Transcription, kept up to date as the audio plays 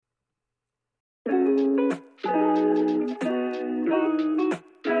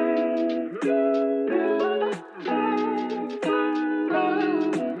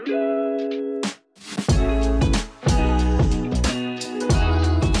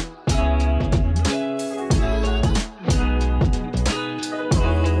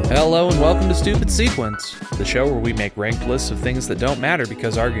Hello and welcome to Stupid Sequence, the show where we make ranked lists of things that don't matter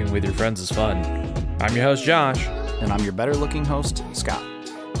because arguing with your friends is fun. I'm your host, Josh. And I'm your better-looking host, Scott.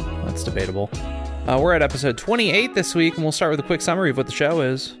 That's debatable. We're at episode 28 this week, and we'll start with a quick summary of what the show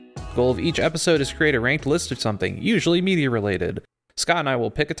is. The goal of each episode is to create a ranked list of something, usually media-related. Scott and I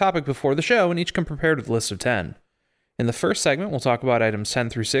will pick a topic before the show, and each come prepared with a list of 10. In the first segment, we'll talk about items 10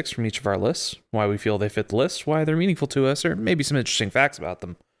 through 6 from each of our lists, why we feel they fit the list, why they're meaningful to us, or maybe some interesting facts about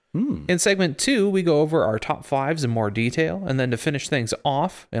them. In segment 2, we go over our top 5s in more detail, and then to finish things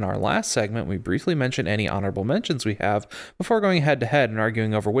off, in our last segment, we briefly mention any honorable mentions we have before going head-to-head and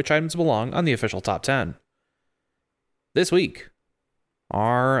arguing over which items belong on the official top 10. This week,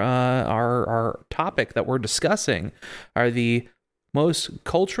 our topic that we're discussing are the most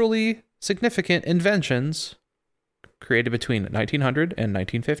culturally significant inventions created between 1900 and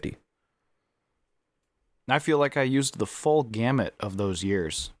 1950. I feel like I used the full gamut of those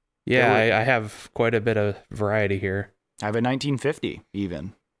years. Yeah, I have quite a bit of variety here. I have a 1950,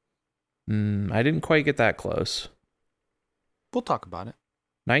 even. I didn't quite get that close. We'll talk about it.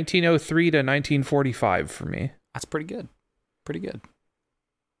 1903 to 1945 for me. That's pretty good. Pretty good.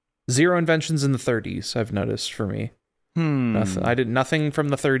 Zero inventions in the 30s, I've noticed for me. Nothing from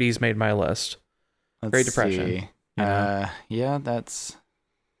the 30s made my list. Great Depression. See. You know? Yeah, that's...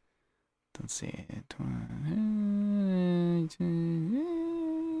 Let's see.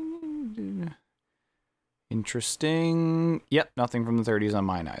 Interesting. Yep, nothing from the 30s on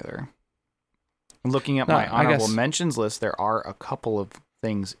mine either. Looking at my honorable mentions list, there are a couple of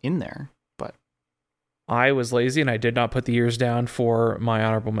things in there, but I was lazy and I did not put the years down for my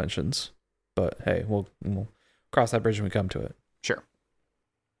honorable mentions. But hey, we'll cross that bridge when we come to it. Sure.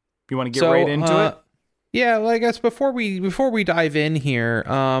 You want to get right into it? Yeah, well, I guess before we dive in here,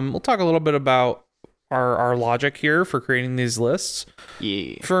 we'll talk a little bit about our logic here for creating these lists.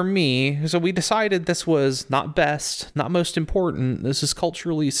 Yeah. For me, so we decided this was not best, not most important. This is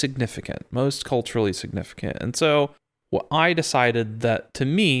culturally significant, most culturally significant. And so what I decided that, to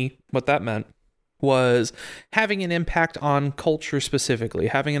me, what that meant was having an impact on culture specifically,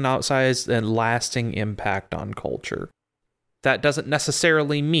 having an outsized and lasting impact on culture. That doesn't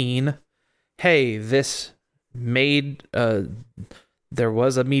necessarily mean, hey, this made, there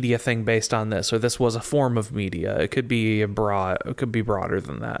was a media thing based on this, or this was a form of media. It could be broader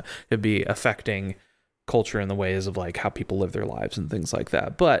than that. It could be affecting culture in the ways of like how people live their lives and things like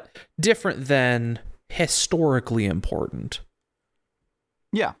that, but different than historically important.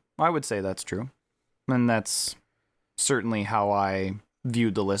 Yeah, I would say that's true. And that's certainly how I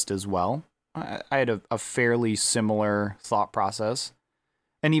viewed the list as well. I had a fairly similar thought process.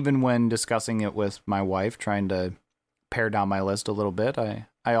 And even when discussing it with my wife, trying to pare down my list a little bit, I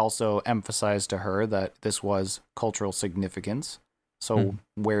also emphasized to her that this was cultural significance. So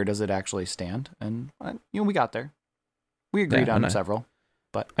where does it actually stand? And we got there. We agreed on several.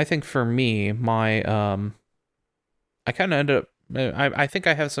 But I think for me, my I kind of ended up. I think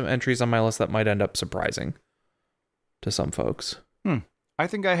I have some entries on my list that might end up surprising to some folks. I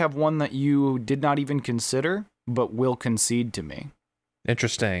think I have one that you did not even consider, but will concede to me.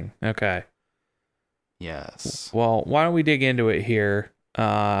 Interesting. Okay. Yes. Well, why don't we dig into it here?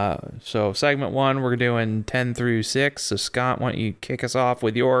 So segment 1, we're doing 10 through 6. So Scott, why don't you kick us off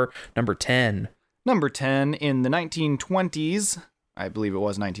with your number 10? Number 10, in the 1920s, I believe it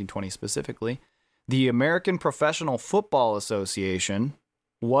was 1920 specifically, the American Professional Football Association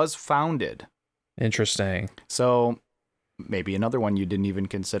was founded. Interesting. So maybe another one you didn't even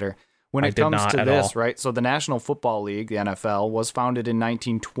consider. When it comes to this, right? So the National Football League, the NFL, was founded in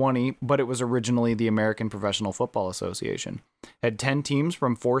 1920, but it was originally the American Professional Football Association. It had 10 teams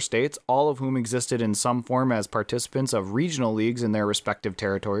from 4 states, all of whom existed in some form as participants of regional leagues in their respective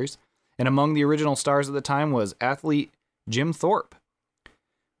territories. And among the original stars at the time was athlete Jim Thorpe.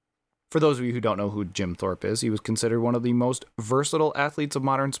 For those of you who don't know who Jim Thorpe is, he was considered one of the most versatile athletes of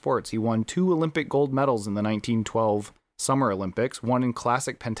modern sports. He won 2 Olympic gold medals in the 1912 Summer Olympics, one in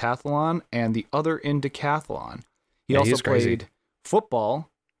classic pentathlon and the other in decathlon. He also played football,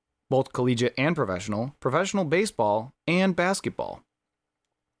 both collegiate and professional baseball, and basketball.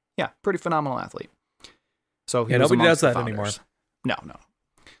 Yeah, pretty phenomenal athlete. So he was nobody does that founders. anymore.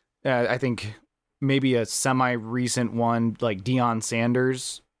 No. I think maybe a semi-recent one, like Deion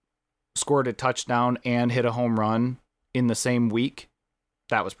Sanders, scored a touchdown and hit a home run in the same week.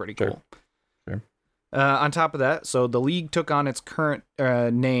 That was pretty cool. Sure. On top of that, so the league took on its current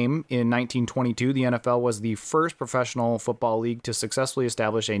name in 1922. The NFL was the first professional football league to successfully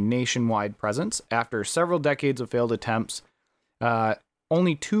establish a nationwide presence. After several decades of failed attempts,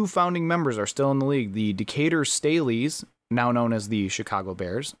 only 2 founding members are still in the league. The Decatur Staleys now known as the Chicago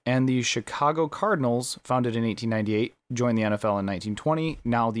Bears, and the Chicago Cardinals, founded in 1898, joined the NFL in 1920,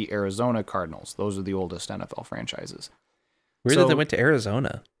 now the Arizona Cardinals. Those are the oldest NFL franchises. Weird that they went to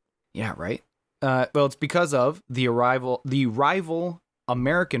Arizona. Yeah, right? Well, it's because of the rival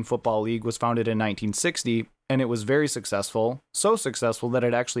American Football League was founded in 1960, and it was very successful, so successful that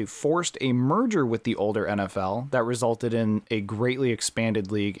it actually forced a merger with the older NFL that resulted in a greatly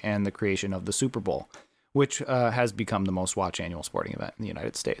expanded league and the creation of the Super Bowl, which has become the most watched annual sporting event in the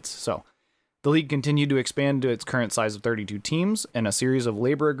United States. So the league continued to expand to its current size of 32 teams, and a series of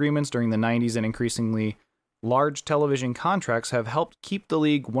labor agreements during the 90s and increasingly large television contracts have helped keep the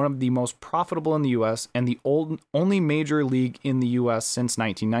league one of the most profitable in the U.S. and the only major league in the U.S. since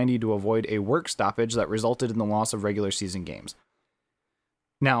 1990 to avoid a work stoppage that resulted in the loss of regular season games.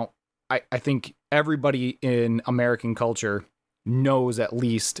 Now, I think everybody in American culture knows at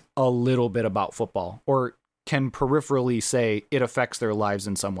least a little bit about football, or can peripherally say it affects their lives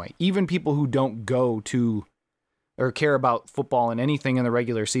in some way. Even people who don't go to or care about football and anything in the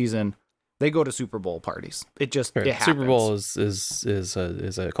regular season, they go to Super Bowl parties. It just it happens. Super Bowl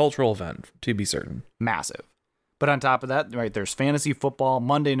is a cultural event, to be certain. Massive. But on top of that, right, there's fantasy football,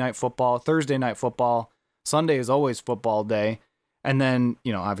 Monday night football, Thursday night football. Sunday is always football day. And then,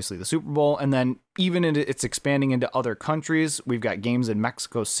 obviously the Super Bowl. And then even it's expanding into other countries. We've got games in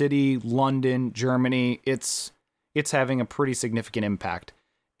Mexico City, London, Germany. It's having a pretty significant impact.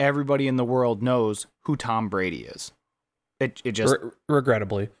 Everybody in the world knows who Tom Brady is. It just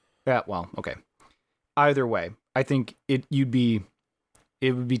regrettably. Yeah, well, okay. Either way, I think it would be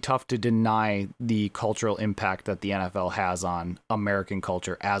tough to deny the cultural impact that the NFL has on American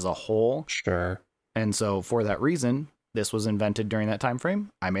culture as a whole. Sure. And so for that reason, this was invented during that time frame.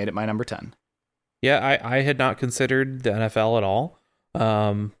 I made it my number 10. Yeah, I had not considered the NFL at all.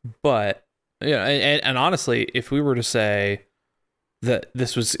 But and honestly, if we were to say that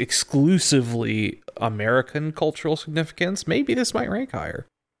this was exclusively American cultural significance, maybe this might rank higher.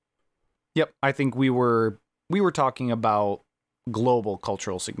 Yep, I think we were talking about global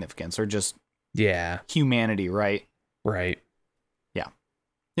cultural significance, or just humanity, right? Right. Yeah.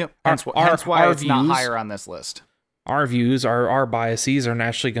 Yep. Hence why it's not higher on this list. Our views, our biases are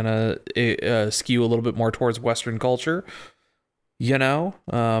naturally going to skew a little bit more towards Western culture, given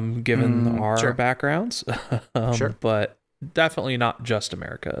our backgrounds. Sure. But definitely not just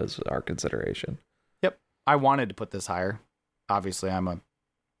America as our consideration. Yep. I wanted to put this higher. Obviously, I'm a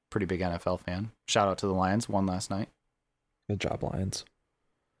pretty big NFL fan. Shout out to the Lions. Won last night. Good job, Lions.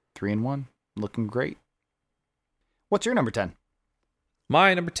 3-1. Looking great. What's your number 10?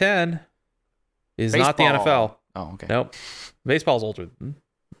 My number 10 is Baseball. Not the NFL. Oh, okay. Nope. Baseball's older than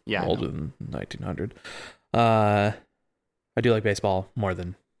 1900. I do like baseball more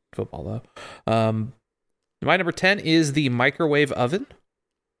than football, though. My number 10 is the microwave oven,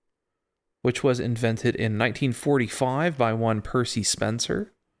 which was invented in 1945 by one Percy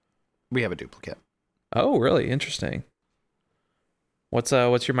Spencer. We have a duplicate. Oh, really? Interesting. What's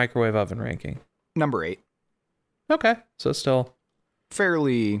your microwave oven ranking? Number 8. Okay, so still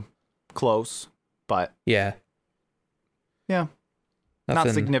fairly close, but yeah, not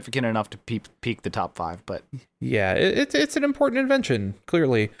significant enough to peak the top 5. But yeah, it's an important invention,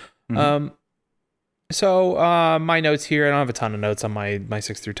 clearly. Mm-hmm. So my notes here, I don't have a ton of notes on my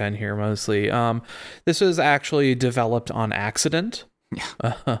 6 through 10 here, mostly. This was actually developed on accident.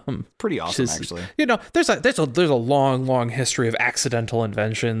 Yeah, pretty awesome, actually. There's a long history of accidental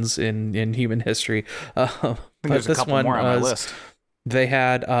inventions in human history. I think there's a couple more on my list. They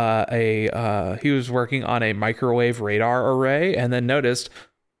had he was working on a microwave radar array, and then noticed,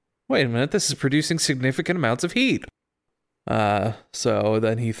 wait a minute, this is producing significant amounts of heat. So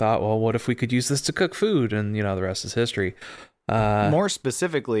then he thought, well, what if we could use this to cook food? And the rest is history. More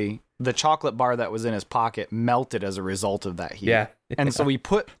specifically, the chocolate bar that was in his pocket melted as a result of that heat. Yeah. And so we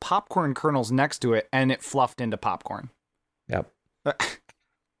put popcorn kernels next to it, and it fluffed into popcorn. Yep.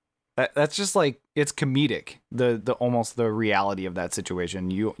 That's just like, it's comedic. The almost the reality of that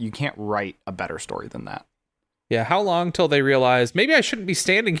situation. You can't write a better story than that. Yeah. How long till they realize maybe I shouldn't be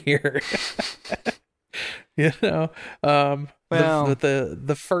standing here? The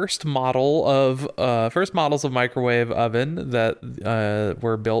first models of microwave oven that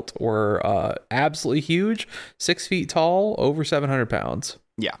were built were absolutely huge, 6 feet tall, over 700 pounds.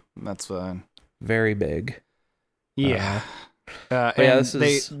 Yeah, that's very big. Yeah. And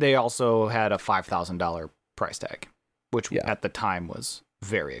they also had a $5,000 price tag, which at the time was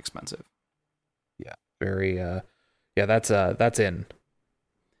very expensive. Yeah, very. That's in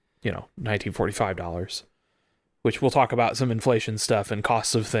 $1945. which we'll talk about some inflation stuff and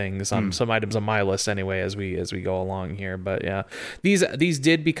costs of things on some items on my list anyway as we go along here. But yeah, these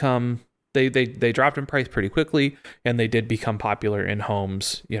did become they dropped in price pretty quickly, and they did become popular in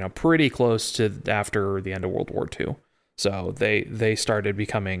homes, pretty close to after the end of World War II. So they started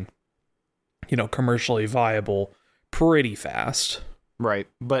becoming, commercially viable pretty fast. Right.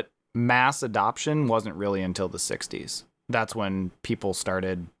 But mass adoption wasn't really until the 60s. That's when people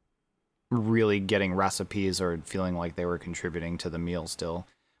started really getting recipes or feeling like they were contributing to the meal still.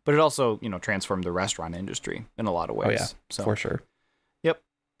 But it also, transformed the restaurant industry in a lot of ways. Oh, yeah, so, for sure. Yep.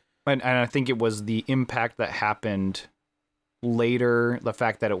 And I think it was the impact that happened later, the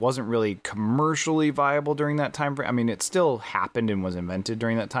fact that it wasn't really commercially viable during that time frame. I mean, it still happened and was invented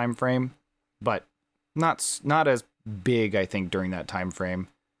during that time frame, but not as big, I think, during that time frame.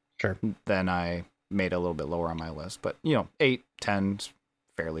 Sure. Then I made a little bit lower on my list, but 8, 10 is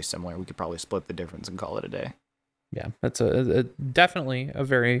fairly similar. We could probably split the difference and call it a day. Yeah, that's a definitely a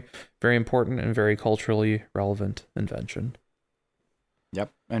very, very important and very culturally relevant invention.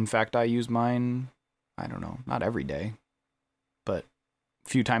 Yep. In fact, I use mine, I don't know, not every day, but a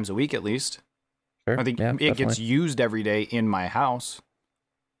few times a week at least. Sure. I think it gets used every day in my house.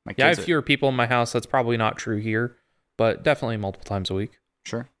 I have fewer people in my house. That's probably not true here, but definitely multiple times a week.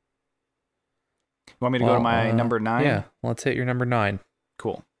 Sure. You want me to go to my number 9? Yeah, let's hit your number 9.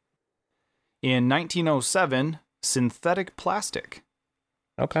 Cool. In 1907, synthetic plastic.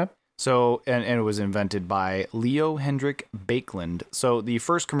 Okay. So, and it was invented by Leo Hendrik Baekeland. So the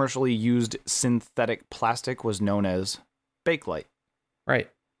first commercially used synthetic plastic was known as Bakelite. Right.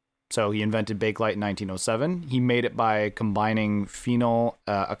 So he invented Bakelite in 1907. He made it by combining phenol,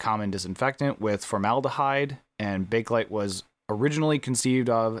 a common disinfectant, with formaldehyde, and Bakelite was originally conceived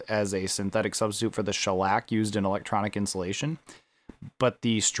of as a synthetic substitute for the shellac used in electronic insulation. But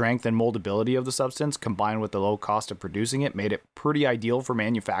the strength and moldability of the substance, combined with the low cost of producing it, made it pretty ideal for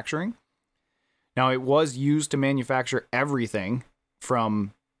manufacturing. Now, it was used to manufacture everything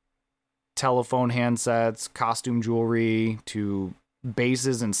from telephone handsets, costume jewelry, to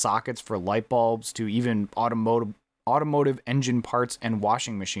bases and sockets for light bulbs, to even automotive engine parts and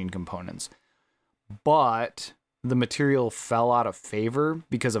washing machine components. But the material fell out of favor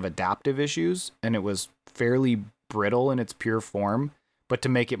because of adaptive issues, and it was fairly brittle in its pure form. But to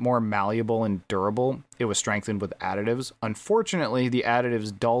make it more malleable and durable, it was strengthened with additives. Unfortunately, the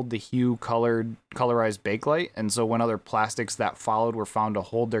additives dulled the hue colorized Bakelite, and so when other plastics that followed were found to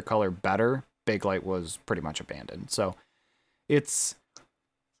hold their color better, Bakelite was pretty much abandoned. So it's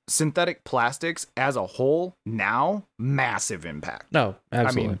synthetic plastics as a whole now, massive impact. No,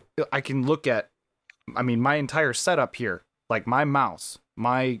 absolutely. I can look at, my entire setup here, like my mouse,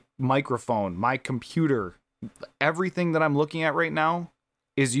 my microphone, my computer, everything that I'm looking at right now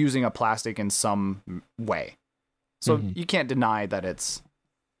is using a plastic in some way. So you can't deny that it's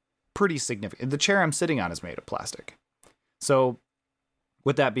pretty significant. The chair I'm sitting on is made of plastic. So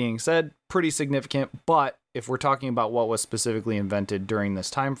with that being said, pretty significant. But if we're talking about what was specifically invented during this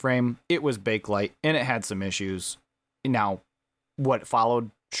time frame, it was Bakelite, and it had some issues. Now, what followed,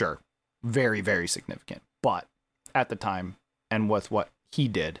 sure, very, very significant. But at the time, and with what he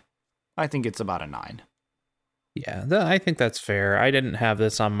did, I think it's about a 9. Yeah, I think that's fair. I didn't have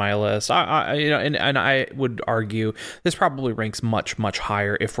this on my list. And I would argue this probably ranks much, much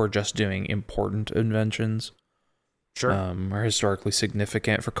higher if we're just doing important inventions. Sure. Are historically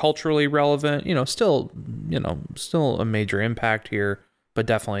significant for culturally relevant. Still a major impact here, but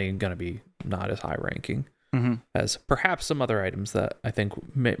definitely going to be not as high ranking as perhaps some other items that I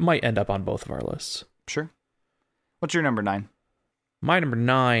think might end up on both of our lists. Sure. What's your number 9? My number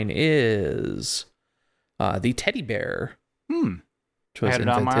 9 is the teddy bear. Which was I had it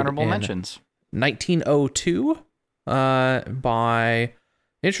on my honorable mentions. 1902 by,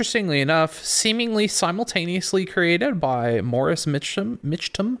 interestingly enough, seemingly simultaneously created by Morris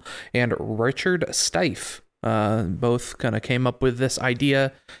Mitchum and Richard Steiff. Both kind of came up with this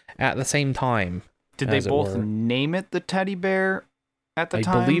idea at the same time. Did they both name it the teddy bear at the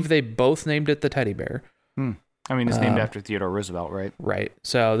time? I believe they both named it the teddy bear. It's named after Theodore Roosevelt, right? Right.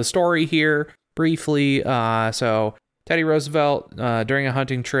 So the story here, briefly, so Teddy Roosevelt, during a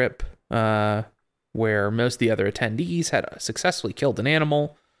hunting trip where most of the other attendees had successfully killed an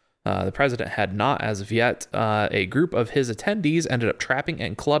animal, the president had not as of yet, a group of his attendees ended up trapping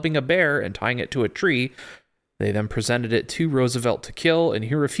and clubbing a bear and tying it to a tree. They then presented it to Roosevelt to kill, and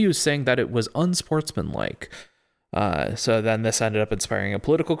he refused, saying that it was unsportsmanlike. So then this ended up inspiring a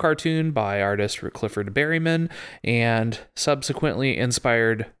political cartoon by artist Clifford Berryman, and subsequently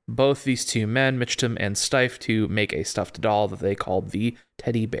inspired both these two men, Mitchum and Steiff, to make a stuffed doll that they called the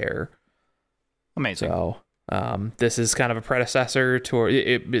teddy bear. Amazing. So This is kind of a predecessor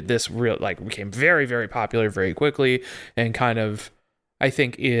to this real like became very, very popular very quickly, and kind of I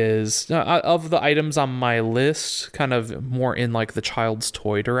think is of the items on my list kind of more in like the child's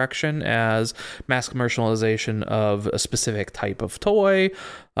toy direction as mass commercialization of a specific type of toy,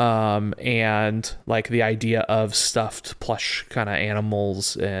 and like the idea of stuffed plush kind of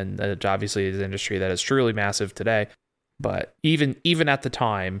animals, and obviously is an industry that is truly massive today, but even at the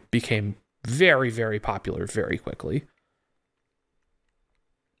time became very, very popular very quickly.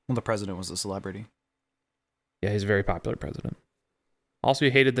 Well, the president was a celebrity. Yeah, he's a very popular president. Also,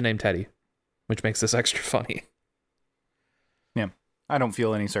 he hated the name Teddy, which makes this extra funny. Yeah, I don't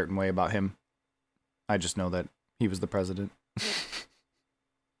feel any certain way about him. I just know that he was the president.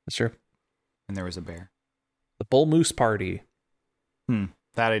 That's true. And there was a bear. The Bull Moose Party.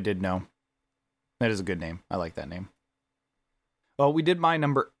 That I did know. That is a good name. I like that name. Well, we did my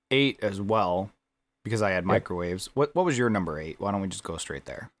number 8 as well, because I had microwaves. What was your number 8? Why don't we just go straight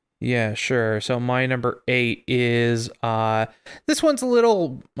there? Yeah, sure. So my number 8 is this one's a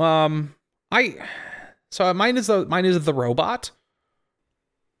little mine is the robot.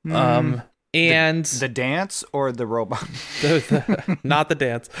 And the dance or the robot? Not the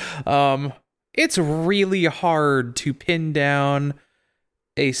dance. It's really hard to pin down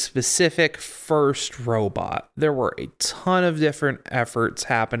a specific first robot. There were a ton of different efforts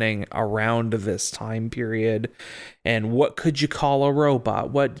happening around this time period. And what could you call a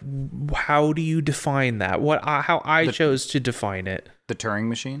robot? How do you define that? How I chose to define it. The Turing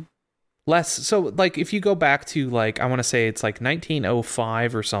machine? Less so, like if you go back to like I want to say it's like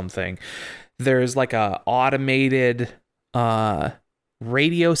 1905 or something, there's like a automated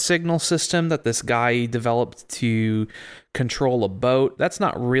radio signal system that this guy developed to control a boat. That's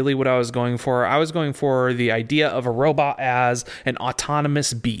not really what I was going for. I was going for the idea of a robot as an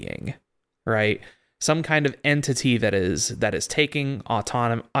autonomous being, right? Some kind of entity that is taking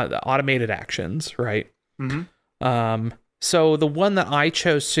automated actions, right? Mm-hmm. So the one that I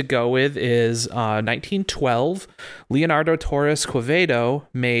chose to go with is 1912. Leonardo Torres Quevedo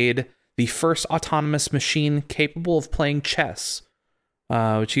made the first autonomous machine capable of playing chess,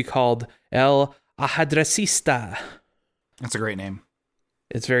 which he called El Ajedrecista. That's a great name.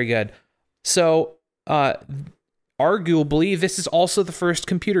 It's very good. So, arguably, this is also the first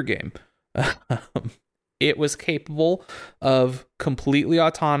computer game. It was capable of completely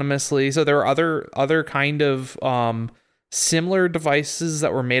autonomously. So there are other kind of similar devices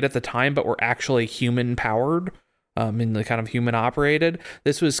that were made at the time, but were actually human powered, and the kind of human operated.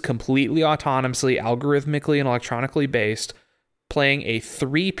 This was completely autonomously, algorithmically, and electronically based, playing a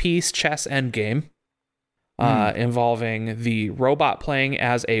 3-piece chess endgame, involving the robot playing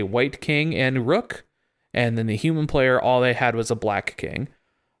as a white king and rook, and then the human player, all they had was a black king.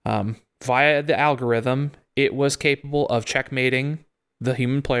 Via the algorithm, it was capable of checkmating the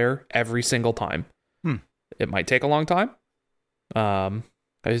human player every single time. It might take a long time.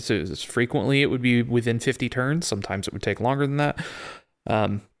 Frequently, it would be within 50 turns. Sometimes it would take longer than that.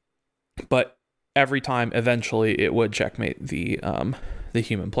 But every time, eventually, it would checkmate the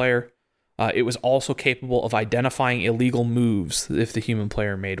human player. It was also capable of identifying illegal moves if the human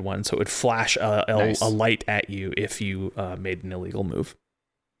player made one. So it would flash a light at you if you made an illegal move.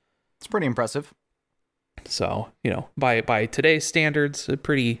 It's pretty impressive. So, by today's standards,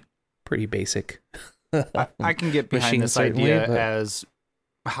 pretty basic. I can get behind this idea as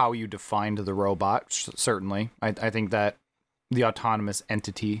how you defined the robot, certainly. I think that the autonomous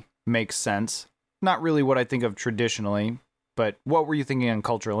entity makes sense. Not really what I think of traditionally, but what were you thinking on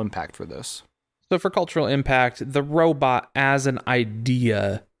cultural impact for this? So for cultural impact, the robot as an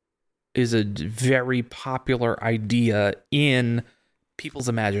idea is a very popular idea in people's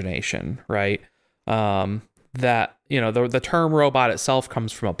imagination, right? That, the term robot itself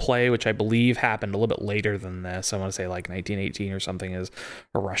comes from a play, which I believe happened a little bit later than this. I want to say like 1918 or something, is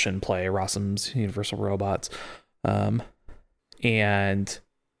a Russian play, Rossum's Universal Robots. Just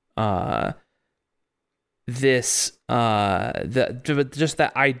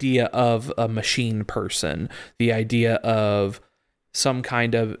that idea of a machine person, the idea of some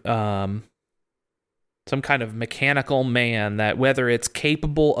kind of mechanical man that, whether it's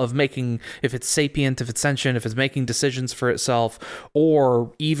capable of making, if it's sapient, if it's sentient, if it's making decisions for itself,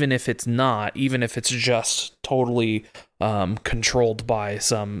 or even if it's not, even if it's just totally controlled by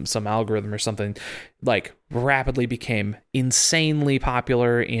some algorithm or something, like rapidly became insanely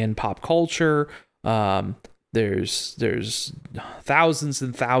popular in pop culture. There's thousands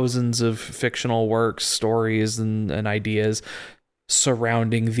and thousands of fictional works, stories, and ideas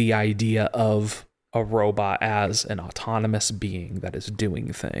surrounding the idea of a robot as an autonomous being that is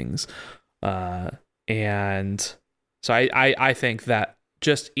doing things. And And so I think that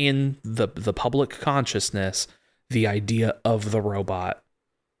just in the public consciousness, the idea of the robot,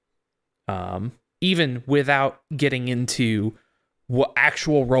 even without getting into what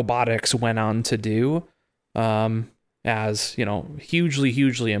actual robotics went on to do, as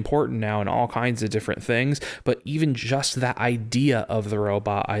hugely important now in all kinds of different things, but even just that idea of the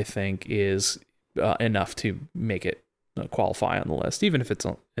robot, I think, is enough to make it qualify on the list, even if it's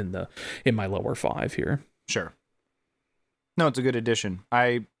in my lower 5 here. Sure. No, it's a good addition.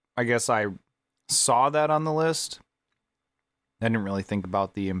 I guess I saw that on the list. I didn't really think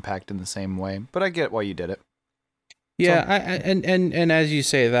about the impact in the same way, but I get why you did it. Yeah, so, and as you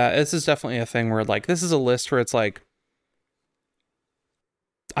say that, this is definitely a thing where like this is a list where it's like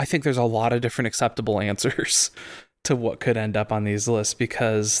I think there's a lot of different acceptable answers to what could end up on these lists,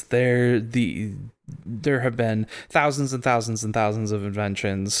 because there have been thousands and thousands and thousands of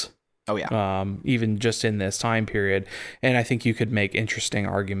inventions. Oh yeah. Even just in this time period, and I think you could make interesting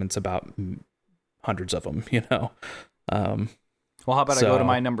arguments about hundreds of them. Well, how about I go to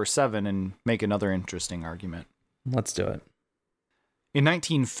my number 7 and make another interesting argument? Let's do it. In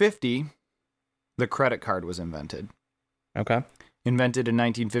 1950, the credit card was invented. Okay. Invented in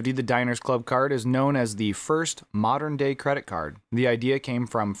 1950, the Diners Club card is known as the first modern-day credit card. The idea came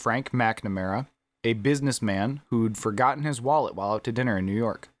from Frank McNamara, a businessman who'd forgotten his wallet while out to dinner in New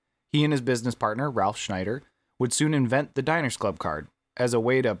York. He and his business partner, Ralph Schneider, would soon invent the Diners Club card as a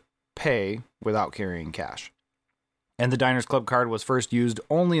way to pay without carrying cash. And the Diners Club card was first used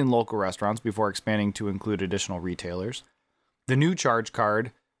only in local restaurants before expanding to include additional retailers. The new charge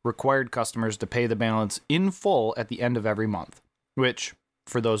card required customers to pay the balance in full at the end of every month, which,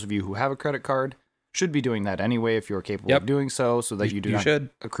 for those of you who have a credit card, should be doing that anyway if you're capable of doing so that you do not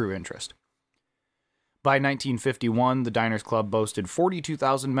accrue interest. By 1951, the Diners Club boasted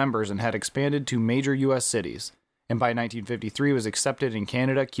 42,000 members and had expanded to major U.S. cities. And by 1953, was accepted in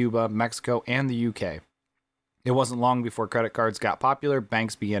Canada, Cuba, Mexico, and the UK. It wasn't long before credit cards got popular.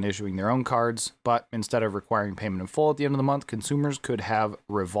 Banks began issuing their own cards, but instead of requiring payment in full at the end of the month, consumers could have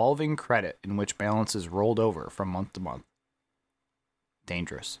revolving credit in which balances rolled over from month to month.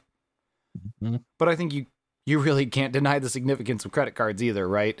 Dangerous. Mm-hmm. But I think you really can't deny the significance of credit cards either,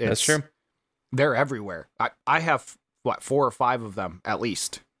 right? That's true. They're everywhere. I have, 4 or 5 of them, at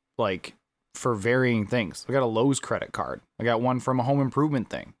least, like, for varying things. I got a Lowe's credit card. I got one from a home improvement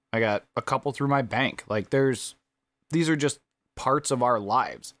thing. I got a couple through my bank. Like, these are just parts of our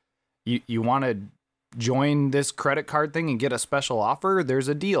lives. You want to join this credit card thing and get a special offer? There's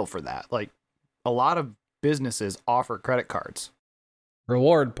a deal for that. Like, a lot of businesses offer credit cards.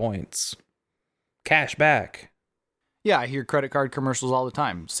 Reward points. Cash back. Yeah, I hear credit card commercials all the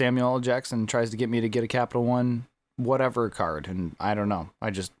time. Samuel L. Jackson tries to get me to get a Capital One whatever card, and I don't know.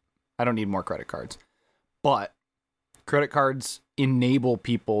 I don't need more credit cards. But credit cards enable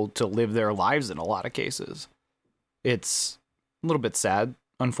people to live their lives in a lot of cases. It's a little bit sad,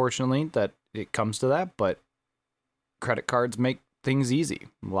 unfortunately, that it comes to that, but credit cards make things easy,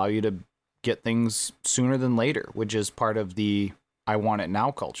 allow you to get things sooner than later, which is part of the I want it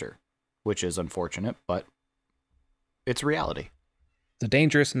now culture, which is unfortunate, but it's reality. It's a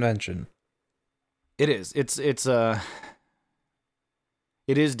dangerous invention. It is. It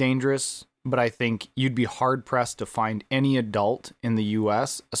is dangerous, but I think you'd be hard pressed to find any adult in the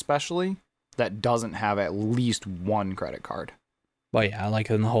US, especially, that doesn't have at least one credit card. Well, yeah,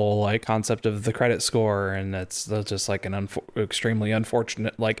 like in the whole like concept of the credit score, and that's just like an extremely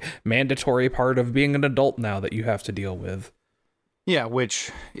unfortunate, like mandatory part of being an adult now that you have to deal with. Yeah,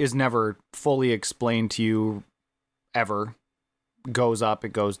 which is never fully explained to you ever. Goes up,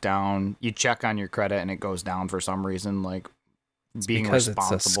 it goes down. You check on your credit and it goes down for some reason, like it's being because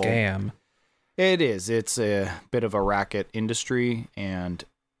responsible. It's a scam. It is. It's a bit of a racket industry, and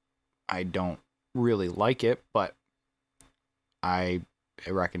I don't really like it, but I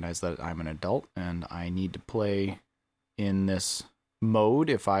recognize that I'm an adult and I need to play in this mode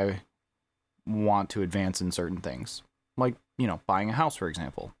if I want to advance in certain things. Like, buying a house, for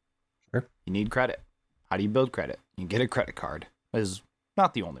example. Sure. You need credit. How do you build credit? You get a credit card. This is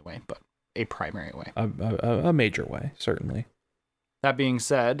not the only way, but a primary way. A major way, certainly. That being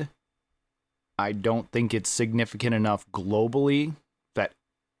said, I don't think it's significant enough globally that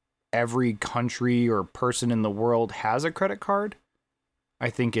every country or person in the world has a credit card.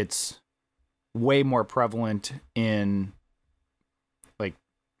 I think it's way more prevalent in like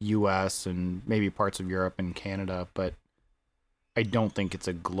US and maybe parts of Europe and Canada, but I don't think it's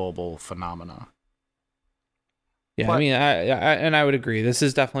a global phenomena. Yeah, but, I mean, I would agree. This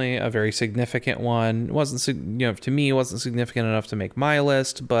is definitely a very significant one. It wasn't, to me, it wasn't significant enough to make my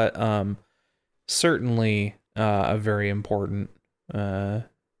list, but certainly a very important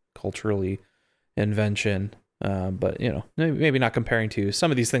culturally invention. But, maybe not comparing to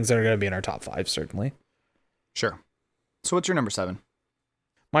some of these things that are going to be in our top 5, certainly. Sure. So what's your number 7?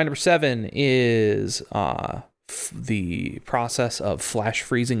 My number 7 is the process of flash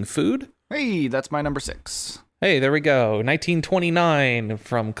freezing food. Hey, that's my number 6. Hey, there we go. 1929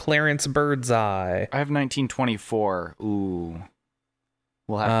 from Clarence Birdseye. I have 1924. Ooh.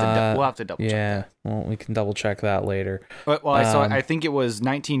 We'll have to double check. Yeah, well, we can double check that later. Well, I think it was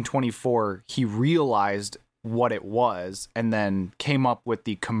 1924. He realized what it was and then came up with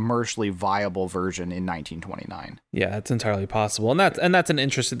the commercially viable version in 1929. Yeah, that's entirely possible. And that's an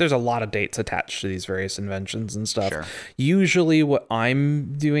interesting, there's a lot of dates attached to these various inventions and stuff. Sure. Usually what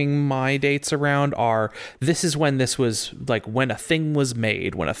I'm doing my dates around are, this is when this was, like, when a thing was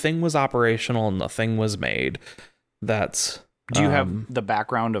made, when a thing was operational and the thing was made. That's... Do you have the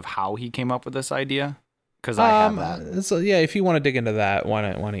background of how he came up with this idea? Because I have that. So yeah, if you want to dig into that, why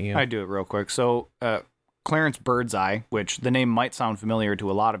don't you? I do it real quick. So Clarence Birdseye, which the name might sound familiar to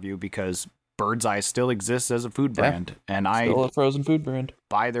a lot of you because Birdseye still exists as a food brand, and still a frozen food brand.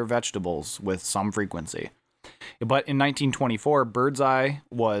 Buy their vegetables with some frequency. But in 1924, Birdseye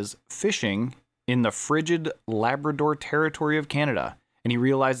was fishing in the frigid Labrador territory of Canada, and he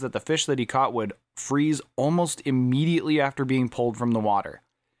realized that the fish that he caught would freeze almost immediately after being pulled from the water.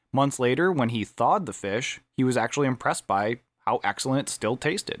 Months later, when he thawed the fish, he was actually impressed by how excellent it still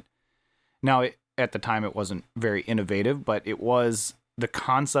tasted. Now, at the time, it wasn't very innovative, but it was the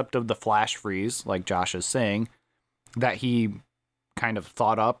concept of the flash freeze, like Josh is saying, that he kind of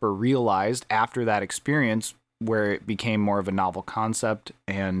thought up or realized after that experience, where it became more of a novel concept,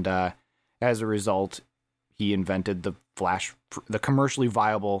 and as a result, he invented the commercially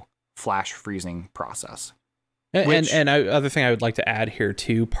viable flash freezing process. And other thing I would like to add here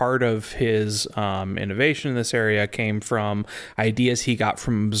too, part of his innovation in this area came from ideas he got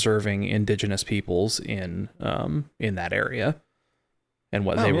from observing indigenous peoples in that area and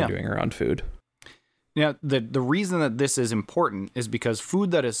what they were doing around food. Now, the reason that this is important is because food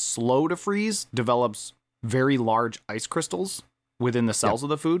that is slow to freeze develops very large ice crystals within the cells of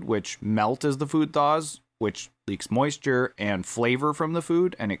the food, which melt as the food thaws, which leaks moisture and flavor from the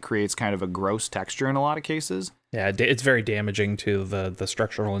food, and it creates kind of a gross texture in a lot of cases. Yeah, it's very damaging to the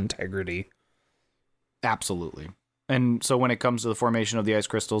structural integrity. Absolutely. And so when it comes to the formation of the ice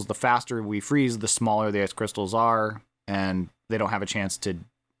crystals, the faster we freeze, the smaller the ice crystals are, and they don't have a chance to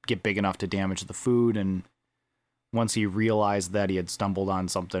get big enough to damage the food. And once he realized that he had stumbled on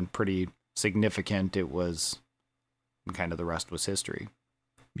something pretty significant, it was kind of the rest was history.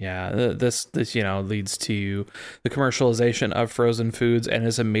 Yeah, this leads to the commercialization of frozen foods and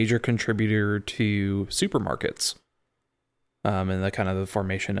is a major contributor to supermarkets. And the kind of the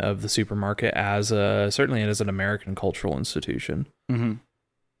formation of the supermarket as certainly as an American cultural institution. Mm-hmm.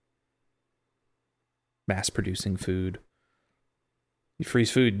 Mass producing food. You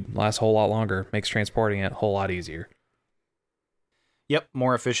freeze food, lasts a whole lot longer, makes transporting it a whole lot easier. Yep,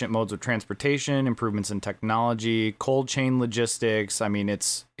 more efficient modes of transportation, improvements in technology, cold chain logistics. I mean,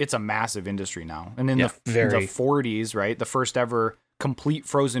 it's a massive industry now. And in the 40s, right, the first ever complete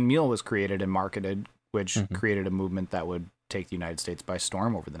frozen meal was created and marketed, which created a movement that would take the United States by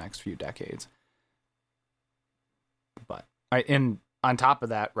storm over the next few decades. But and on top of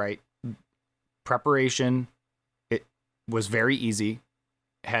that, right, preparation, it was very easy.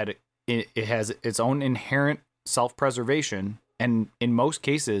 It has its own inherent self-preservation. And in most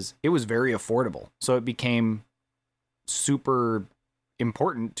cases, it was very affordable. So it became super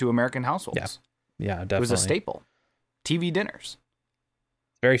important to American households. Yeah, definitely. It was a staple. TV dinners.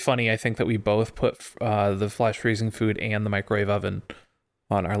 Very funny, I think, that we both put the flash freezing food and the microwave oven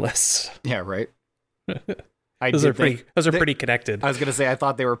on our lists. Yeah, right. Those are pretty connected. I was going to say, I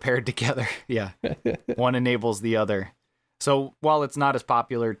thought they were paired together. Yeah. One enables the other. So while it's not as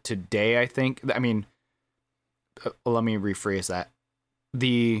popular today, I think, let me rephrase that.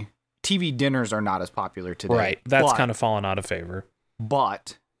 The TV dinners are not as popular today. Right. That's kind of fallen out of favor.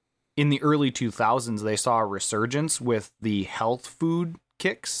 But in the early 2000s, they saw a resurgence with the health food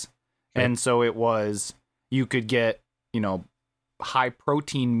kicks. Sure. And so it was, you could get, high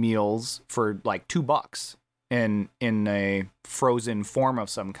protein meals for like $2 in a frozen form of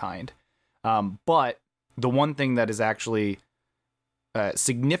some kind. But the one thing that is actually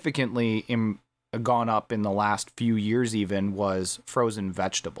significantly gone up in the last few years even was frozen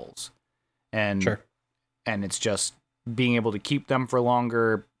vegetables. And it's just being able to keep them for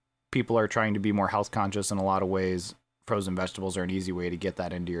longer. People are trying to be more health conscious in a lot of ways. Frozen vegetables are an easy way to get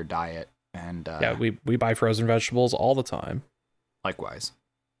that into your diet. And we buy frozen vegetables all the time. Likewise.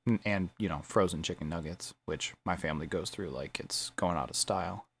 And, frozen chicken nuggets, which my family goes through like it's going out of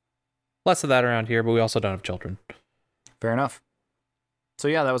style. Less of that around here, but we also don't have children. Fair enough. So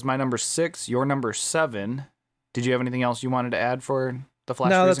yeah, that was my number 6. Your number 7. Did you have anything else you wanted to add for the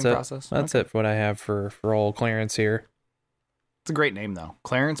flash freezing process? That's it for what I have for old Clarence here. It's a great name, though.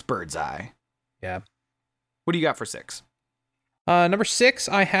 Clarence Birdseye. Yeah. What do you got for 6? Number 6,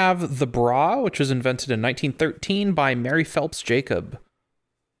 I have the bra, which was invented in 1913 by Mary Phelps Jacob. It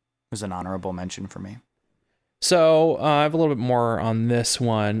was an honorable mention for me. So I have a little bit more on this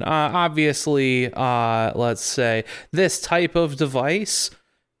one. Obviously, let's say this type of device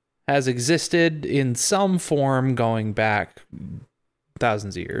has existed in some form going back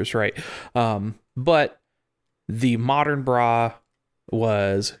thousands of years, right? But the modern bra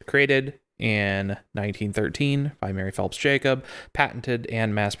was created in 1913 by Mary Phelps Jacob, patented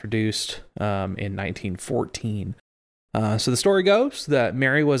and mass-produced in 1914. So the story goes that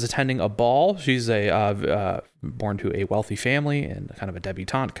Mary was attending a ball. She's born to a wealthy family and kind of a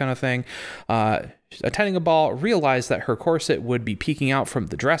debutante kind of thing. Attending a ball, realized that her corset would be peeking out from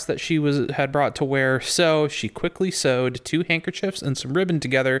the dress that she had brought to wear. So she quickly sewed 2 handkerchiefs and some ribbon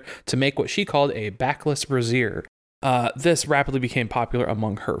together to make what she called a backless brassiere. This rapidly became popular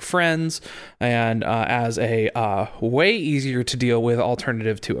among her friends, and as a way easier to deal with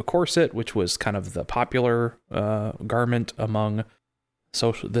alternative to a corset, which was kind of the popular garment among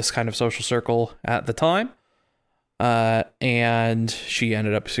this kind of social circle at the time. And she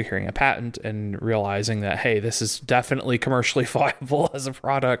ended up securing a patent and realizing that, hey, this is definitely commercially viable as a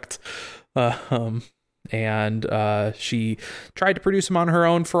product. And she tried to produce them on her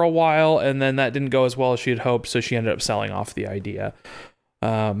own for a while, and then that didn't go as well as she had hoped, so she ended up selling off the idea.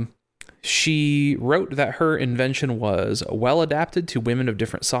 She wrote that her invention was well adapted to women of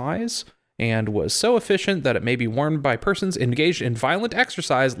different size and was so efficient that it may be worn by persons engaged in violent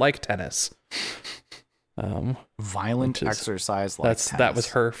exercise like tennis. Violent exercise like tennis. That was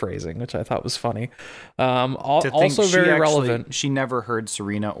her phrasing, which I thought was funny. Also very relevant. She never heard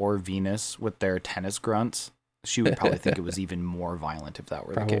Serena or Venus with their tennis grunts. She would probably think it was even more violent if that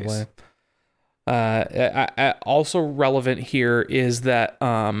were the case. Also relevant here is that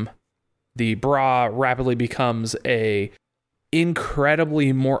the bra rapidly becomes a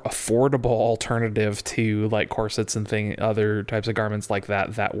incredibly more affordable alternative to like corsets and other types of garments like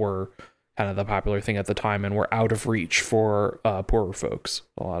that were kind of the popular thing at the time and were out of reach for poorer folks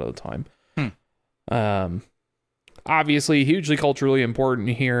a lot of the time. Obviously, hugely culturally important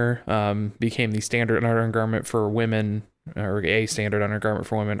here, became the standard undergarment for women, or a standard undergarment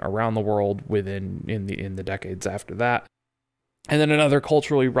for women around the world in the decades after that. And then another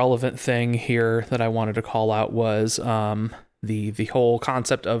culturally relevant thing here that I wanted to call out was the whole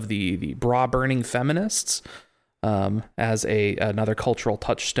concept of the bra burning feminists. As another cultural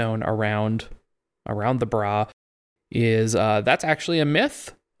touchstone around the bra is that's actually a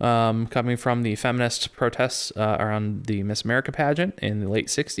myth coming from the feminist protests around the Miss America pageant in the late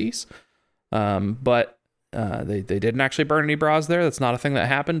 60s. But they didn't actually burn any bras there. That's not a thing that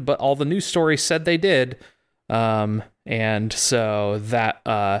happened, but all the news stories said they did. And so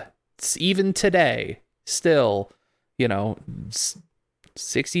that even today, still,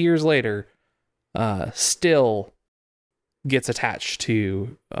 60 years later, still gets attached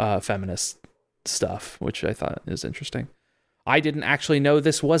to feminist stuff, which I thought is interesting. I didn't actually know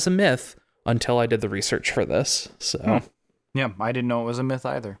this was a myth until I did the research for this. So, yeah, I didn't know it was a myth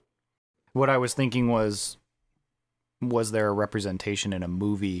either. What I was thinking was there a representation in a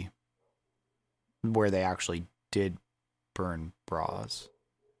movie where they actually did burn bras?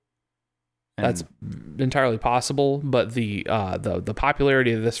 That's entirely possible, but the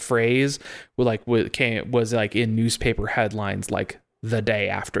popularity of this phrase was like in newspaper headlines like the day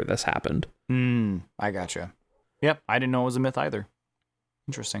after this happened. I gotcha. Yep, I didn't know it was a myth either.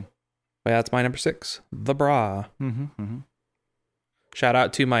 Interesting. But that's my number 6, the bra. Shout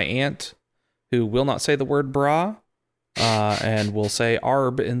out to my aunt, who will not say the word bra, and will say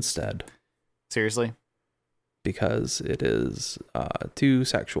arb instead. Seriously? Because it is too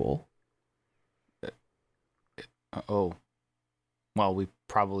sexual. Oh, well, we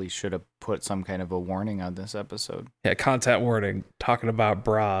probably should have put some kind of a warning on this episode. Yeah, content warning, talking about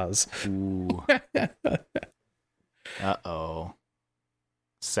bras. Ooh. Uh-oh.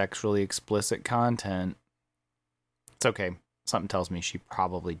 Sexually explicit content. It's okay. Something tells me she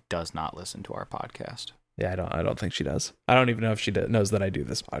probably does not listen to our podcast. Yeah, I don't think she does. I don't even know if she knows that I do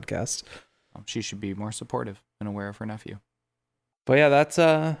this podcast. She should be more supportive and aware of her nephew. But yeah, that's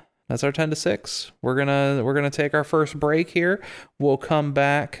our 10 to 6. We're gonna take our first break here. We'll come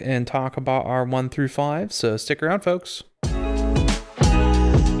back and talk about our 1 through 5. So stick around, folks.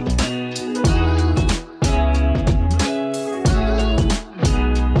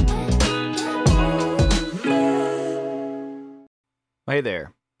 Hey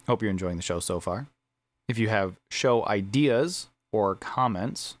there. Hope you're enjoying the show so far. If you have show ideas or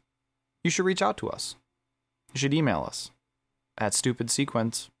comments, you should reach out to us. You should email us at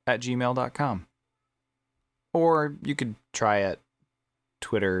stupidsequence@gmail.com. Or you could try at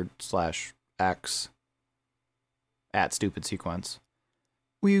Twitter/X @stupidsequence.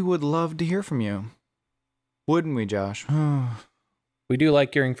 We would love to hear from you. Wouldn't we, Josh? We do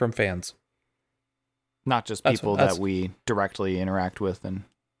like hearing from fans. Not just people that we directly interact with, and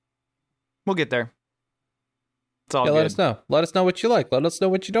we'll get there. It's all good. Let us know. Let us know what you like. Let us know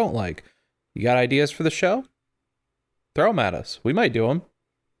what you don't like. You got ideas for the show? Throw them at us. We might do them.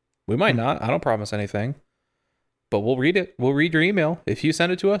 We might not. I don't promise anything. But we'll read it. We'll read your email. If you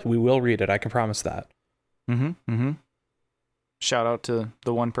send it to us, we will read it. I can promise that. Shout out to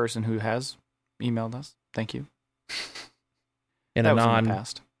the one person who has emailed us. Thank you. In a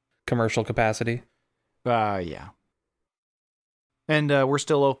non-commercial capacity. Yeah. And we're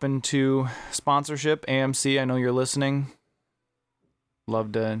still open to sponsorship. AMC, I know you're listening.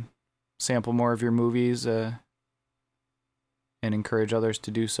 Love to sample more of your movies and encourage others to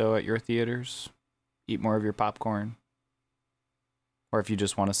do so at your theaters. Eat more of your popcorn. Or if you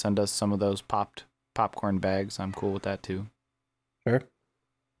just want to send us some of those popped popcorn bags, I'm cool with that too. Sure.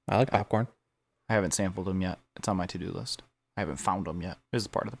 I like popcorn. I haven't sampled them yet. It's on my to-do list. I haven't found them yet. This is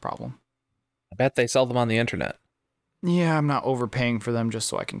part of the problem. I bet they sell them on the internet. Yeah, I'm not overpaying for them just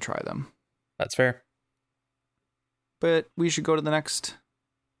so I can try them. That's fair. But we should go to the next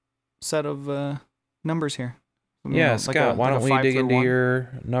set of numbers here. Yeah, Scott, why don't we dig into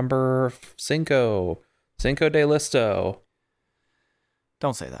your number Cinco de Listo.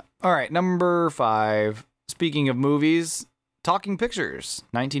 Don't say that. All right, number 5. Speaking of movies, Talking Pictures,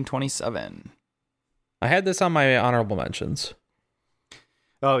 1927. I had this on my honorable mentions.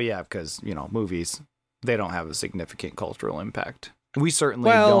 Oh, yeah, because, movies, they don't have a significant cultural impact. We certainly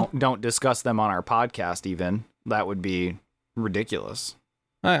don't discuss them on our podcast even. That would be ridiculous.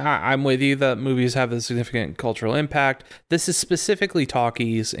 I'm with you that movies have a significant cultural impact. This is specifically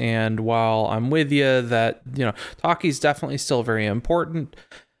talkies, and while I'm with you that, talkies definitely still very important,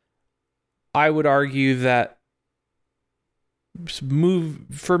 I would argue that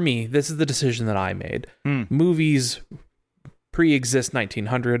for me, this is the decision that I made. Movies pre-exist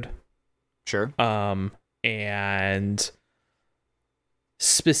 1900. Sure. And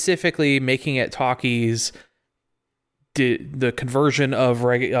specifically making it talkies, the conversion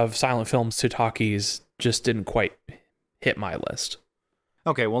of silent films to talkies just didn't quite hit my list.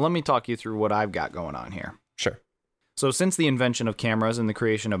 Okay, well, let me talk you through what I've got going on here. Sure. So since the invention of cameras and the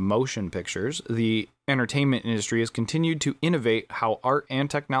creation of motion pictures, the entertainment industry has continued to innovate how art and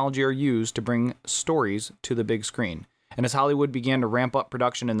technology are used to bring stories to the big screen. And as Hollywood began to ramp up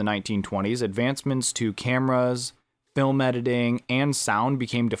production in the 1920s, advancements to cameras, film editing, and sound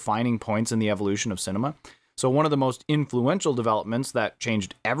became defining points in the evolution of cinema. So one of the most influential developments that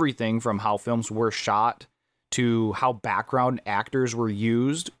changed everything from how films were shot to how background actors were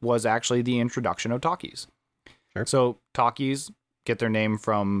used was actually the introduction of talkies. Sure. So talkies get their name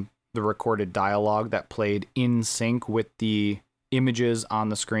from the recorded dialogue that played in sync with the images on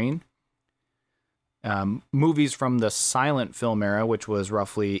the screen. Movies from the silent film era, which was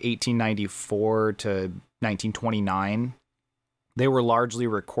roughly 1894 to 1929, they were largely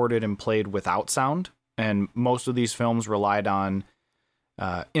recorded and played without sound. And most of these films relied on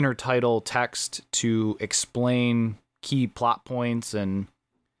intertitle text to explain key plot points, and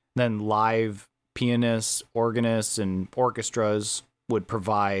then live pianists, organists, and orchestras would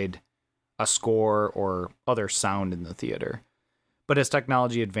provide a score or other sound in the theater. But as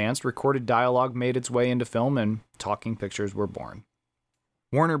technology advanced, recorded dialogue made its way into film and talking pictures were born.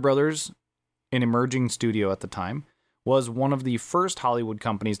 Warner Brothers, an emerging studio at the time, was one of the first Hollywood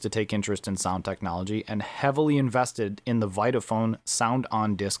companies to take interest in sound technology and heavily invested in the Vitaphone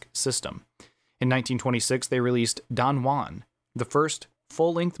sound-on-disc system. In 1926, they released Don Juan, the first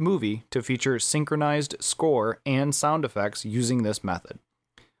full-length movie to feature synchronized score and sound effects using this method.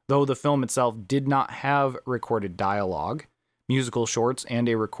 Though the film itself did not have recorded dialogue, musical shorts, and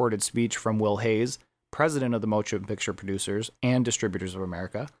a recorded speech from Will Hayes, president of the Motion Picture Producers and Distributors of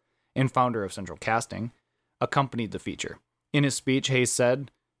America, and founder of Central Casting, accompanied the feature. In his speech, Hayes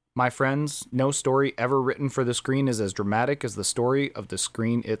said, "My friends, no story ever written for the screen is as dramatic as the story of the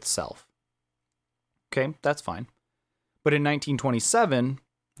screen itself." Okay, that's fine. But in 1927,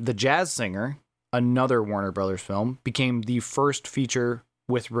 The Jazz Singer, another Warner Brothers film, became the first feature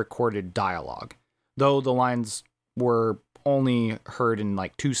with recorded dialogue. Though the lines were only heard in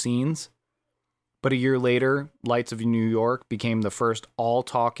like 2 scenes. But a year later, Lights of New York became the first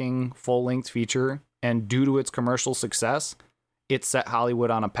all-talking, full-length feature, and due to its commercial success, it set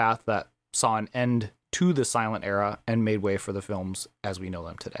Hollywood on a path that saw an end to the silent era and made way for the films as we know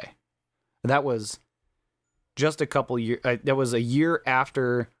them today. That was just a couple years. That was a year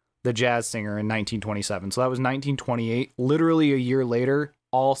after The Jazz Singer in 1927. So that was 1928. Literally a year later,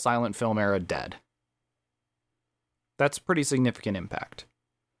 all silent film era dead. That's pretty significant impact.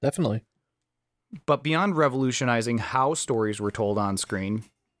 Definitely. But beyond revolutionizing how stories were told on screen,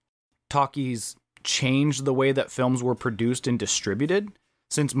 talkies changed the way that films were produced and distributed.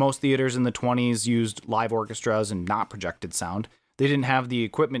 Since most theaters in the 20s used live orchestras and not projected sound, they didn't have the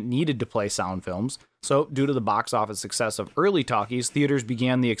equipment needed to play sound films. So, due to the box office success of early talkies, theaters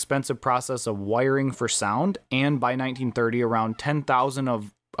began the expensive process of wiring for sound, and by 1930, around 10,000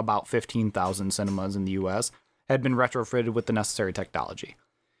 of about 15,000 cinemas in the US had been retrofitted with the necessary technology.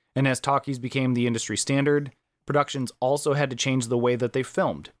 And as talkies became the industry standard, productions also had to change the way that they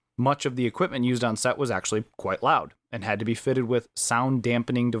filmed. Much of the equipment used on set was actually quite loud and had to be fitted with sound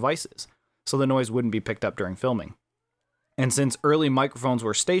dampening devices, so the noise wouldn't be picked up during filming. And since early microphones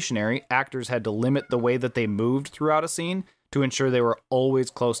were stationary, actors had to limit the way that they moved throughout a scene to ensure they were always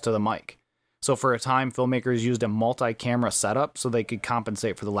close to the mic. So for a time, filmmakers used a multi-camera setup so they could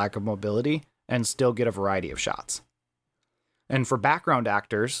compensate for the lack of mobility and still get a variety of shots. And for background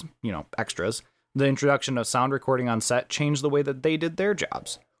actors, extras, the introduction of sound recording on set changed the way that they did their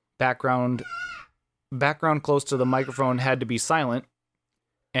jobs. Background close to the microphone had to be silent,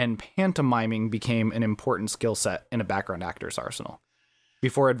 and pantomiming became an important skill set in a background actor's arsenal.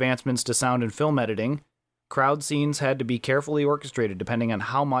 Before advancements to sound and film editing, crowd scenes had to be carefully orchestrated depending on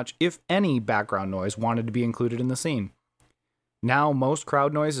how much, if any, background noise wanted to be included in the scene. Now, most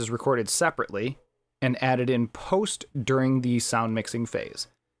crowd noise is recorded separately and added in post during the sound mixing phase.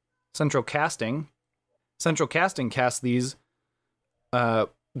 Central casting casts these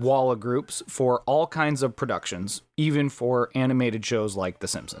walla groups for all kinds of productions, even for animated shows like The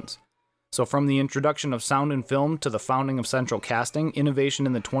Simpsons. So from the introduction of sound and film to the founding of central casting, innovation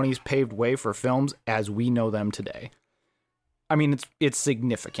in the 20s paved way for films as we know them today. I mean, it's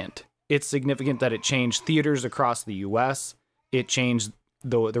significant. It's significant that it changed theaters across the US. It changed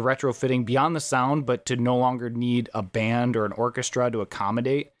the retrofitting beyond the sound, but to no longer need a band or an orchestra to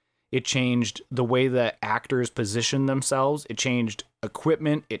accommodate. It changed the way that actors position themselves. It changed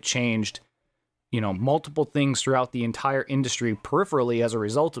equipment. It changed, multiple things throughout the entire industry peripherally as a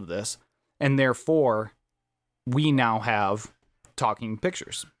result of this. And therefore, we now have talking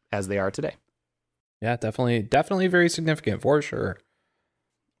pictures as they are today. Yeah, definitely very significant for sure.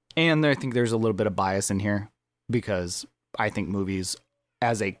 And I think there's a little bit of bias in here because I think movies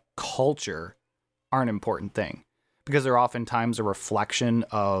as a culture are an important thing because they're oftentimes a reflection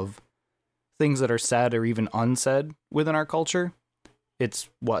of things that are said or even unsaid within our culture. It's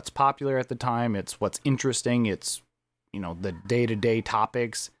what's popular at the time. It's what's interesting. It's, the day-to-day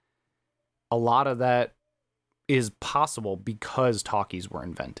topics. A lot of that is possible because talkies were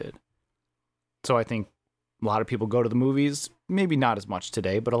invented. So I think a lot of people go to the movies, maybe not as much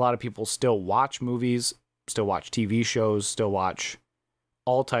today, but a lot of people still watch movies, still watch TV shows, still watch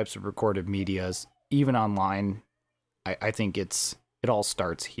all types of recorded medias, even online. I think it all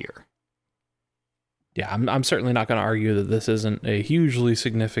starts here. Yeah, I'm certainly not going to argue that this isn't a hugely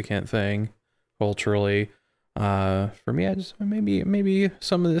significant thing culturally. For me, I just maybe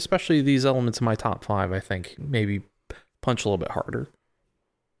some of the, especially these elements in my top 5, I think maybe punch a little bit harder.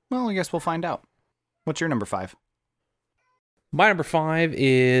 Well, I guess we'll find out. What's your number 5? My number 5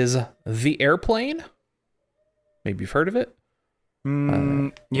 is The Airplane. Maybe you've heard of it.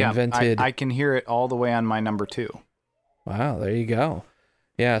 Yeah, invented. I can hear it all the way on my number 2. Wow, there you go.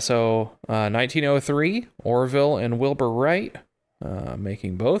 Yeah, so 1903, Orville and Wilbur Wright,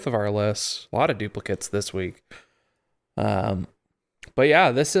 making both of our lists. A lot of duplicates this week. But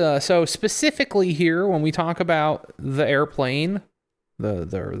yeah, this so specifically here when we talk about the airplane,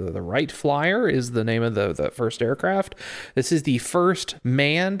 the Wright Flyer is the name of the first aircraft. This is the first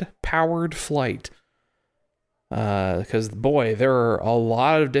manned powered flight. Because boy, there are a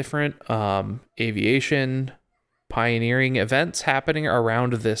lot of different aviation pioneering events happening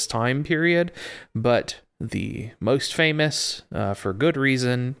around this time period, but the most famous, for good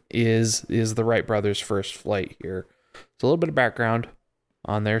reason, is the Wright brothers' first flight here. So a little bit of background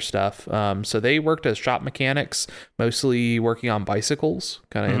on their stuff. So they worked as shop mechanics, mostly working on bicycles,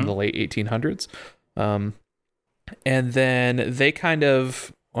 kind of in the late 1800s. And then they kind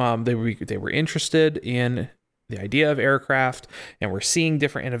of they were interested in the idea of aircraft, and we're seeing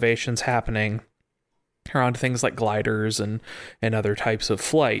different innovations happening around things like gliders and other types of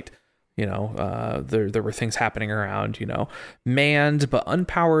flight. There were things happening around, manned but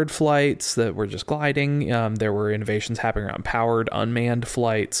unpowered flights that were just gliding. There were innovations happening around powered, unmanned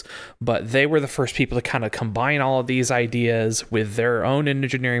flights, but they were the first people to kind of combine all of these ideas with their own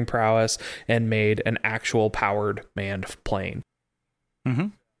engineering prowess and made an actual powered manned plane. Mm-hmm.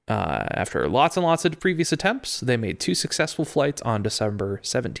 After lots and lots of previous attempts, they made 2 successful flights on December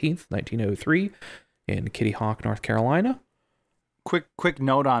 17th, 1903 in Kitty Hawk, North Carolina. Quick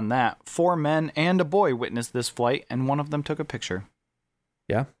note on that. 4 men and a boy witnessed this flight, and one of them took a picture.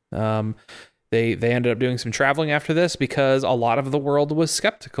 Yeah. They ended up doing some traveling after this because a lot of the world was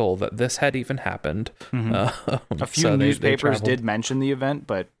skeptical that this had even happened. Mm-hmm. A few newspapers did mention the event,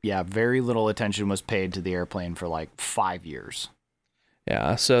 but yeah, very little attention was paid to the airplane for like 5 years.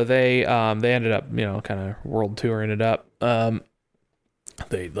 Yeah, so they ended up, kind of world touring it up.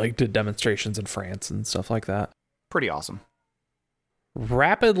 They did demonstrations in France and stuff like that. Pretty awesome.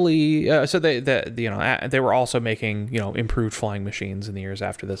 Rapidly, so they were also making improved flying machines in the years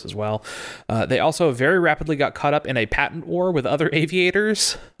after this as well. They also very rapidly got caught up in a patent war with other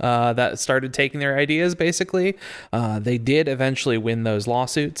aviators that started taking their ideas. Basically, they did eventually win those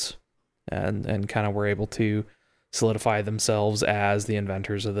lawsuits and kind of were able to solidify themselves as the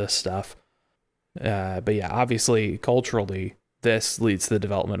inventors of this stuff. But yeah, obviously culturally, this leads to the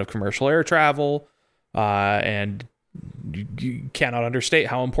development of commercial air travel, and you cannot understate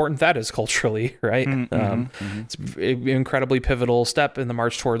how important that is culturally, right? It's an incredibly pivotal step in the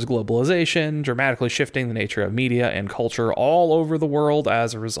march towards globalization, dramatically shifting the nature of media and culture all over the world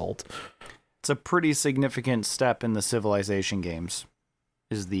as a result. It's a pretty significant step in the civilization games.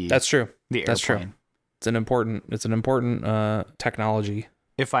 That's true. The airplane. That's true. It's an important technology.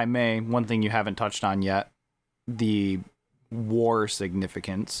 If I may, one thing you haven't touched on yet, the war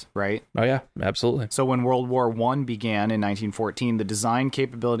significance, right? Oh yeah, absolutely. So when World War I began in 1914, the design,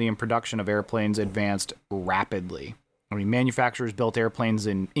 capability, and production of airplanes advanced rapidly. Manufacturers built airplanes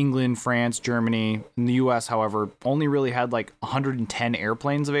in England, France, Germany. In the U.S., however, only really had like 110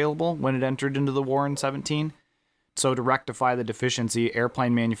 airplanes available when it entered into the war in 1917. So to rectify the deficiency,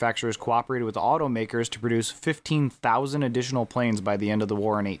 airplane manufacturers cooperated with automakers to produce 15,000 additional planes by the end of the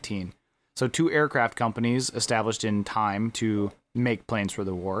war in 1918. So 2 aircraft companies established in time to make planes for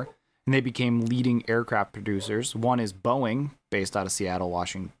the war, and they became leading aircraft producers. One is Boeing, based out of Seattle,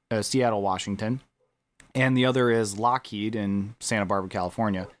 Washington, and the other is Lockheed in Santa Barbara,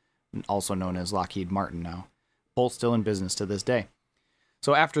 California, also known as Lockheed Martin now. Both still in business to this day.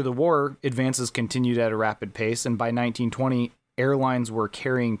 So after the war, advances continued at a rapid pace, and by 1920, airlines were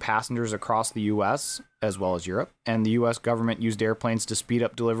carrying passengers across the U.S. as well as Europe, and the U.S. government used airplanes to speed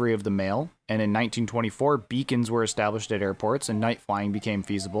up delivery of the mail. And in 1924, beacons were established at airports, and night flying became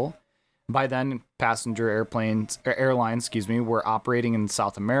feasible. By then, passenger airlines, were operating in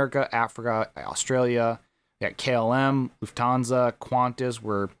South America, Africa, Australia. KLM, Lufthansa, Qantas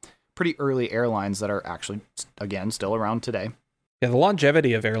were pretty early airlines that are actually, again, still around today. Yeah, the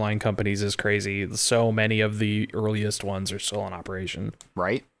longevity of airline companies is crazy. So many of the earliest ones are still in operation.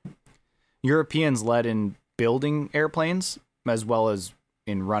 Right. Europeans led in building airplanes as well as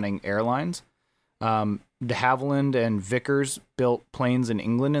in running airlines. De Havilland and Vickers built planes in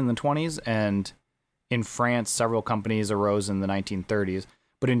England in the 1920s, and in France, several companies arose in the 1930s.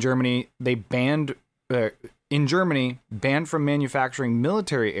 But in Germany, they banned from manufacturing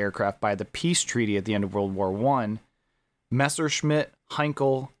military aircraft by the peace treaty at the end of World War I. Messerschmitt,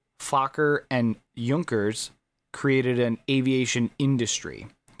 Heinkel, Fokker, and Junkers created an aviation industry,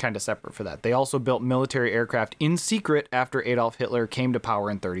 kind of separate for that. They also built military aircraft in secret after Adolf Hitler came to power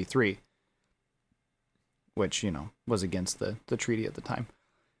in 1933, which, was against the treaty at the time.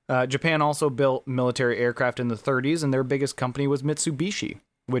 Japan also built military aircraft in the 1930s, and their biggest company was Mitsubishi,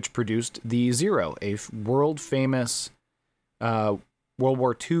 which produced the Zero, a world-famous World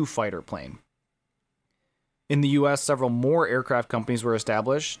War II fighter plane. In the U.S., several more aircraft companies were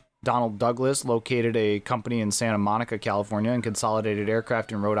established. Donald Douglas located a company in Santa Monica, California, and Consolidated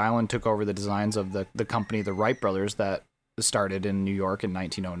Aircraft in Rhode Island took over the designs of the company, the Wright brothers, that started in New York in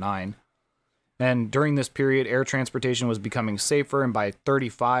 1909. And during this period, air transportation was becoming safer, and by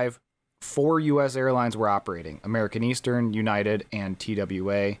 1935, 4 U.S. airlines were operating: American Eastern, United, and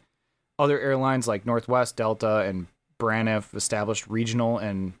TWA. Other airlines like Northwest, Delta, and Braniff established regional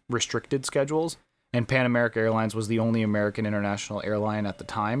and restricted schedules. And Pan America Airlines was the only American international airline at the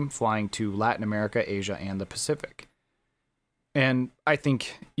time, flying to Latin America, Asia, and the Pacific. And I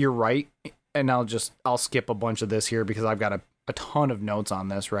think you're right. And I'll skip a bunch of this here because I've got a ton of notes on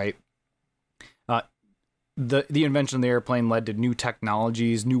this, right? The invention of the airplane led to new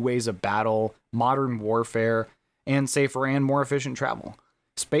technologies, new ways of battle, modern warfare, and safer and more efficient travel.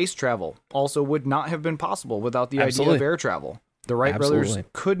 Space travel also would not have been possible without the idea of air travel. The Wright brothers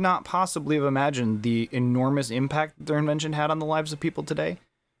could not possibly have imagined the enormous impact their invention had on the lives of people today,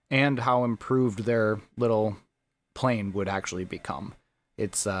 and how improved their little plane would actually become.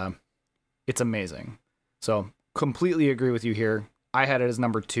 It's amazing. So completely agree with you here. I had it as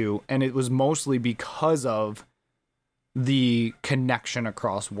number 2, and it was mostly because of the connection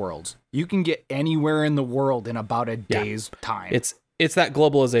across worlds. You can get anywhere in the world in about a day's time. It's that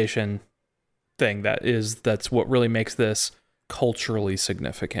globalization thing that's what really makes this culturally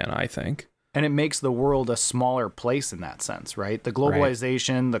significant, I think. And it makes the world a smaller place in that sense, right? The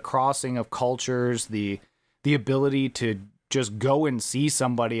globalization, the crossing of cultures, the ability to just go and see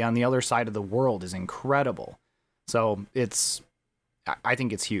somebody on the other side of the world is incredible. So I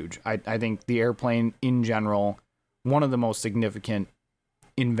think it's huge. I think the airplane in general, one of the most significant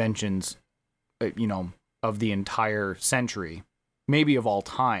inventions, of the entire century, maybe of all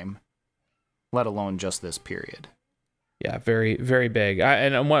time, let alone just this period. Yeah, very, very big.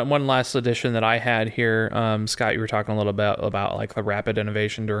 And one last addition that I had here, Scott, you were talking a little bit about like the rapid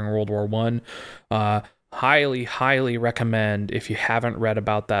innovation during World War I. Highly, highly recommend, if you haven't read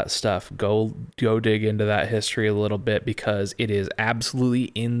about that stuff, go dig into that history a little bit, because it is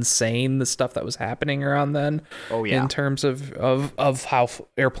absolutely insane, the stuff that was happening around then. Oh yeah. In terms of how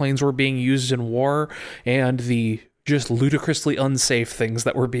airplanes were being used in war, and the just ludicrously unsafe things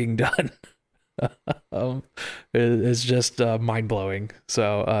that were being done. It's just mind-blowing.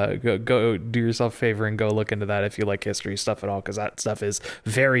 So go do yourself a favor and go look into that if you like history stuff at all, because that stuff is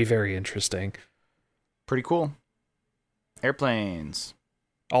very, very interesting. Pretty cool. Airplanes.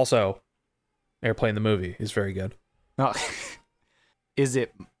 Also, Airplane the movie is very good. Oh,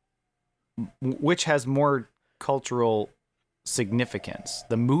 which has more cultural significance,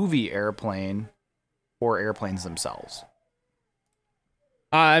 the movie Airplane or airplanes themselves?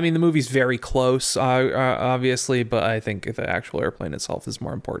 I mean, the movie's very close, obviously, but I think the actual airplane itself is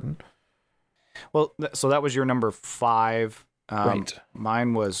more important. Well, so that was your number 5. Right.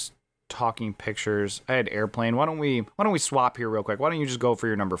 Mine was Talking Pictures. I had Airplane. Why don't we swap here real quick? Why don't you just go for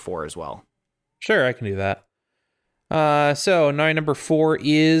your number 4 as well? Sure, I can do that. So my number 4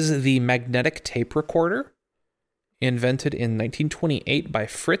 is the magnetic tape recorder, invented in 1928 by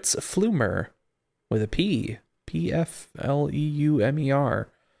Fritz Pfleumer, with a P. Pfleumer,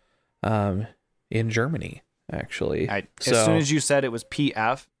 in Germany, actually. As soon as you said it was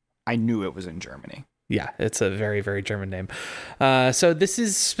PF, I knew it was in Germany. Yeah, it's a very, very German name. So this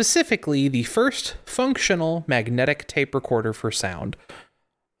is specifically the first functional magnetic tape recorder for sound.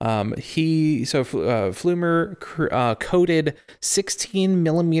 Pfleumer coated 16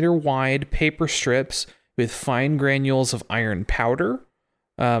 millimeter wide paper strips with fine granules of iron powder,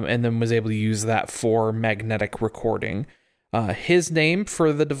 and then was able to use that for magnetic recording. His name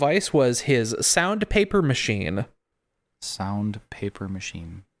for the device was his sound paper machine. Sound paper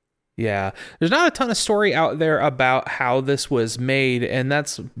machine. Yeah, there's not a ton of story out there about how this was made, and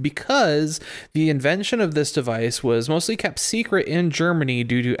that's because the invention of this device was mostly kept secret in Germany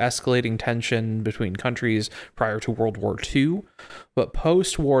due to escalating tension between countries prior to World War II. But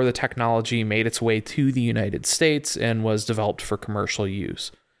post-war, the technology made its way to the United States and was developed for commercial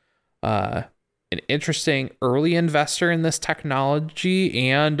use. An interesting early investor in this technology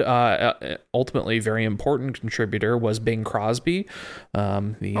and ultimately very important contributor was Bing Crosby,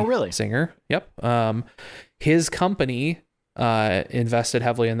 the singer. Yep. His company invested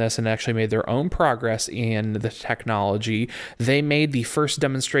heavily in this and actually made their own progress in the technology. They made the first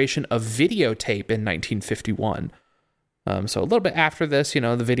demonstration of videotape in 1951. So a little bit after this, the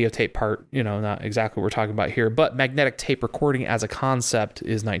videotape part, not exactly what we're talking about here, but magnetic tape recording as a concept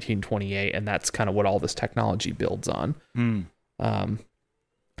is 1928, and that's kind of what all this technology builds on.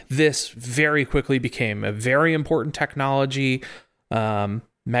 This very quickly became a very important technology.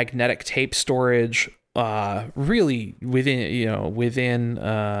 Magnetic tape storage, really within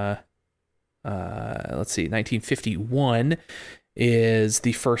 1951 is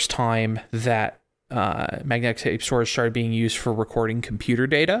the first time that magnetic tape storage started being used for recording computer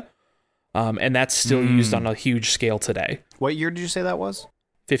data. And that's still used on a huge scale today. What year did you say that was?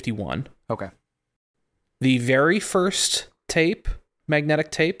 51. Okay. The very first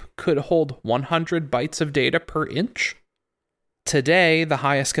magnetic tape, could hold 100 bytes of data per inch. Today, the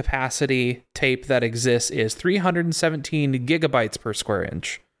highest capacity tape that exists is 317 gigabytes per square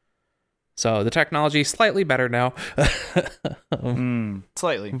inch. So the technology is slightly better now.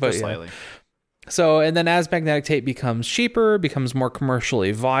 Slightly. So, and then as magnetic tape becomes cheaper, becomes more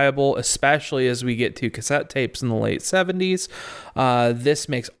commercially viable, especially as we get to cassette tapes in the late 70s, this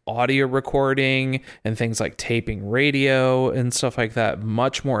makes audio recording and things like taping radio and stuff like that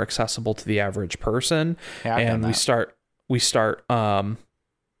much more accessible to the average person. Yeah, and we start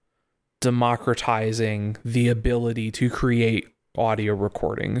democratizing the ability to create audio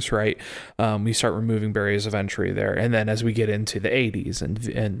recordings, right? We start removing barriers of entry there, and then as we get into the 80s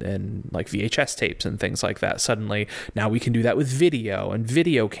and like VHS tapes and things like that, suddenly now we can do that with video, and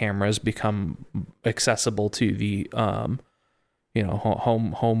video cameras become accessible to the home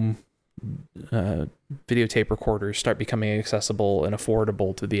videotape recorders start becoming accessible and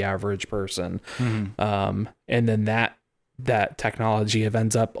affordable to the average person. And then that technology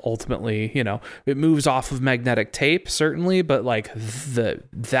ends up ultimately, it moves off of magnetic tape, certainly, but like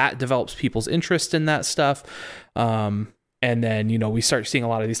that develops people's interest in that stuff. And then, we start seeing a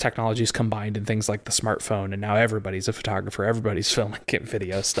lot of these technologies combined in things like the smartphone, and now everybody's a photographer, everybody's filming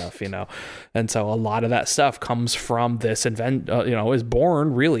video stuff, and so a lot of that stuff comes from this is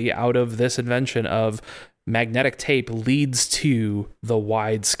born really out of this invention of magnetic tape leads to the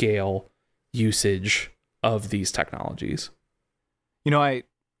wide scale usage of these technologies.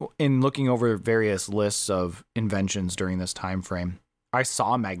 In looking over various lists of inventions during this time frame, I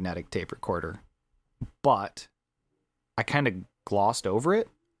saw a magnetic tape recorder, but I kind of glossed over it.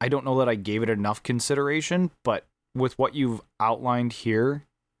 I don't know that I gave it enough consideration, but with what you've outlined here,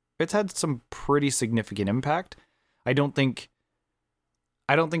 it's had some pretty significant impact. I don't think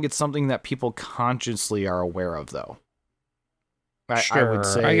it's something that people consciously are aware of, though. Sure, I would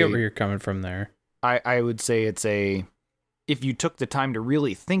say, I get where you're coming from there. I would say if you took the time to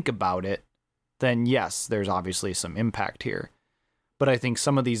really think about it, then yes, there's obviously some impact here. But I think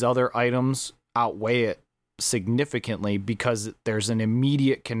some of these other items outweigh it significantly because there's an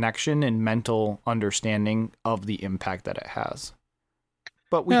immediate connection and mental understanding of the impact that it has.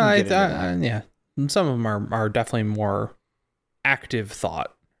 But we can get into that. Yeah, some of them are definitely more active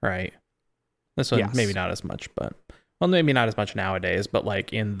thought, right? This one, yes. Maybe not as much, but... Well, maybe not as much nowadays, but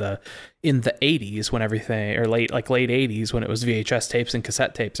like in the 80s when everything, or late 80s when it was VHS tapes and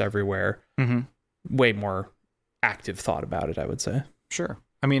cassette tapes everywhere, way more active thought about it, I would say. Sure.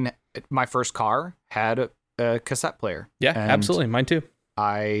 I mean, my first car had a cassette player. Yeah, absolutely. Mine too.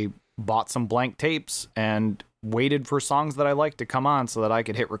 I bought some blank tapes and waited for songs that I liked to come on so that I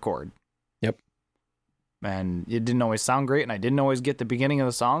could hit record. Yep. And it didn't always sound great, and I didn't always get the beginning of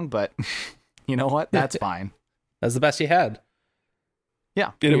the song, but you know what? That's fine. That's the best you had.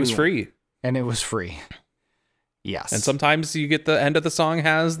 Yeah. And it was free. And it was free. Yes. And sometimes you get the end of the song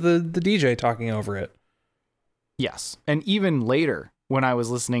has the DJ talking over it. Yes. And even later, when I was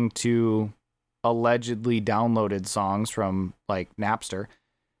listening to allegedly downloaded songs from like Napster.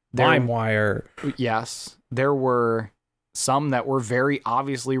 LimeWire. Yes. There were some that were very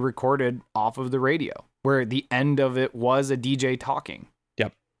obviously recorded off of the radio, where the end of it was a DJ talking.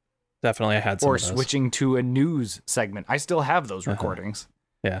 Definitely, I had some or of those. Switching to a news segment. I still have those recordings.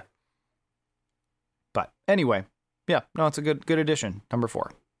 Yeah. But anyway, yeah, no, it's a good addition. Number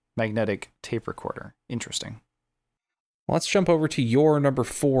 4, magnetic tape recorder. Interesting. Let's jump over to your number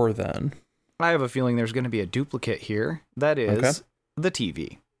 4 then. I have a feeling there's going to be a duplicate here. That is the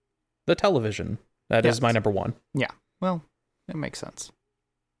TV. The television. That is my number 1. Yeah. Well, it makes sense.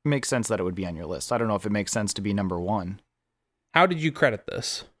 It makes sense that it would be on your list. I don't know if it makes sense to be number 1. How did you credit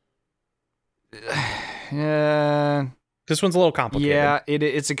this? Yeah, this one's a little complicated. Yeah,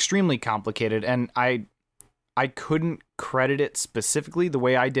 it's extremely complicated, and I couldn't credit it specifically the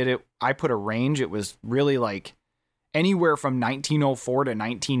way I did it. I put a range. It was really like anywhere from 1904 to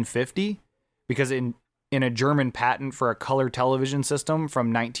 1950, because in a German patent for a color television system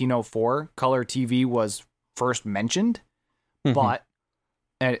from 1904, color TV was first mentioned, but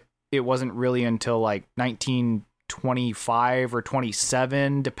it wasn't really until like 1925 or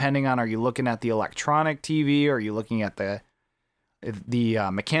 27, depending on, are you looking at the electronic TV or are you looking at the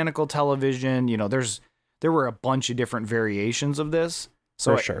mechanical television? There were a bunch of different variations of this.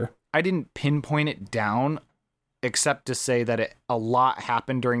 So for sure. I didn't pinpoint it down, except to say that a lot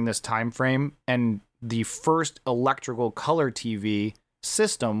happened during this time frame, and the first electrical color TV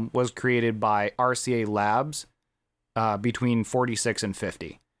system was created by RCA Labs between 46 and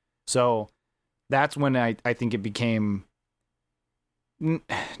 50. So that's when I think it became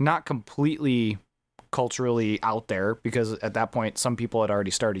not completely culturally out there, because at that point some people had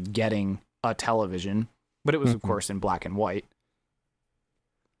already started getting a television, but it was of course in black and white.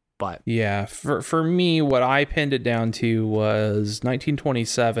 But yeah, for me, what I pinned it down to was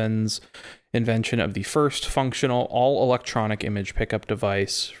 1927's invention of the first functional all-electronic image pickup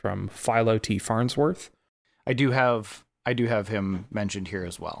device from Philo T. Farnsworth. I do have him mentioned here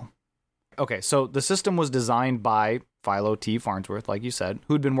as well. Okay, so the system was designed by Philo T. Farnsworth, like you said,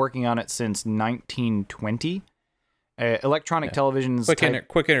 who'd been working on it since 1920. Electronic television's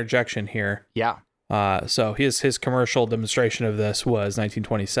quick interjection here. Yeah. So his commercial demonstration of this was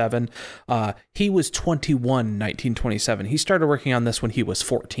 1927. He was 21 1927. He started working on this when he was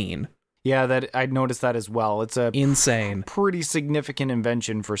 14. Yeah, that I noticed that as well. It's a insane, pretty significant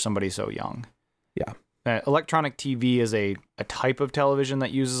invention for somebody so young. Yeah. Electronic TV is a type of television that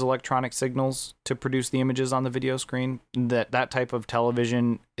uses electronic signals to produce the images on the video screen. That type of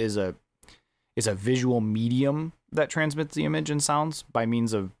television is a visual medium that transmits the image and sounds by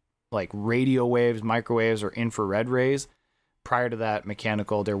means of like radio waves, microwaves, or infrared rays. Prior to that,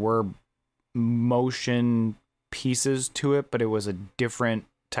 mechanical. There were motion pieces to it, but it was a different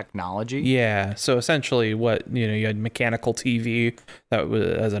technology. Yeah, so essentially you had mechanical TV that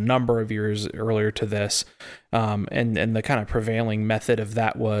was a number of years earlier to this, and the kind of prevailing method of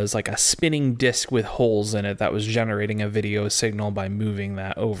that was like a spinning disc with holes in it that was generating a video signal by moving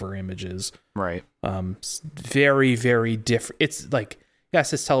that over images. Right. Very, very different. It's like,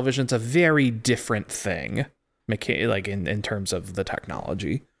 yes, it's television. It's a very different thing, like in terms of the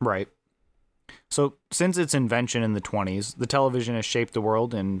technology. Right. So since its invention in the 1920s, the television has shaped the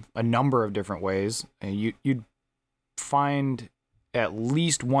world in a number of different ways. You'd find at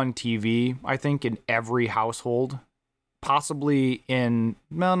least one TV, I think, in every household, possibly in,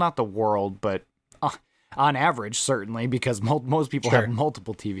 well, not the world, but on average, certainly, because most people have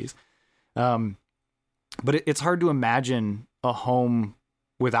multiple TVs. But it's hard to imagine a home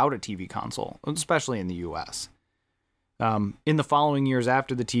without a TV console, especially in the U.S. In the following years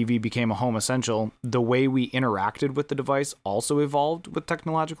after the TV became a home essential, the way we interacted with the device also evolved with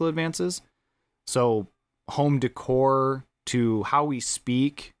technological advances. So home decor to how we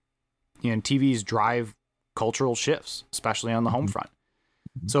speak, TVs drive cultural shifts, especially on the home front.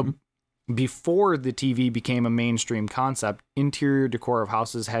 So before the TV became a mainstream concept, interior decor of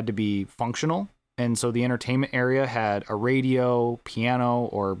houses had to be functional. And so the entertainment area had a radio, piano,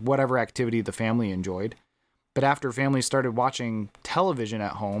 or whatever activity the family enjoyed. But after families started watching television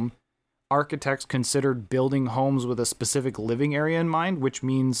at home, architects considered building homes with a specific living area in mind, which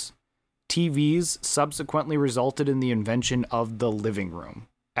means TVs subsequently resulted in the invention of the living room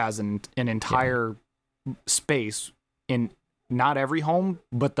as an entire space in not every home,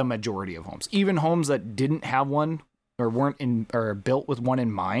 but the majority of homes. Even homes that didn't have one or weren't built with one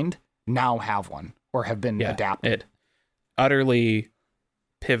in mind now have one or have been adapted. Utterly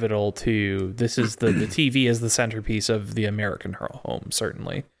pivotal to this is the TV is the centerpiece of the American home,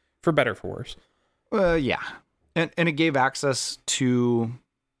 certainly, for better, for worse. Yeah. And it gave access to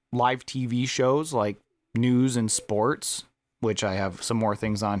live TV shows like news and sports, which I have some more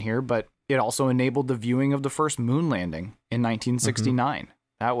things on here, but it also enabled the viewing of the first moon landing in 1969.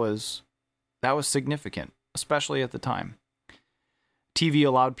 That was significant, especially at the time. TV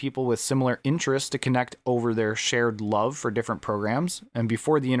allowed people with similar interests to connect over their shared love for different programs. And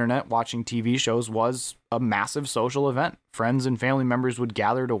before the internet, watching TV shows was a massive social event. Friends and family members would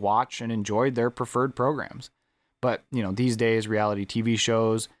gather to watch and enjoy their preferred programs. But, these days, reality TV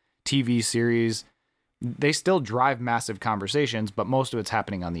shows, TV series, they still drive massive conversations, but most of it's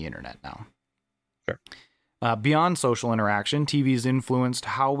happening on the internet now. Sure. Beyond social interaction, TV's influenced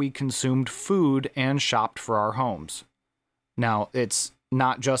how we consumed food and shopped for our homes. Now, it's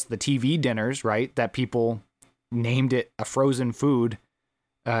not just the TV dinners, right, that people named it a frozen food,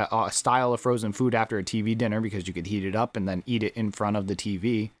 a style of frozen food after a TV dinner because you could heat it up and then eat it in front of the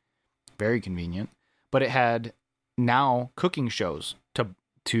TV. Very convenient. But it had now cooking shows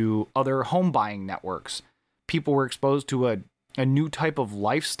to other home buying networks. People were exposed to a new type of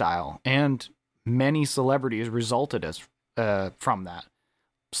lifestyle, and many celebrities resulted from that.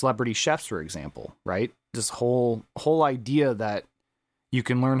 Celebrity chefs, for example, right? This whole idea that you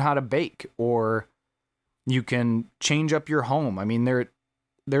can learn how to bake or you can change up your home. I mean,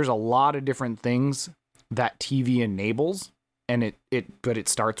 there's a lot of different things that TV enables, and but it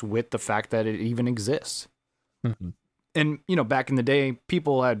starts with the fact that it even exists. Mm-hmm. And, back in the day,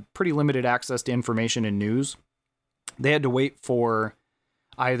 people had pretty limited access to information and news. They had to wait for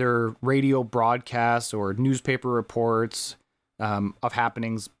either radio broadcasts or newspaper reports of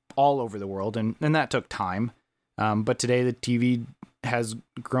happenings all over the world, and that took time. But today the TV has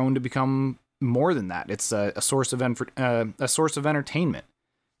grown to become more than that. It's a source of entertainment.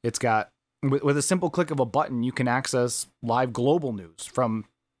 It's got with a simple click of a button, you can access live global news from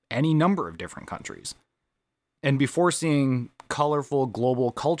any number of different countries. And before seeing colorful global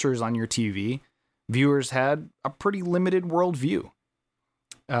cultures on your TV, viewers had a pretty limited worldview.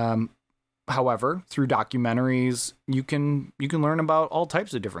 However, through documentaries, you can learn about all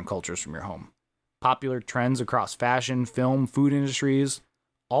types of different cultures from your home. Popular trends across fashion, film, food industries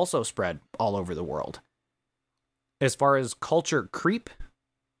also spread all over the world. As far as culture creep,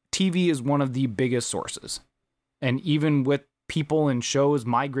 TV is one of the biggest sources. And even with people and shows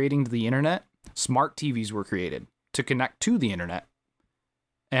migrating to the internet, smart TVs were created to connect to the internet.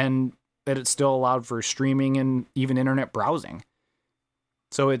 And it still allowed for streaming and even internet browsing.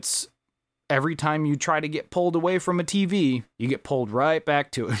 So it's every time you try to get pulled away from a TV, you get pulled right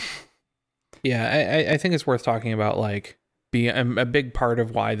back to it. Yeah, I think it's worth talking about, like, being a big part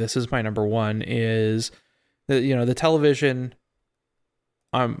of why this is my number one is that, you know, the television.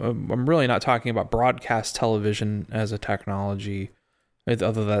 I'm really not talking about broadcast television as a technology,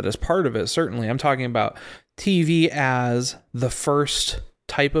 although that is part of it, certainly. I'm talking about TV as the first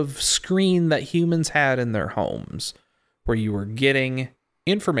type of screen that humans had in their homes, where you were getting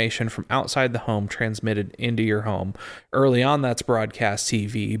information from outside the home transmitted into your home. Early on, that's broadcast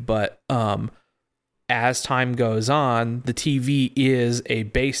TV, but as time goes on, the TV is a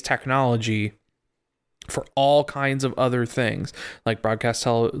base technology for all kinds of other things, like broadcast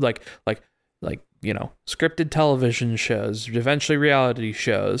like you know, scripted television shows, eventually reality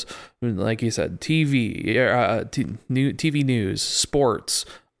shows, like you said, TV, TV news, sports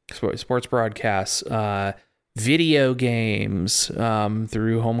broadcasts, video games,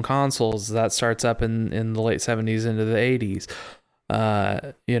 through home consoles. That starts up in the late 70s into the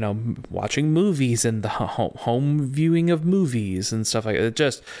 80s. You know, watching movies and the home viewing of movies and stuff like that.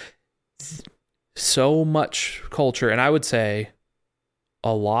 Just so much culture. And I would say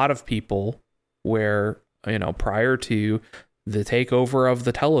a lot of people where, you know, prior to the takeover of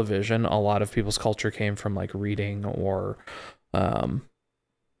the television, a lot of people's culture came from like reading or,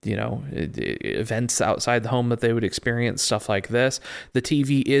 you know, events outside the home that they would experience, stuff like this. The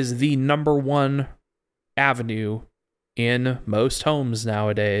TV is the number one avenue in most homes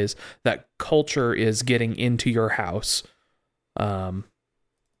nowadays that culture is getting into your house.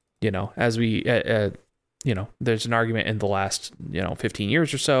 You know, as we, you know, there's an argument in the last, 15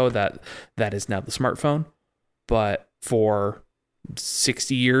 years or so that is now the smartphone. But for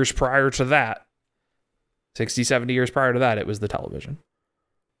 60 years prior to that, 60, 70 years prior to that, it was the television.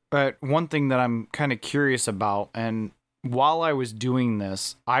 But one thing that I'm kind of curious about, and while I was doing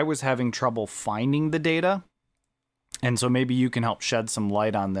this, I was having trouble finding the data. And so maybe you can help shed some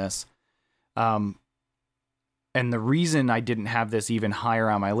light on this. And the reason I didn't have this even higher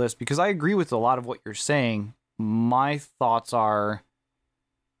on my list, because I agree with a lot of what you're saying. My thoughts are,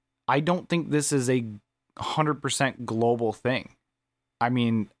 I don't think this is a 100% global thing. I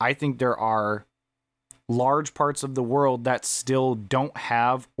mean, I think there are large parts of the world that still don't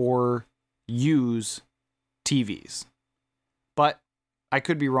have or use TVs. But I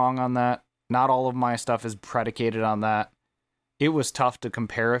could be wrong on that. Not all of my stuff is predicated on that. It was tough to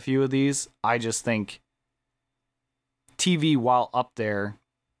compare a few of these. I just think TV, while up there,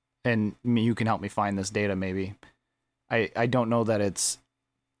 and you can help me find this data maybe, I don't know that it's,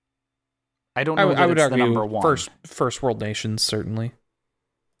 I don't know that I would it's argue the number one. First world nations, certainly.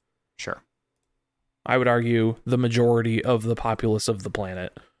 Sure. I would argue the majority of the populace of the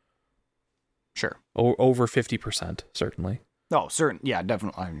planet. Sure. Over 50%, certainly. Oh, certain. Yeah,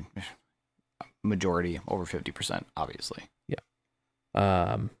 definitely. I mean, majority, over 50%, obviously.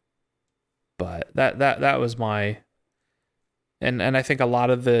 Yeah. But that was my, and I think a lot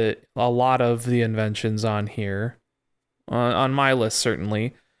of the inventions on here, on my list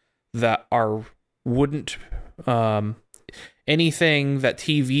certainly, that wouldn't anything that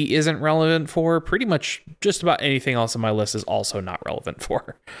TV isn't relevant for, pretty much just about anything else on my list is also not relevant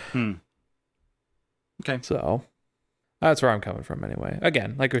for. Okay. So that's where I'm coming from anyway.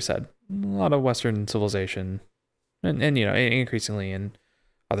 Again, like we said, a lot of Western civilization and you know, increasingly in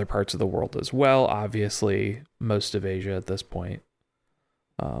other parts of the world as well. Obviously, most of Asia at this point,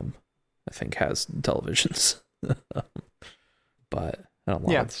 I think has televisions, but a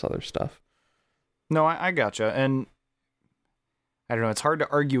lot of this other stuff. No, I gotcha. And I don't know, it's hard to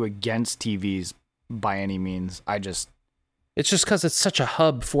argue against TVs by any means. It's just because it's such a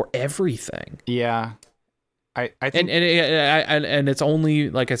hub for everything. Yeah. I think, and it's only,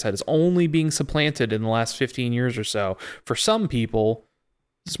 like I said, it's only being supplanted in the last 15 years or so. For some people,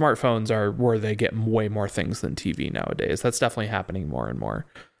 smartphones are where they get way more things than TV nowadays. That's definitely happening more and more.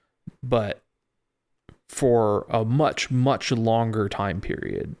 But for a much, much longer time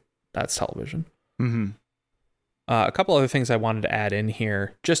period, that's television. Mm-hmm. A couple other things I wanted to add in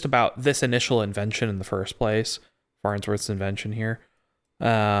here, just about this initial invention in the first place. Farnsworth's invention here.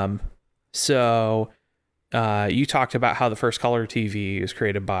 You talked about how the first color TV was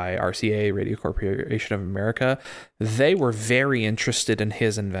created by RCA, Radio Corporation of America. They were very interested in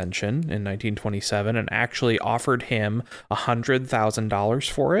his invention in 1927 and actually offered him $100,000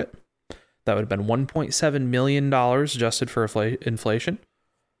 for it. That would have been $1.7 million adjusted for inflation.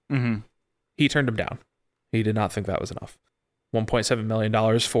 Mm-hmm. He turned him down. He did not think that was enough. $1.7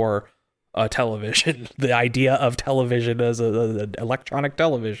 million for a television. The idea of television as an electronic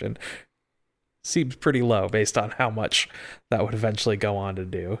television seems pretty low based on how much that would eventually go on to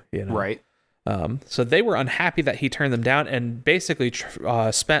do. Right. So they were unhappy that he turned them down and basically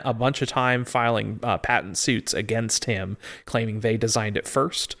spent a bunch of time filing patent suits against him, claiming they designed it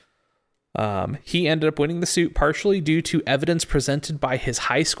first. He ended up winning the suit partially due to evidence presented by his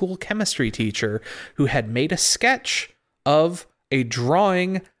high school chemistry teacher, who had made a sketch of a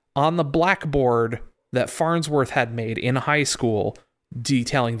drawing on the blackboard that Farnsworth had made in high school,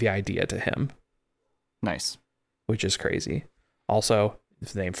 detailing the idea to him. Nice. Which is crazy. Also,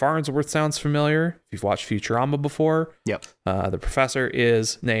 if the name Farnsworth sounds familiar, if you've watched Futurama before, yep. The professor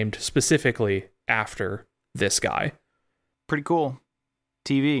is named specifically after this guy. Pretty cool.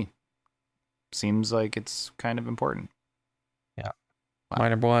 TV. Seems like it's kind of important. Yeah. Wow. My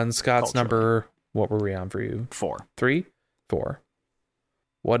number one, Scott's number, what were we on for you? 4. 3? 4.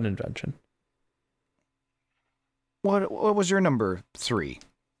 What an invention. What was your number 3?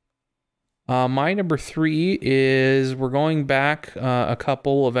 My number 3 is, we're going back a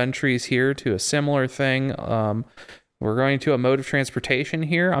couple of entries here to a similar thing. We're going to a mode of transportation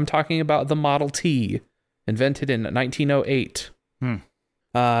here. I'm talking about the Model T, invented in 1908.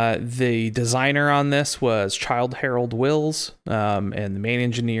 The designer on this was Childe Harold Wills, and the main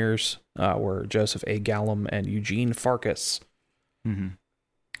engineers were Joseph A. Gallum and Eugene Farkas. Mm-hmm.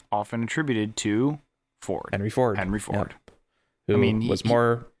 Often attributed to Ford. Henry Ford. Yep. Who was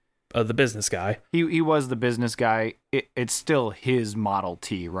more of the business guy. He was the business guy. It's still his Model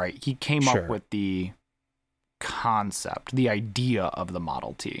T, right? He came up with the concept, the idea of the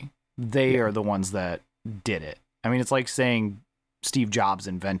Model T. They are the ones that did it. I mean, it's like saying Steve Jobs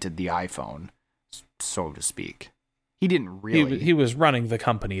invented the iPhone, so to speak. He didn't really. He was running the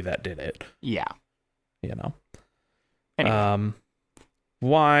company that did it. Yeah. Anyway.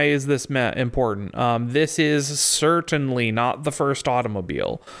 Why is this important? This is certainly not the first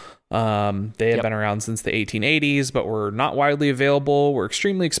automobile. They had been around since the 1880s, but were not widely available, were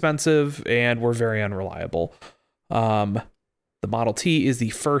extremely expensive, and were very unreliable. The Model T is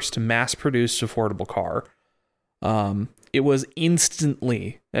the first mass-produced affordable car. It was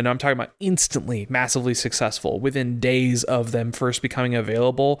instantly, and I'm talking about instantly, massively successful. Within days of them first becoming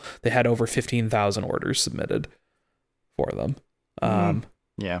available, they had over 15,000 orders submitted for them.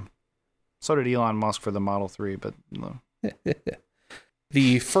 Yeah. So did Elon Musk for the Model 3, but no.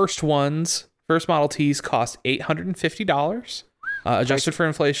 The first Model Ts cost $850, adjusted for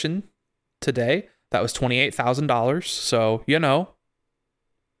inflation today. That was $28,000. So,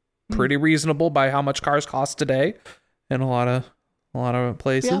 pretty reasonable by how much cars cost today in a lot of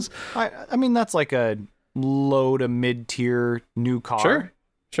places. Yeah. I mean, that's like a low to mid-tier new car.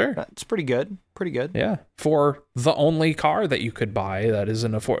 Sure. That's pretty good. Yeah. For the only car that you could buy that is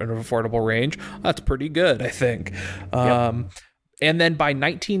in an affordable range, that's pretty good, I think. And then by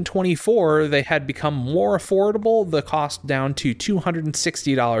 1924, they had become more affordable. The cost down to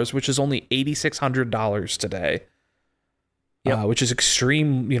 $260, which is only $8,600 today. Which is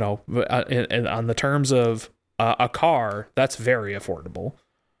extreme, on the terms of a car, that's very affordable.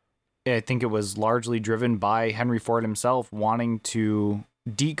 I think it was largely driven by Henry Ford himself wanting to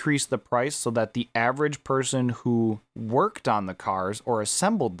decrease the price so that the average person who worked on the cars or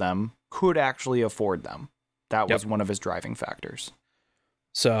assembled them could actually afford them. That was one of his driving factors.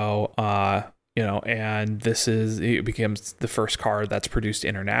 So, and it becomes the first car that's produced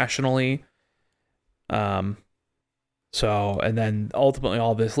internationally. And then ultimately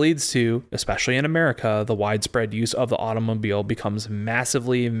all this leads to, especially in America, the widespread use of the automobile becomes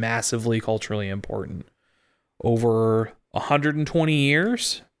massively, massively culturally important. Over 120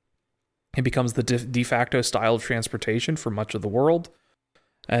 years, it becomes the de facto style of transportation for much of the world.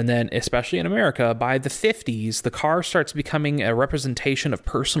 And then, especially in America, by the 50s, the car starts becoming a representation of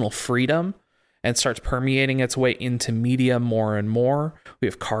personal freedom and starts permeating its way into media more and more. We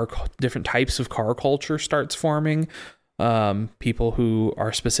have different types of car culture starts forming. People who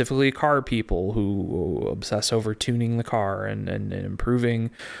are specifically car people who obsess over tuning the car and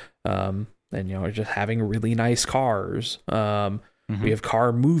improving, and just having really nice cars. We have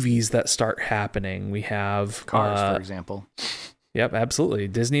car movies that start happening. We have Cars, for example. Yep, absolutely.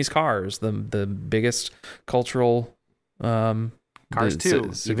 Disney's Cars, the biggest cultural Cars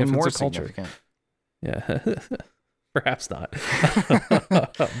 2, even more significant. Yeah. Perhaps not.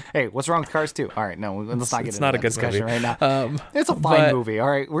 Hey, what's wrong with Cars 2? All right, no, let's not get into that discussion right now. It's a fine but, movie. All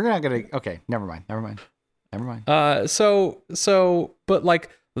right, we're not gonna. Okay, never mind. But like,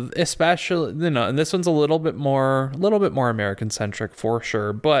 especially, you know, and this one's a little bit more American centric for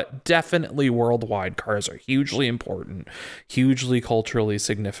sure, but definitely worldwide. Cars are hugely important, hugely culturally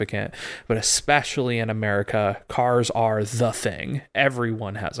significant, but especially in America, cars are the thing.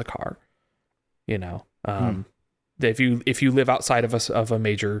 Everyone has a car, you know. If you live outside of a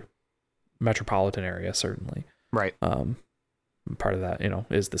major metropolitan area, certainly. Right. Part of that, you know,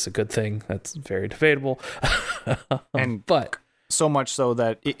 is this a good thing? That's very debatable. But so much so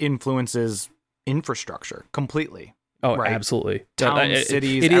that it influences infrastructure completely. Oh, right? Absolutely. Towns,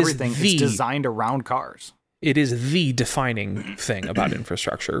 cities, everything is designed around cars. It is the defining thing about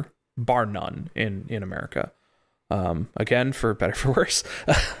infrastructure, bar none, in America. Again, for better, for worse.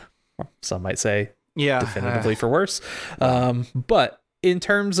 Some might say, definitively for worse. But in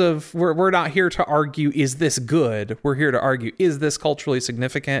terms of, we're not here to argue, is this good? We're here to argue, is this culturally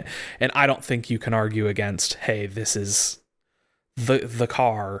significant? And I don't think you can argue against, hey, this is the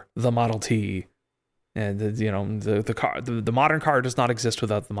car, the Model T, and the car. The modern car does not exist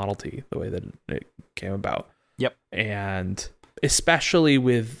without the Model T, the way that it came about. Yep. And especially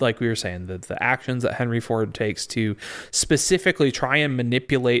with, like we were saying, the actions that Henry Ford takes to specifically try and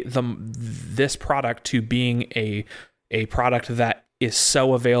manipulate this product to being a product that is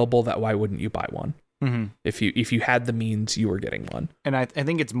so available that why wouldn't you buy one? Mm-hmm. If you had the means, you were getting one. And I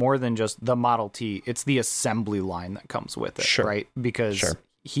think it's more than just the Model T. It's the assembly line that comes with it, right? Because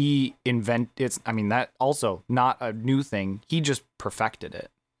he invented, that also not a new thing. He just perfected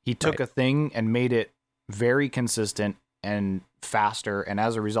it. He took a thing and made it very consistent and faster. And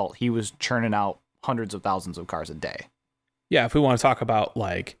as a result, he was churning out hundreds of thousands of cars a day. Yeah. If we want to talk about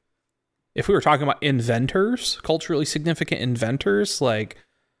if we were talking about inventors, culturally significant inventors,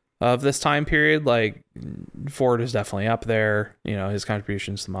 of this time period, Ford is definitely up there. You know, his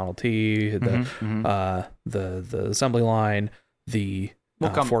contributions to the Model T, the assembly line, the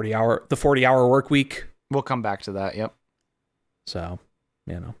 40-hour work week. We'll come back to that. Yep. So,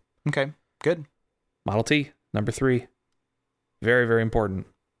 you know. Okay, good. Model T, number 3. Very, very important.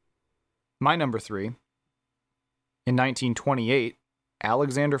 My number 3, in 1928,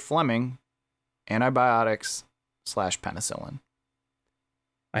 Alexander Fleming, antibiotics / penicillin.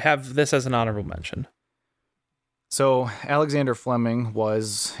 I have this as an honorable mention. So Alexander Fleming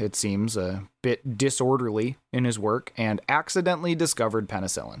was, it seems, a bit disorderly in his work and accidentally discovered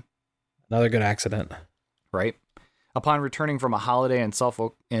penicillin. Another good accident. Right. Upon returning from a holiday in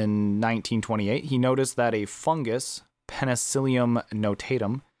Suffolk in 1928, he noticed that a fungus, Penicillium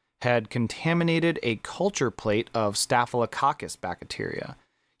notatum, had contaminated a culture plate of Staphylococcus bacteria.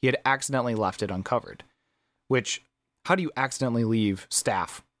 He had accidentally left it uncovered. Which, how do you accidentally leave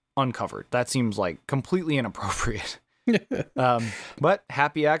staph uncovered? That seems like completely inappropriate. But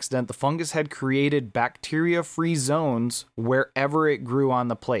happy accident, the fungus had created bacteria-free zones wherever it grew on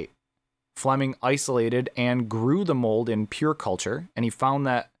the plate. Fleming isolated and grew the mold in pure culture, and he found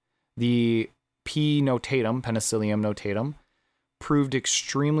that the P. notatum, Penicillium notatum, proved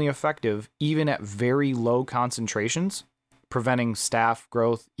extremely effective even at very low concentrations, preventing staph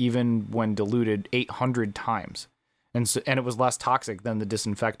growth even when diluted 800 times. And it was less toxic than the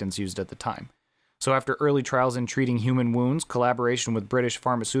disinfectants used at the time. So after early trials in treating human wounds, collaboration with British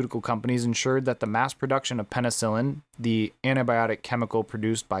pharmaceutical companies ensured that the mass production of penicillin, the antibiotic chemical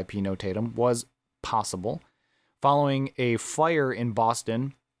produced by P. notatum, was possible. Following a fire in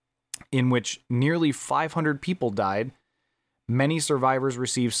Boston in which nearly 500 people died, many survivors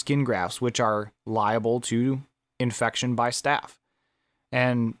received skin grafts, which are liable to infection by staph.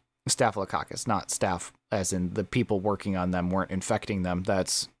 And Staphylococcus, not staph, as in the people working on them weren't infecting them.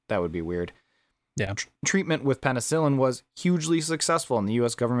 That would be weird. Yeah. Treatment with penicillin was hugely successful, and the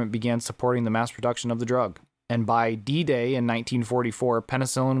U.S. government began supporting the mass production of the drug. And by D-Day in 1944,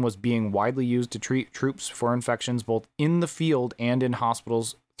 penicillin was being widely used to treat troops for infections both in the field and in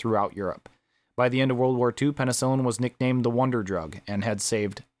hospitals throughout Europe. By the end of World War II, penicillin was nicknamed the Wonder Drug and had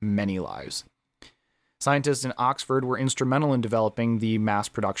saved many lives. Scientists in Oxford were instrumental in developing the mass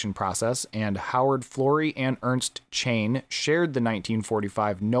production process, and Howard Florey and Ernst Chain shared the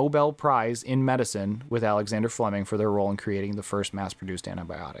 1945 Nobel Prize in Medicine with Alexander Fleming for their role in creating the first mass-produced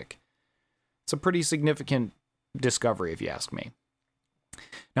antibiotic. It's a pretty significant discovery, if you ask me.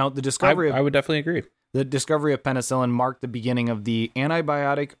 Now, the discovery I would definitely agree. The discovery of penicillin marked the beginning of the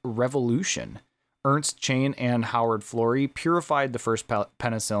antibiotic revolution. Ernst Chain and Howard Florey purified the first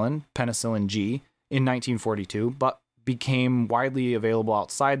penicillin, penicillin G, in 1942, but became widely available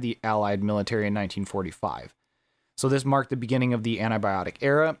outside the Allied military in 1945. So this marked the beginning of the antibiotic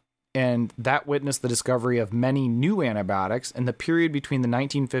era, and that witnessed the discovery of many new antibiotics, and the period between the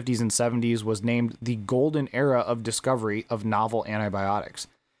 1950s and 70s was named the golden era of discovery of novel antibiotics.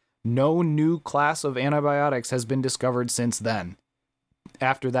 No new class of antibiotics has been discovered since then.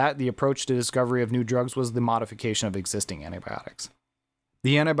 After that, the approach to discovery of new drugs was the modification of existing antibiotics.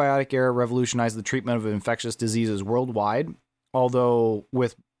 The antibiotic era revolutionized the treatment of infectious diseases worldwide, although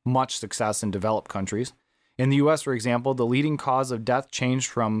with much success in developed countries. In the US, for example, the leading cause of death changed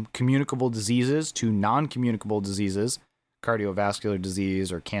from communicable diseases to non-communicable diseases, cardiovascular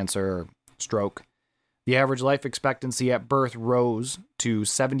disease or cancer or stroke. The average life expectancy at birth rose to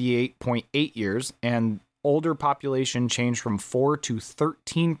 78.8 years, and older population changed from 4 to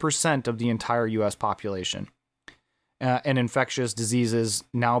 13% of the entire US population. And infectious diseases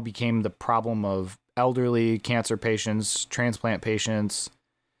now became the problem of elderly, cancer patients, transplant patients,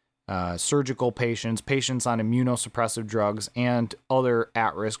 surgical patients, patients on immunosuppressive drugs, and other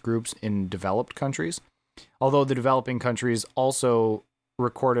at-risk groups in developed countries. Although the developing countries also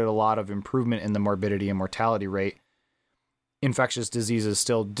recorded a lot of improvement in the morbidity and mortality rate, infectious diseases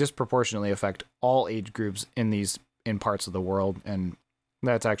still disproportionately affect all age groups in parts of the world, and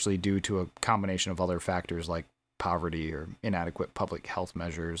that's actually due to a combination of other factors like poverty or inadequate public health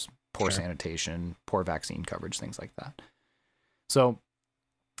measures, poor sanitation, poor vaccine coverage, things like that. So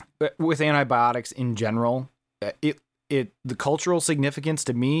with antibiotics in general, the cultural significance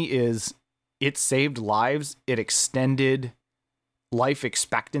to me is it saved lives, it extended life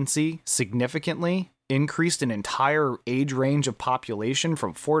expectancy significantly, increased an entire age range of population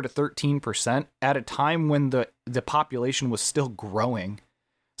from 4 to 13% at a time when the population was still growing.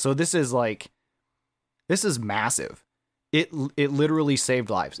 So this is massive. It literally saved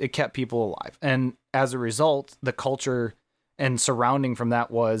lives. It kept people alive. And as a result, the culture and surrounding from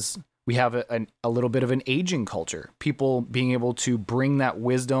that was we have a little bit of an aging culture. People being able to bring that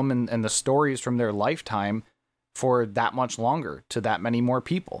wisdom and the stories from their lifetime for that much longer to that many more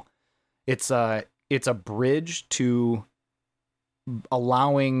people. It's a bridge to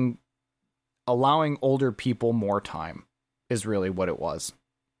allowing older people more time is really what it was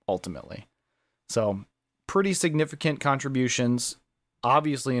ultimately. So pretty significant contributions.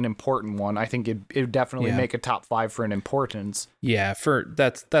 Obviously an important one. I think it would definitely make a top 5 for an importance. Yeah,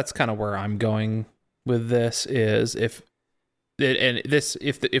 that's kind of where I'm going with this is if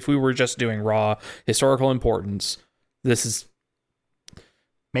we were just doing raw historical importance, this is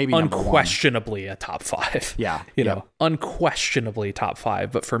maybe unquestionably a top 5. Yeah. Unquestionably top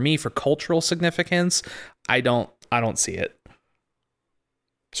 5. But for me, for cultural significance, I don't see it.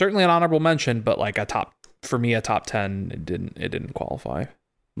 Certainly an honorable mention, but like a top 10, it didn't qualify.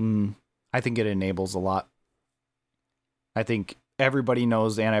 I think it enables a lot. I think everybody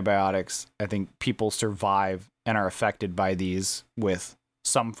knows antibiotics. I think people survive and are affected by these with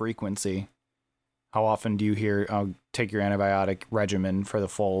some frequency. How often do you hear, take your antibiotic regimen for the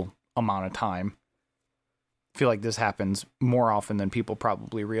full amount of time? I feel like this happens more often than people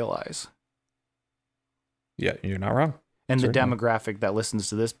probably realize. Yeah, you're not wrong. And certainly. The demographic that listens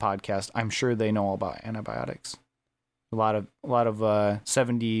to this podcast, I'm sure they know all about antibiotics. A lot of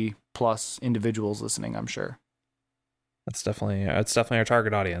 70 plus individuals listening, I'm sure. That's definitely our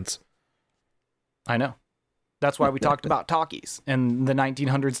target audience. I know. That's why we talked about talkies in the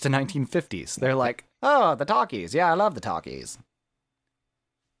 1900s to 1950s. They're like, oh, the talkies. Yeah, I love the talkies.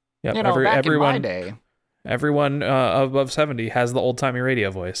 Yeah, back in my day. Everyone above 70 has the old-timey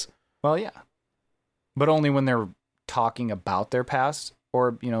radio voice. Well, yeah. But only when they're talking about their past,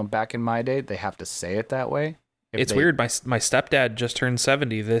 or back in my day, they have to say it that way. It's weird. My stepdad just turned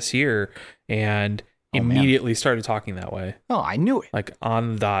 70 this year and immediately started talking that way. Oh, I knew it. Like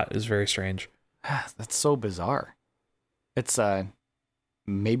on the dot is very strange. That's so bizarre. It's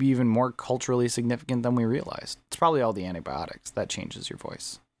maybe even more culturally significant than we realized. It's probably all the antibiotics that changes your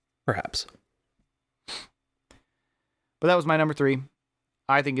voice. Perhaps. But that was my number 3.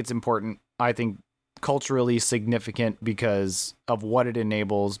 I think it's important. I think culturally significant because of what it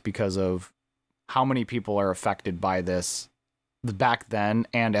enables, because of how many people are affected by this back then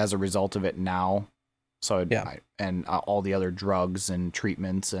and as a result of it now. So, and all the other drugs and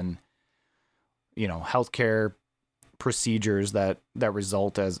treatments and, healthcare procedures that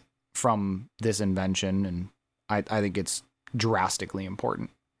result from this invention. And I think it's drastically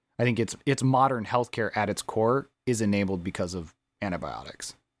important. I think it's modern healthcare at its core is enabled because of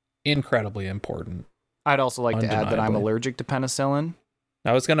antibiotics. Incredibly important. I'd also like to add that I'm allergic to penicillin.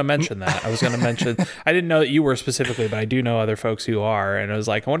 I was going to mention that. I didn't know that you were specifically, but I do know other folks who are. And I was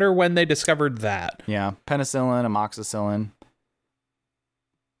like, I wonder when they discovered that. Yeah. Penicillin, amoxicillin,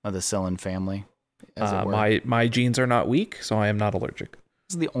 of the psyllin family, as it were. My genes are not weak, so I am not allergic.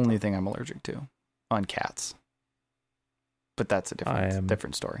 This is the only thing I'm allergic to on cats. But that's a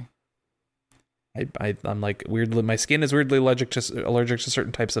different story. I'm like weirdly, my skin is weirdly allergic to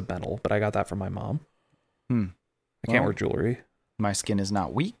certain types of metal, but I got that from my mom. I can't wear jewelry. My skin is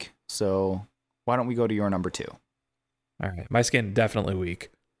not weak, so why don't we go to your number 2? All right, my skin definitely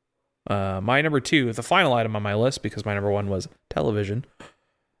weak. My number 2, the final item on my list, because my number 1 was television.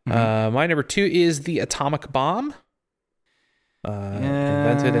 My number 2 is the atomic bomb,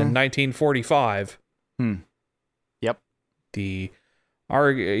 invented in 1945. Yep.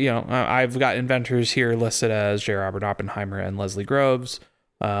 I've got inventors here listed as J. Robert Oppenheimer and Leslie Groves.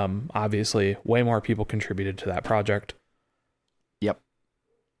 Obviously, way more people contributed to that project. Yep.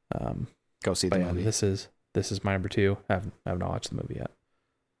 Go see the movie. This is my number 2. I have not watched the movie yet.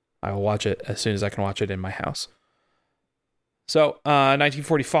 I will watch it as soon as I can watch it in my house. So,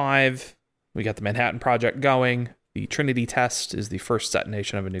 1945, we got the Manhattan Project going. The Trinity test is the first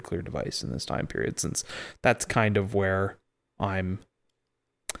detonation of a nuclear device in this time period, since that's kind of where I'm,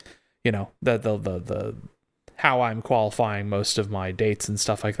 the how I'm qualifying most of my dates and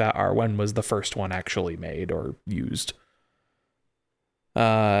stuff like that are when was the first one actually made or used.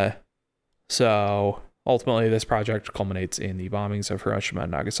 So ultimately, this project culminates in the bombings of Hiroshima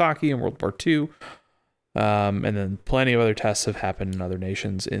and Nagasaki in World War II. And then plenty of other tests have happened in other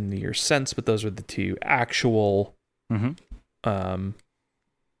nations in the years since, but those are the 2 actual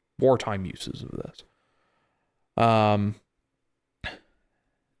wartime uses of this.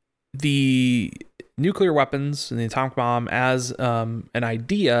 The nuclear weapons and the atomic bomb as an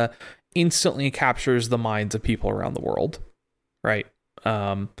idea instantly captures the minds of people around the world, right?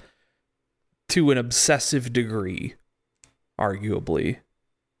 To an obsessive degree, arguably.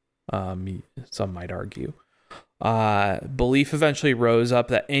 Some might argue. Belief eventually rose up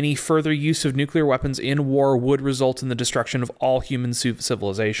that any further use of nuclear weapons in war would result in the destruction of all human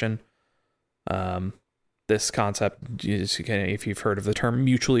civilization. This concept, if you've heard of the term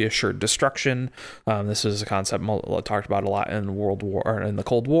mutually assured destruction, this is a concept talked about a lot in the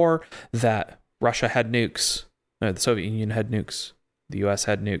Cold War, that Russia had nukes, the Soviet Union had nukes, the US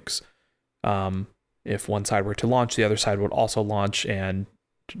had nukes. If one side were to launch, the other side would also launch, and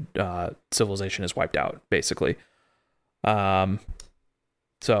civilization is wiped out, basically. So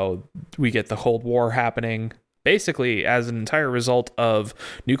we get the Cold War happening basically as an entire result of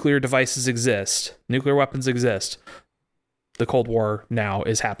nuclear weapons exist. The Cold War now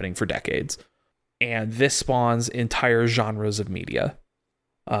is happening for decades, and this spawns entire genres of media.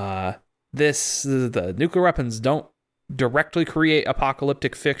 The nuclear weapons don't directly create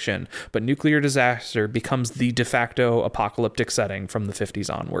apocalyptic fiction, but nuclear disaster becomes the de facto apocalyptic setting from the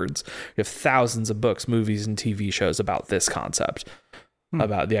 50s onwards. You have thousands of books, movies, and TV shows about this concept,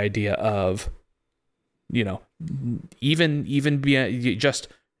 about the idea of, even just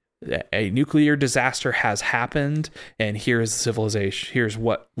a nuclear disaster has happened, and here's civilization, here's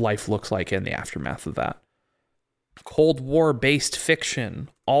what life looks like in the aftermath of that. Cold War-based fiction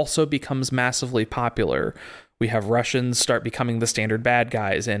also becomes massively popular. We have Russians start becoming the standard bad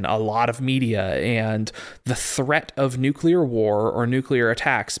guys in a lot of media, and the threat of nuclear war or nuclear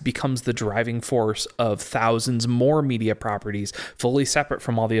attacks becomes the driving force of thousands more media properties, fully separate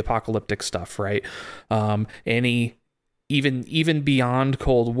from all the apocalyptic stuff, right? Even beyond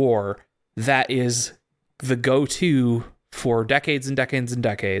Cold War, that is the go-to for decades and decades and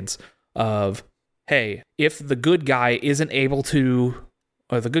decades of, hey, if the good guy isn't able to,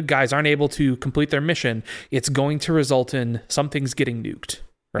 or the good guys aren't able to complete their mission, it's going to result in something's getting nuked,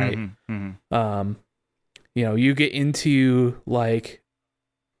 right? You get into like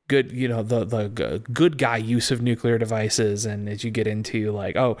good, the good guy use of nuclear devices, and as you get into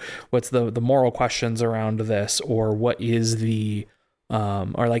like, oh, what's the moral questions around this, or what is the,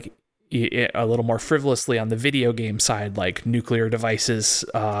 or like a little more frivolously on the video game side, like nuclear devices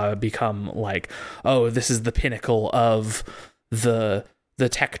become like, oh, this is the pinnacle of the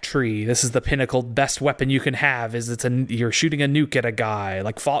tech tree. This is the pinnacle, best weapon you can have is you're shooting a nuke at a guy,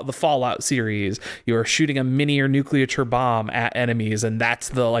 like the Fallout series. You're shooting a mini or nuclear bomb at enemies, and that's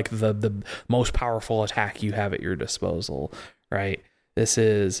the most powerful attack you have at your disposal, right? This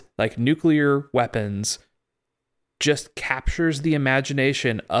is like nuclear weapons just captures the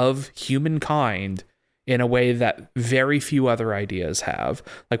imagination of humankind in a way that very few other ideas have.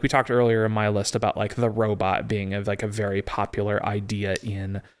 Like we talked earlier in my list about like the robot being a very popular idea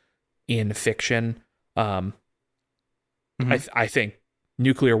in fiction. I think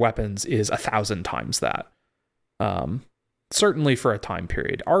nuclear weapons is 1,000 times that. Certainly for a time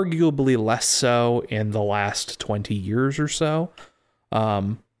period, arguably less so in the last 20 years or so.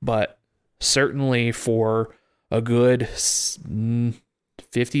 But certainly for a good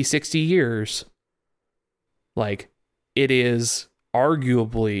 50, 60 years, like, it is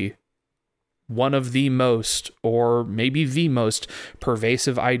arguably one of the most, or maybe the most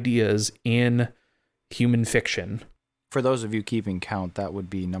pervasive ideas in human fiction. For those of you keeping count, that would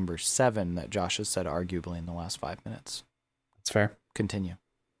be number 7 that Josh has said arguably in the last 5 minutes. That's fair. Continue.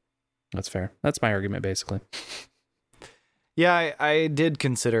 That's fair. That's my argument, basically. Yeah, I did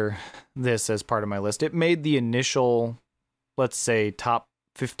consider this as part of my list. It made the initial, let's say, top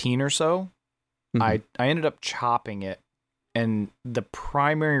 15 or so. Mm-hmm. I ended up chopping it, and the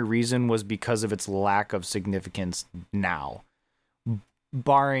primary reason was because of its lack of significance now,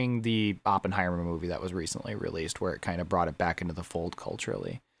 barring the Oppenheimer movie that was recently released, where it kind of brought it back into the fold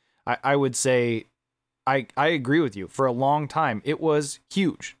culturally. I would say I agree with you. For a long time, it was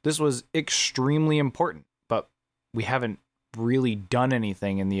huge. This was extremely important, but we haven't really done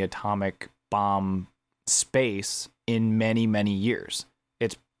anything in the atomic bomb space in many, many years.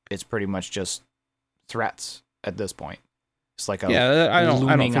 It's pretty much just threats at this point. It's like I don't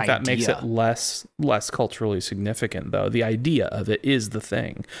think idea. That makes it less culturally significant, though. The idea of it is the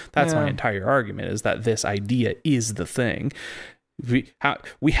thing. That's my entire argument, is that this idea is the thing. We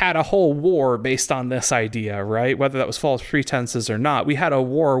had a whole war based on this idea, right? Whether that was false pretenses or not, we had a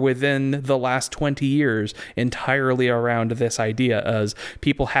war within the last 20 years entirely around this idea as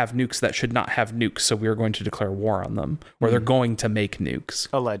people have nukes that should not have nukes, so we're going to declare war on them, or they're going to make nukes.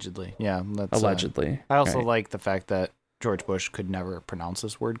 Allegedly, yeah. That's, allegedly. I also like the fact that George Bush could never pronounce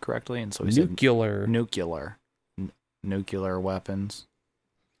this word correctly, and so he nuclear. said nuclear weapons.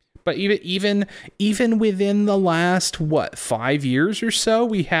 But even within the last 5 years or so,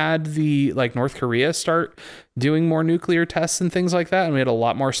 we had the North Korea start doing more nuclear tests and things like that, and we had a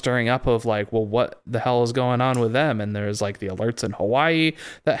lot more stirring up of what the hell is going on with them? And there's the alerts in Hawaii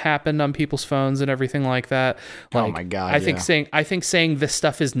that happened on people's phones and everything like that. Oh my god! I think saying this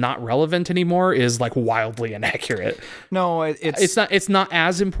stuff is not relevant anymore is wildly inaccurate. No, it's not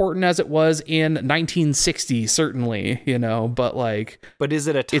as important as it was in 1960, certainly, but is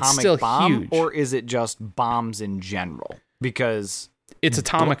it atomic bomb huge. Or is it just bombs in general? Because it's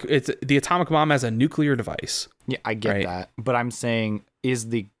atomic. It's the atomic bomb as a nuclear device. Yeah, I get that. But I'm saying, is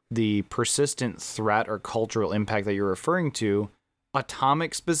the persistent threat or cultural impact that you're referring to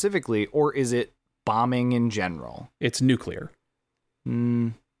atomic specifically, or is it bombing in general? It's nuclear.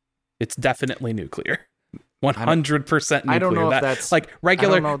 It's definitely nuclear. 100% nuclear. I don't know if that's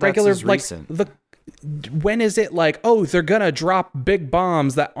regular recent. When is it they're gonna drop big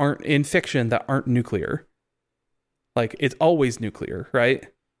bombs that aren't in fiction, that aren't nuclear? It's always nuclear, right?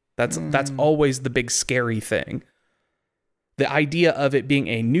 That's always the big scary thing. The idea of it being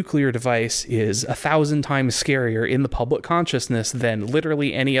a nuclear device is 1,000 times scarier in the public consciousness than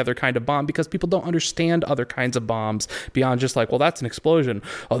literally any other kind of bomb, because people don't understand other kinds of bombs beyond just that's an explosion.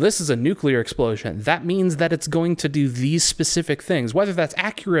 Oh, this is a nuclear explosion. That means that it's going to do these specific things, whether that's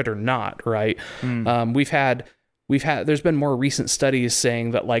accurate or not, right? There's been more recent studies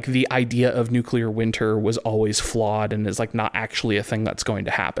saying that the idea of nuclear winter was always flawed and is not actually a thing that's going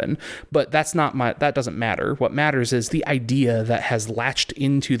to happen. But that doesn't matter. What matters is the idea that has latched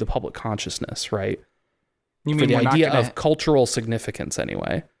into the public consciousness, right? You mean the idea of cultural significance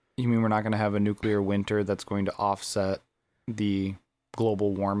anyway. You mean we're not going to have a nuclear winter that's going to offset the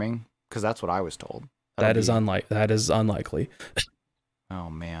global warming? Because that's what I was told. That is unlikely. Oh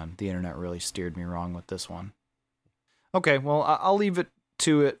man, the internet really steered me wrong with this one. Okay, well, I'll leave it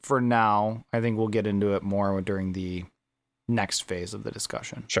to it for now. I think we'll get into it more during the next phase of the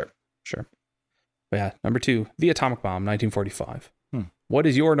discussion. Sure. But yeah, number 2, the atomic bomb, 1945. What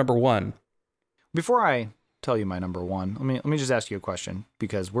is your number 1? Before I tell you my number 1, let me just ask you a question,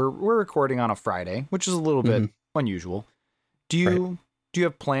 because we're recording on a Friday, which is a little bit unusual. Do you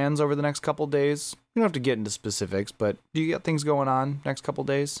have plans over the next couple days? You don't have to get into specifics, but do you got things going on next couple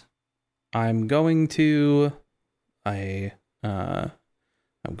days? I'm going to dinner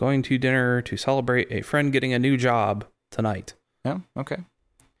to celebrate a friend getting a new job tonight. Yeah, okay.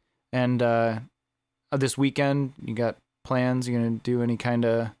 And this weekend, you got plans? You gonna do any kind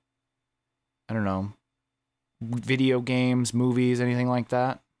of, I don't know, video games, movies, anything like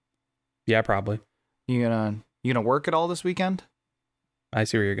that? Yeah, probably. You gonna work at all this weekend? I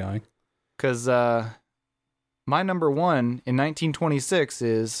see where you're going. Because my number 1 in 1926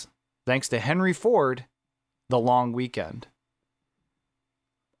 is, thanks to Henry Ford, The Long Weekend.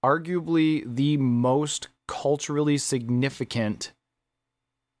 Arguably the most culturally significant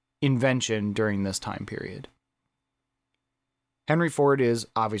invention during this time period. Henry Ford is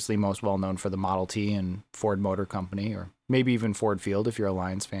obviously most well known for the Model T and Ford Motor Company, or maybe even Ford Field if you're a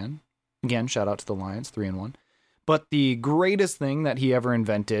Lions fan. Again, shout out to the Lions, 3-1. But the greatest thing that he ever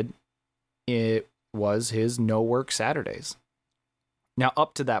invented, it was his no-work Saturdays. Now,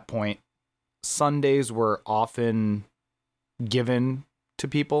 up to that point, Sundays were often given to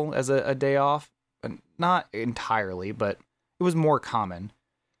people as a day off. Not entirely, but it was more common.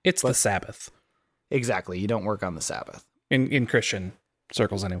 It's the Sabbath. Exactly. You don't work on the Sabbath. In Christian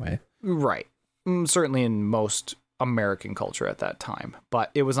circles, anyway. Right. Certainly in most American culture at that time.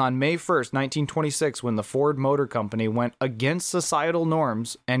 But it was on May 1st, 1926, when the Ford Motor Company went against societal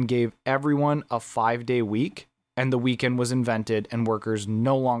norms and gave everyone a 5-day week, and the weekend was invented, and workers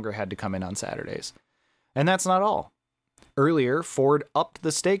no longer had to come in on Saturdays. And that's not all. Earlier, Ford upped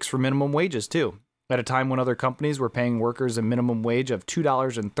the stakes for minimum wages, too. At a time when other companies were paying workers a minimum wage of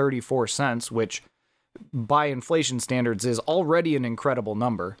 $2.34, which by inflation standards is already an incredible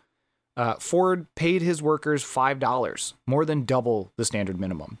number, Ford paid his workers $5, more than double the standard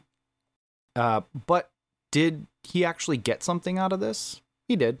minimum. But did he actually get something out of this?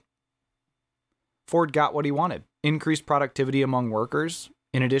 He did. Ford got what he wanted: increased productivity among workers.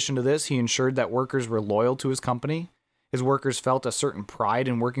 In addition to this, he ensured that workers were loyal to his company. His workers felt a certain pride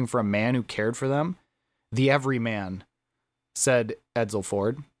in working for a man who cared for them. The everyman, said Edsel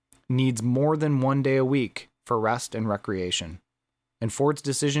Ford, needs more than 1 day a week for rest and recreation. And Ford's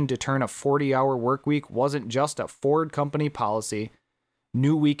decision to turn a 40-hour work week wasn't just a Ford company policy.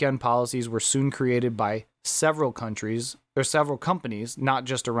 New weekend policies were soon created by several companies, not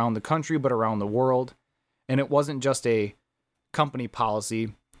just around the country, but around the world. And it wasn't just a company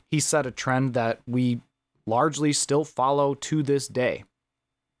policy. He set a trend that we largely still follow to this day.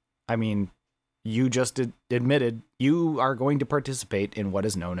 I mean, you just admitted you are going to participate in what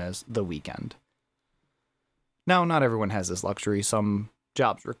is known as the weekend. Now, not everyone has this luxury. Some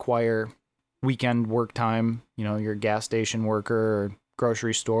jobs require weekend work time. You know, you're a gas station worker or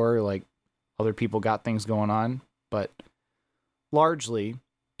grocery store, like other people got things going on. But largely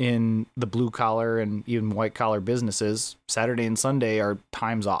in the blue collar and even white collar businesses, Saturday and Sunday are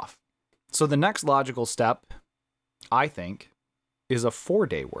times off. So the next logical step, I think, is a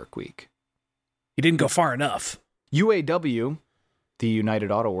 4-day work week. He didn't go far enough. UAW, the United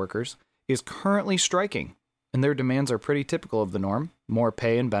Auto Workers, is currently striking, and their demands are pretty typical of the norm. More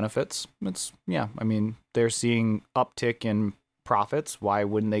pay and benefits. They're seeing uptick in profits. Why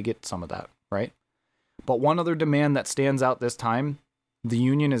wouldn't they get some of that, right? But one other demand that stands out this time, the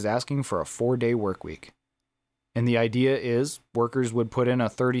union is asking for a 4-day work week. And the idea is workers would put in a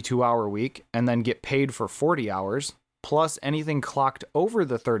 32-hour week and then get paid for 40 hours, plus anything clocked over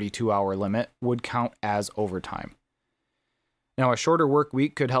the 32-hour limit would count as overtime. Now, a shorter work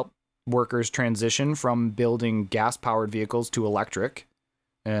week could help workers transition from building gas-powered vehicles to electric.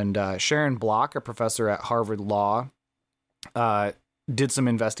 And Sharon Block, a professor at Harvard Law, did some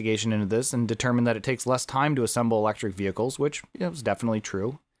investigation into this and determined that it takes less time to assemble electric vehicles, which is definitely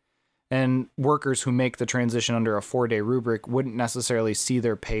true. And workers who make the transition under a 4-day rubric wouldn't necessarily see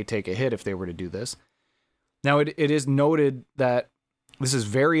their pay take a hit if they were to do this. Now, it is noted that this is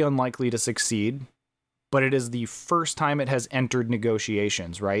very unlikely to succeed, but it is the first time it has entered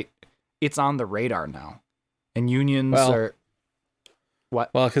negotiations, right? It's on the radar now. And unions are... What?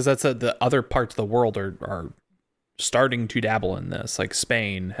 Well, because that's the other parts of the world are starting to dabble in this. Like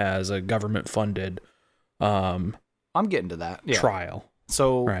Spain has a government-funded I'm getting to that. Yeah. Trial.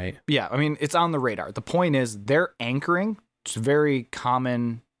 So, right. Yeah, it's on the radar. The point is they're anchoring. It's a very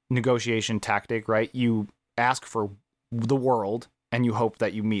common negotiation tactic, right? You ask for the world and you hope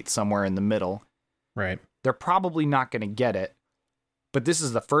that you meet somewhere in the middle. Right. They're probably not going to get it, but this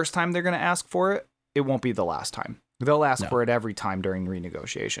is the first time they're going to ask for it. It won't be the last time. They'll ask for it every time during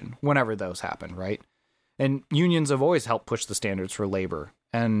renegotiation, whenever those happen, right? And unions have always helped push the standards for labor,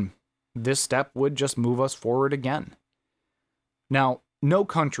 and this step would just move us forward again. Now, no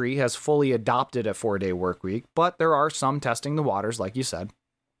country has fully adopted a 4-day work week, but there are some testing the waters, like you said.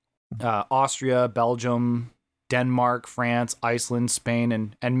 Austria, Belgium, Denmark, France, Iceland,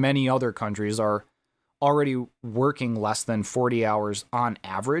 Spain, and many other countries are already working less than 40 hours on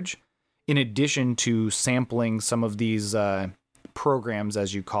average, in addition to sampling some of these programs,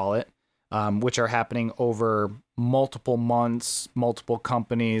 as you call it, which are happening over multiple months, multiple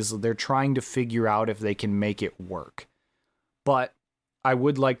companies. They're trying to figure out if they can make it work. But I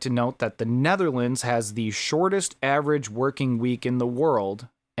would like to note that the Netherlands has the shortest average working week in the world,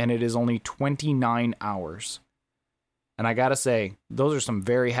 and it is only 29 hours. And I gotta say, those are some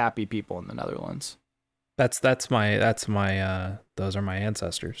very happy people in the Netherlands. That's my those are my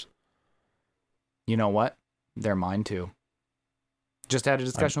ancestors. You know what? They're mine too. Just had a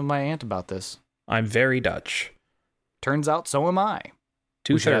discussion with my aunt about this. I'm very Dutch. Turns out so am I.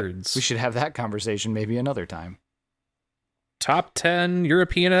 2/3. We should have that conversation maybe another time. Top 10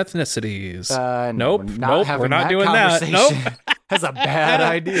 European ethnicities. Nope, we're not doing that. Nope. That's a bad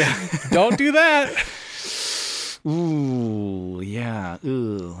idea. Don't do that. Ooh, yeah.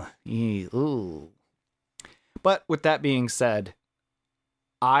 Ooh. But with that being said,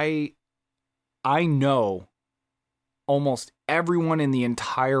 I know almost everyone in the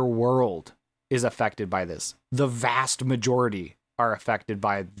entire world is affected by this. The vast majority are affected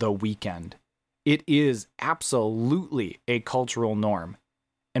by the weekend. It is absolutely a cultural norm,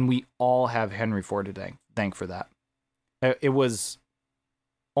 and we all have Henry Ford to thank for that. It was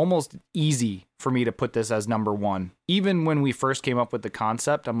almost easy for me to put this as number one. Even when we first came up with the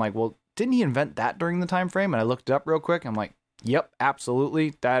concept, I'm like, well, didn't he invent that during the time frame? And I looked it up real quick. I'm like, yep,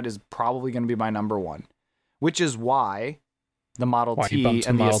 absolutely. That is probably going to be my number one, which is why the Model T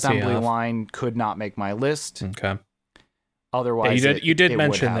and the assembly line could not make my list. Okay. Otherwise, you did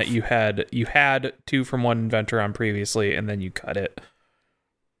mention that you had two from one inventor on previously, and then you cut it.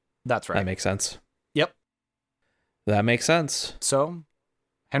 That's right. That makes sense. Yep. That makes sense. So,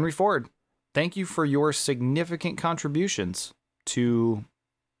 Henry Ford, thank you for your significant contributions to,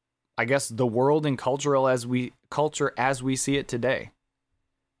 I guess, the world and culture as we see it today.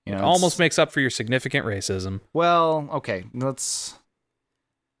 You know, it almost makes up for your significant racism. Well, okay, that's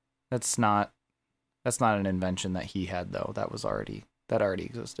not an invention that he had, though. That already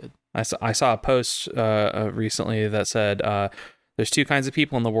existed. I saw a post recently that said there's two kinds of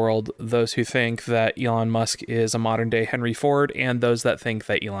people in the world: those who think that Elon Musk is a modern day Henry Ford, and those that think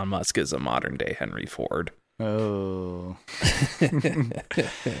that Elon Musk is a modern day Henry Ford. Oh,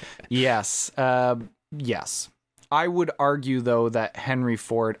 yes, yes. I would argue, though, that Henry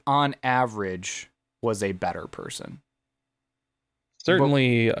Ford, on average, was a better person.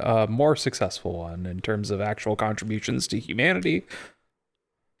 Certainly a more successful one in terms of actual contributions to humanity.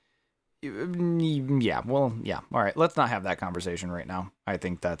 Yeah, well, yeah. All right, let's not have that conversation right now. I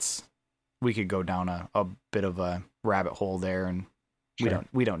think we could go down a bit of a rabbit hole there, and sure.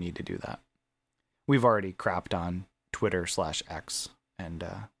 we don't need to do that. We've already crapped on Twitter/X, and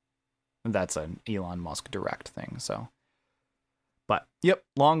that's an Elon Musk direct thing. So, but yep,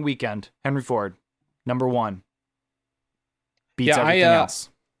 long weekend. Henry Ford, number one. Beats everything else.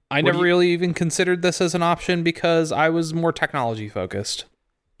 I never really even considered this as an option because I was more technology focused.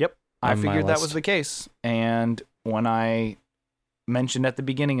 Yep, I figured that was the case. And when I mentioned at the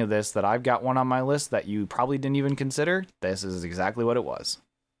beginning of this that I've got one on my list that you probably didn't even consider, this is exactly what it was.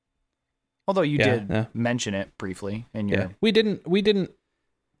 Although you did mention it briefly in your... Yeah, we didn't.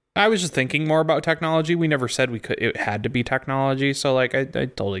 I was just thinking more about technology. We never said it had to be technology. So like, I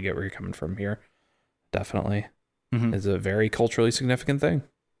totally get where you're coming from here. Definitely. Mm-hmm. It's a very culturally significant thing.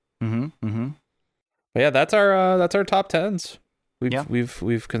 Mm-hmm. Mm-hmm. But yeah, that's our top 10s.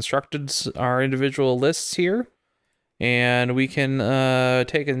 We've constructed our individual lists here, and we can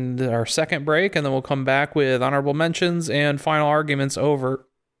take our second break, and then we'll come back with honorable mentions and final arguments over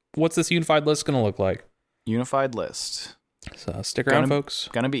what's this unified list going to look like. Unified list. So stick around, folks.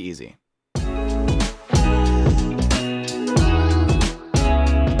 Gonna be easy.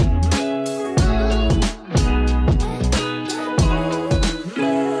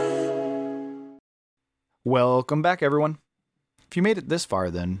 Welcome back, everyone. If you made it this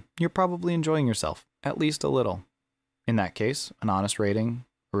far, then you're probably enjoying yourself, at least a little. In that case, an honest rating,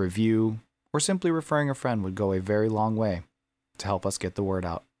 a review, or simply referring a friend would go a very long way to help us get the word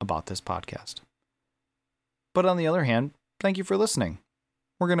out about this podcast. But on the other hand, thank you for listening.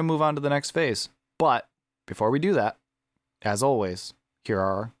 We're going to move on to the next phase. But before we do that, as always, here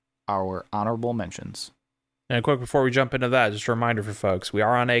are our honorable mentions. And quick, before we jump into that, just a reminder for folks, we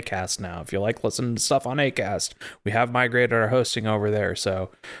are on Acast now. If you like listening to stuff on Acast, we have migrated our hosting over there, so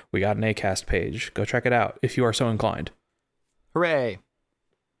we got an Acast page. Go check it out if you are so inclined. Hooray!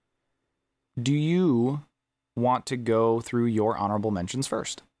 Do you want to go through your honorable mentions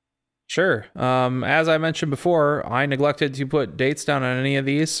first? Sure. As I mentioned before, I neglected to put dates down on any of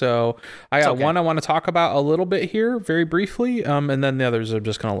these, so I got one I want to talk about a little bit here, very briefly, and then the others I'm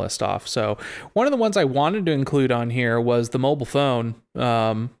just going to list off. So one of the ones I wanted to include on here was the mobile phone,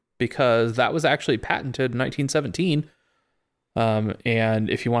 because that was actually patented in 1917. And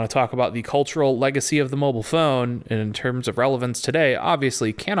if you want to talk about the cultural legacy of the mobile phone in terms of relevance today,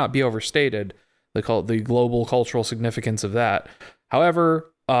 obviously cannot be overstated, the global cultural significance of that. However,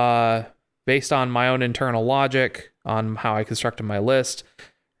 based on my own internal logic on how I constructed my list,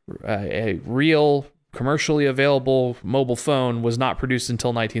 a real commercially available mobile phone was not produced until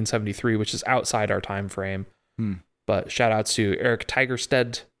 1973, which is outside our time frame. But shout outs to Eric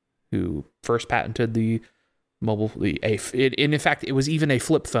Tigerstedt, who first patented the mobile. In fact, it was even a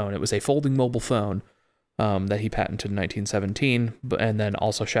flip phone. It was a folding mobile phone that he patented in 1917. And then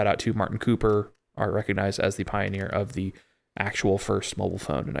also shout out to Martin Cooper, recognized as the pioneer of the actual first mobile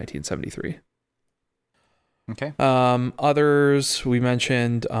phone in 1973. Okay. Others we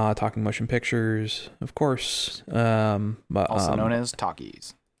mentioned, Talking Motion Pictures, of course. Also known as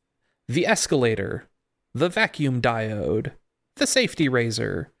talkies. The escalator, the vacuum diode, the safety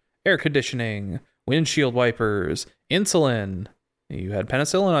razor, air conditioning, windshield wipers, insulin. You had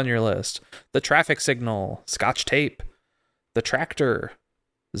penicillin on your list. The traffic signal, Scotch tape, the tractor,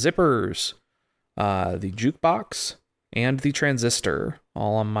 zippers, the jukebox, and the transistor.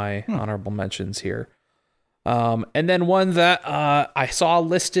 All on my honorable mentions here. And then one that I saw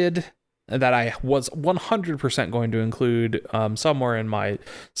listed that I was 100% going to include somewhere in my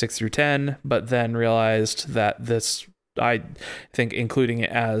 6 through 10, but then realized that this, I think including it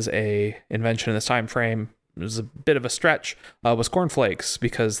as a invention in this time frame was a bit of a stretch, was cornflakes,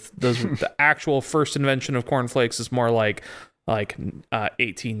 because those the actual first invention of cornflakes is more like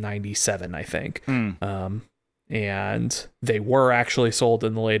 1897, I think. And they were actually sold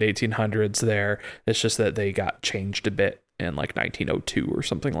in the late 1800s there. It's just that they got changed a bit in like 1902 or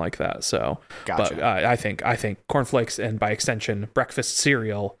something like that. So, gotcha. But I think cornflakes, and by extension breakfast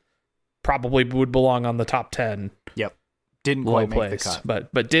cereal, probably would belong on the top 10. Yep. Didn't quite make the cut.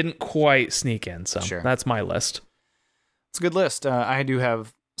 But didn't quite sneak in. So sure. That's my list. It's a good list. I do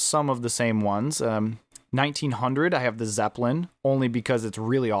have some of the same ones. 1900, I have the Zeppelin, only because it's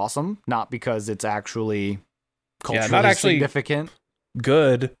really awesome, not because it's actually culturally significant.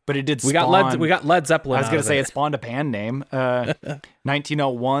 Good, but it did. We got Led Zeppelin. I was going to say it spawned a band name.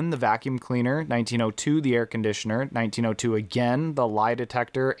 1901, the vacuum cleaner. 1902, the air conditioner. 1902 again, the lie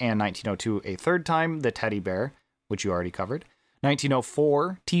detector, and 1902 a third time, the teddy bear, which you already covered.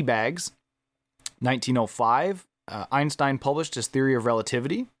 1904, tea bags. 1905, Einstein published his theory of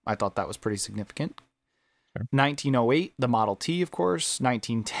relativity. I thought that was pretty significant. Sure. 1908, the Model T, of course.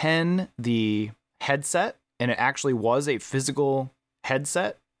 1910, the headset. And it actually was a physical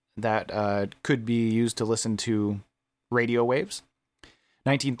headset that could be used to listen to radio waves.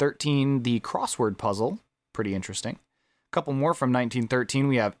 1913, the crossword puzzle. Pretty interesting. A couple more from 1913.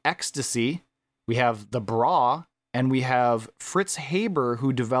 We have ecstasy. We have the bra. And we have Fritz Haber,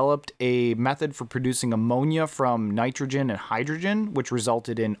 who developed a method for producing ammonia from nitrogen and hydrogen, which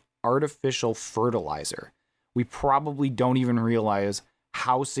resulted in artificial fertilizer. We probably don't even realize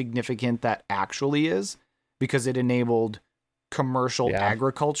how significant that actually is, because it enabled commercial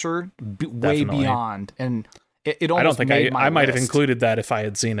agriculture way beyond. And it almost I might have included that if I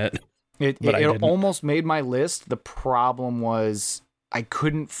had seen it. It almost made my list. The problem was I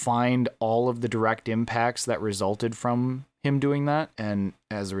couldn't find all of the direct impacts that resulted from him doing that. And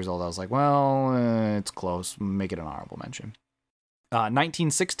as a result, I was like, well, it's close. Make it an honorable mention.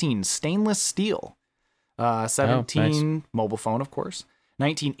 1916, stainless steel. 17, mobile phone, of course.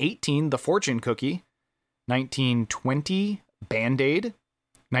 1918, the fortune cookie. 1920, Band-Aid.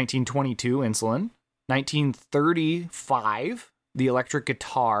 1922, insulin. 1935, the electric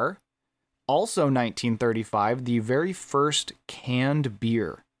guitar. Also 1935, the very first canned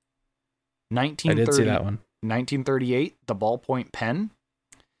beer. I did see that one. 1938, the ballpoint pen.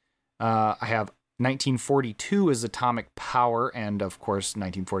 I have 1942 as atomic power, and of course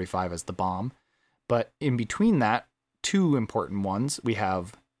 1945 as the bomb. But in between that, two important ones. We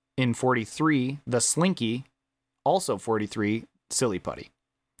have in 43, the slinky. Also 43, silly putty.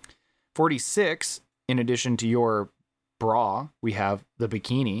 46, in addition to your bra, we have the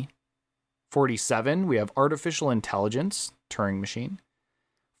bikini. 47, we have artificial intelligence, Turing machine.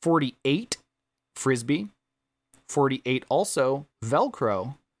 48, frisbee. 48, also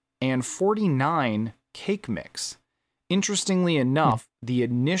Velcro. And 49, cake mix. Interestingly enough, the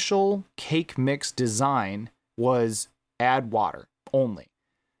initial cake mix design was add water only.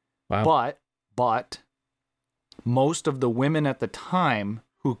 Wow. But most of the women at the time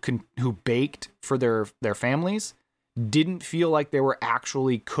who baked for their families didn't feel like they were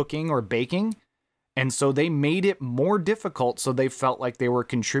actually cooking or baking, and so they made it more difficult, so they felt like they were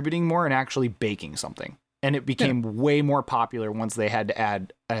contributing more and actually baking something. And it became way more popular once they had to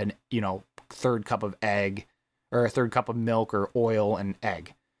add an third cup of egg or a third cup of milk or oil and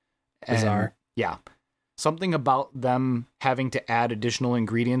egg. Bizarre. Yeah. Something about them having to add additional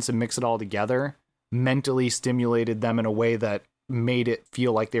ingredients and mix it all together mentally stimulated them in a way that made it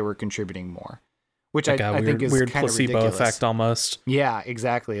feel like they were contributing more. which like I think is weird kind of placebo ridiculous. effect almost. Yeah,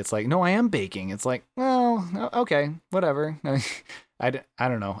 exactly. It's like, no, I am baking. It's like, well, okay, whatever. I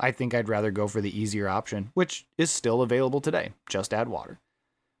don't know. I think I'd rather go for the easier option, which is still available today. Just add water.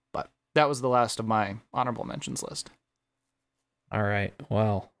 But that was the last of my honorable mentions list. All right.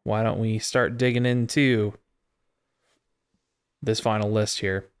 Well, why don't we start digging into this final list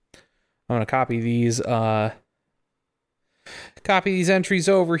here? I'm going to copy these entries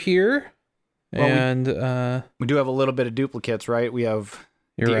over here. Well, and we do have a little bit of duplicates, right? We have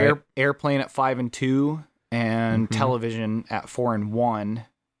airplane at 5 and 2 and television at 4 and 1.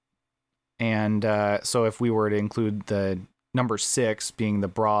 And so if we were to include the number 6 being the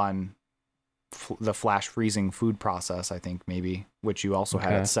bra and the flash freezing food process, I think maybe, which you also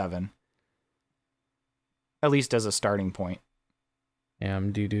had at 7. At least as a starting point. Yeah,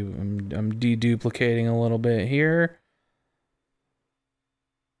 I'm deduplicating a little bit here.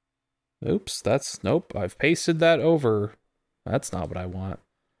 Oops, nope, I've pasted that over. That's not what I want.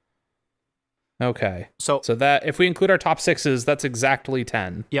 Okay. So that if we include our top 6s, that's exactly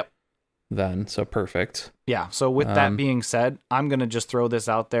 10. Yep. Then, so perfect. Yeah, so with that being said, I'm going to just throw this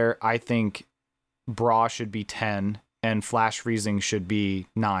out there. I think bra should be 10 and flash freezing should be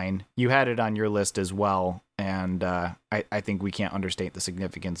 9. You had it on your list as well, and I think we can't understate the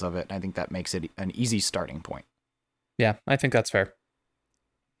significance of it. I think that makes it an easy starting point. Yeah, I think that's fair.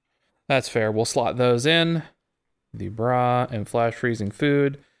 That's fair. We'll slot those in. The bra and flash freezing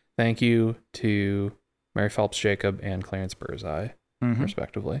food. Thank you to Mary Phelps Jacob and Clarence Burzeye,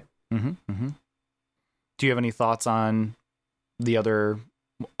 respectively. Do you have any thoughts on the other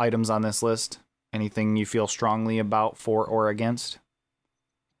items on this list? Anything you feel strongly about, for or against?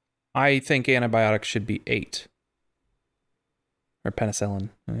 I think antibiotics should be 8. Or penicillin,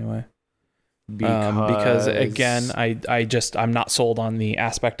 anyway. Because again, I'm not sold on the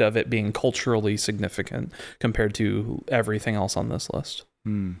aspect of it being culturally significant compared to everything else on this list.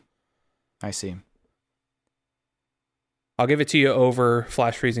 I see. I'll give it to you over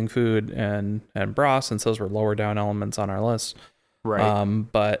flash freezing food and bra, since those were lower down elements on our list. Right.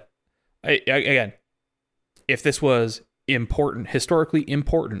 But again, if this was important, historically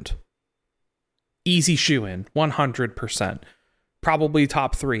important, easy shoe-in, 100%, probably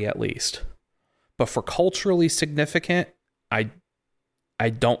top 3 at least. But for culturally significant, I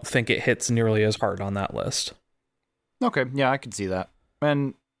don't think it hits nearly as hard on that list. Okay, yeah, I could see that.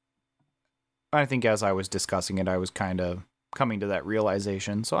 And I think as I was discussing it, I was kind of coming to that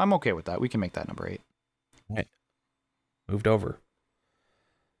realization. So I'm okay with that. We can make that number 8. Right. Moved over.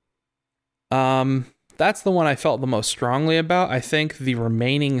 That's the one I felt the most strongly about. I think the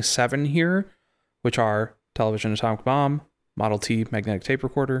remaining 7 here, which are television, atomic bomb, Model T, magnetic tape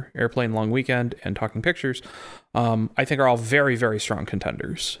recorder, airplane, long weekend, and talking pictures, I think are all very, very strong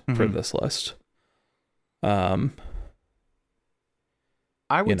contenders for this list. I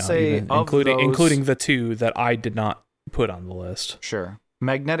would say including the 2 that I did not put on the list. Sure.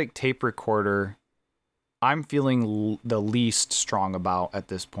 Magnetic tape recorder, I'm feeling the least strong about at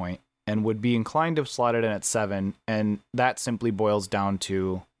this point, and would be inclined to slot it in at 7. And that simply boils down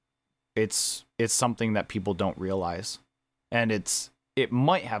to it's something that people don't realize. And it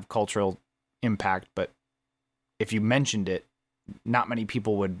might have cultural impact, but if you mentioned it, not many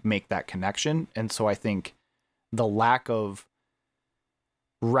people would make that connection. And so I think the lack of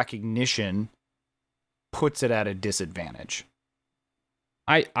recognition puts it at a disadvantage.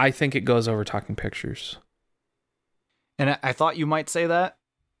 I think it goes over talking pictures. And I thought you might say that.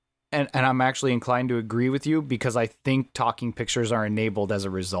 And I'm actually inclined to agree with you, because I think talking pictures are enabled as a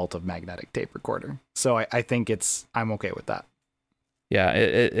result of magnetic tape recorder. So I think I'm okay with that.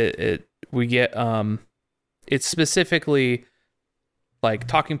 Yeah, we get it's specifically like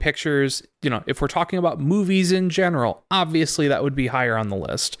talking pictures. If we're talking about movies in general, obviously that would be higher on the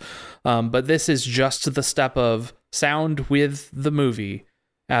list. But this is just the step of sound with the movie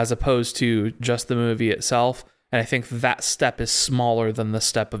as opposed to just the movie itself. And I think that step is smaller than the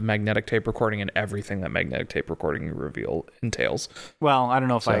step of magnetic tape recording and everything that magnetic tape recording entails. Well, I don't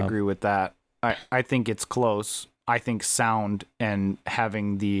know if I agree with that. I think it's close. I think sound and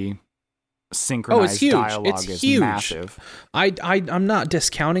having the synchronized dialogue is massive. I'm not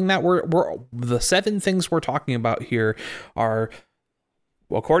discounting that. We're the 7 things we're talking about here are,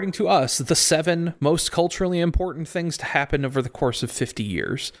 according to us, the 7 most culturally important things to happen over the course of 50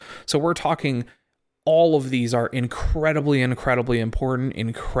 years. So we're talking, all of these are incredibly, incredibly important,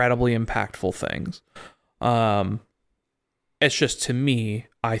 incredibly impactful things. It's just, to me,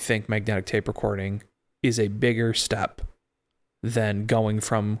 I think magnetic tape recording is a bigger step than going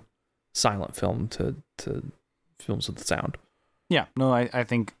from silent film to films with sound. Yeah, no, I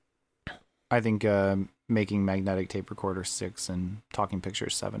think I think making magnetic tape recorder 6 and talking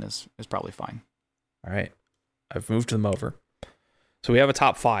pictures 7 is probably fine. All right. I've moved them over. So we have a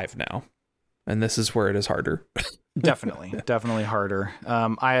top 5 now. And this is where it is harder. Definitely harder.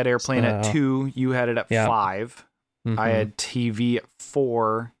 I had airplane at 2. You had it at 5. Mm-hmm. I had TV at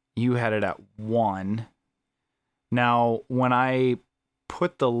 4. You had it at 1. Now, when I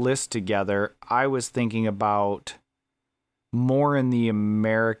put the list together, I was thinking about more in the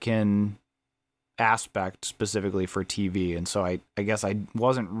American aspect specifically for TV. And so I guess I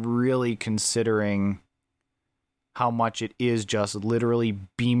wasn't really considering how much it is just literally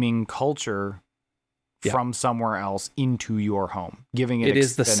beaming culture from somewhere else into your home, giving it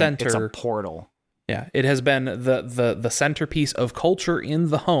is the center. It's a portal. Yeah, it has been the centerpiece of culture in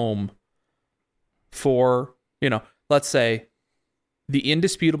the home for, let's say the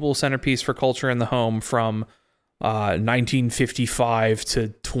indisputable centerpiece for culture in the home from 1955 to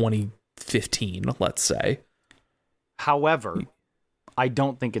 2015, let's say. However, I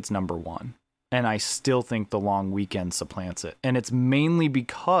don't think it's number 1. And I still think the long weekend supplants it. And it's mainly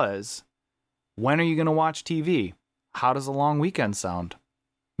because when are you going to watch TV? How does a long weekend sound?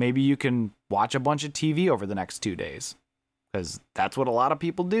 Maybe you can watch a bunch of TV over the next 2 days, because that's what a lot of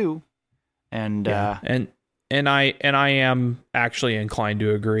people do. And and I am actually inclined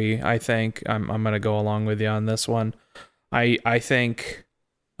to agree. I think I'm going to go along with you on this one. I think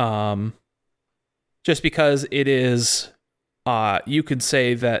just because it is you could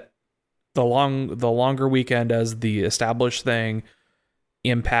say that the longer weekend as the established thing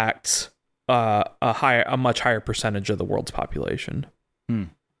impacts a much higher percentage of the world's population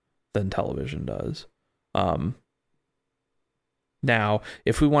than television does. Now,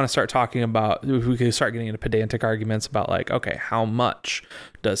 if we want to start talking about, if we could start getting into pedantic arguments about like, okay, how much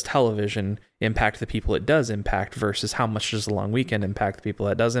does television impact the people it does impact versus how much does the long weekend impact the people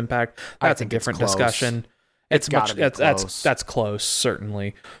it does impact? That's a different discussion. It's much that's close,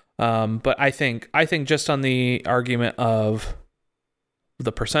 certainly. But I think just on the argument of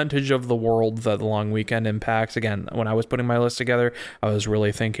the percentage of the world that the long weekend impacts, again, when I was putting my list together, I was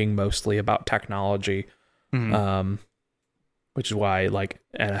really thinking mostly about technology, which is why like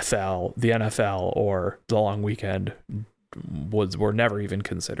the NFL or the long weekend were never even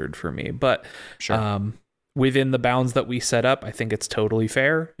considered for me. But within the bounds that we set up, I think it's totally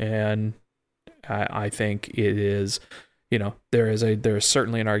fair, and I think it is. There is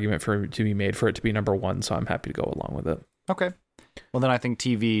certainly an argument to be made for it to be number 1, so I'm happy to go along with it. Okay. Well, then I think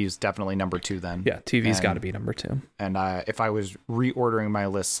TV is definitely number 2 then. Yeah, TV's got to be number 2. And if I was reordering my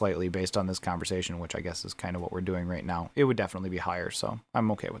list slightly based on this conversation, which I guess is kind of what we're doing right now, it would definitely be higher, so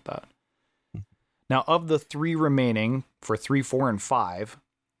I'm okay with that. Now, of the 3 remaining for 3, 4, and 5,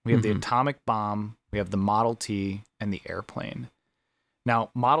 we have the atomic bomb, we have the Model T, and the airplane. Now,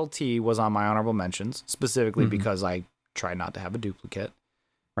 Model T was on my honorable mentions, specifically because I tried not to have a duplicate.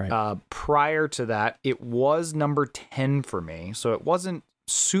 Right. Prior to that, it was number 10 for me, so it wasn't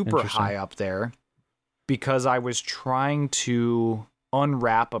super high up there because I was trying to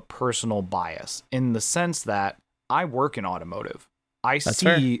unwrap a personal bias in the sense that I work in automotive. That's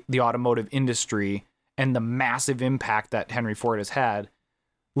see the automotive industry and the massive impact that Henry Ford has had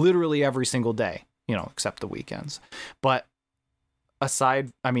literally every single day, except the weekends. But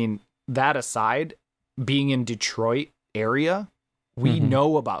aside, being in Detroit area, we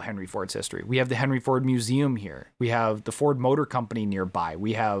know about Henry Ford's history. We have the Henry Ford Museum here. We have the Ford Motor Company nearby.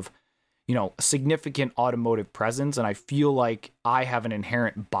 We have, a significant automotive presence, and I feel like I have an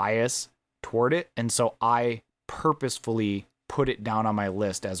inherent bias toward it, and so I purposefully put it down on my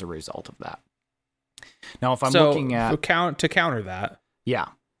list as a result of that. Now, if I'm looking at to counter that,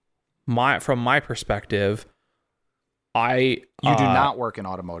 from my perspective, you do not work in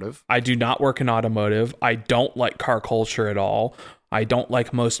automotive. I do not work in automotive. I don't like car culture at all. I don't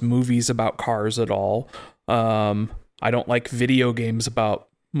like most movies about cars at all. I don't like most video games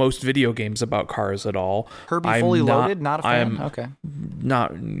about cars at all. Herbie Fully Loaded, not a fan. Okay,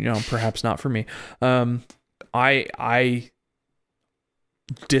 not perhaps not for me. I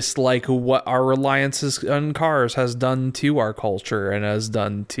dislike what our reliance on cars has done to our culture and has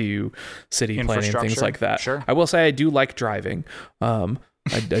done to city planning and things like that. Sure. I will say I do like driving.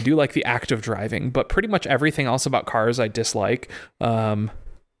 I do like the act of driving, but pretty much everything else about cars I dislike. The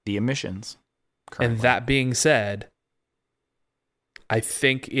emissions. Currently. And that being said, I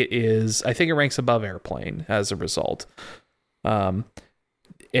think it ranks above airplane as a result. And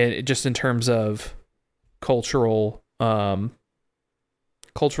just in terms of cultural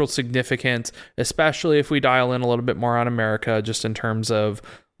significance, especially if we dial in a little bit more on America, just in terms of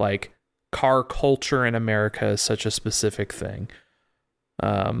like car culture in America is such a specific thing.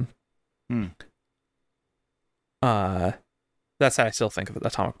 That's how I still think of the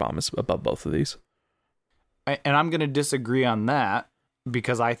atomic bomb is above both of these. And I'm going to disagree on that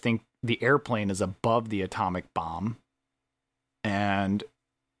because I think the airplane is above the atomic bomb. And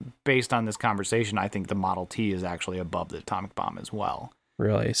based on this conversation, I think the Model T is actually above the atomic bomb as well.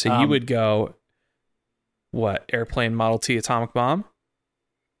 Really? So you would go, what, airplane, Model T, atomic bomb?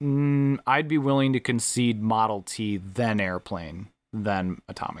 I'd be willing to concede Model T, then airplane, then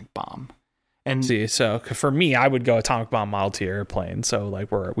atomic bomb. And see, so for me, I would go atomic bomb, Model T, airplane. So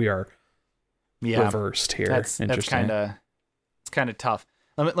like we are reversed here. That's kind of tough.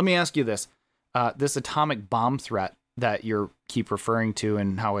 Let me ask you this: this atomic bomb threat that you keep referring to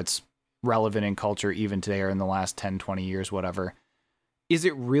and how it's relevant in culture even today or in the last 10, 20 years, whatever. Is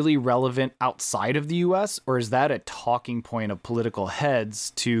it really relevant outside of the U.S. or is that a talking point of political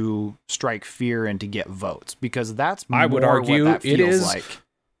heads to strike fear and to get votes? Because that's more, I would argue, what that feels it is like.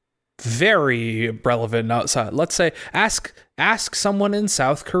 Very relevant outside. Let's say ask someone in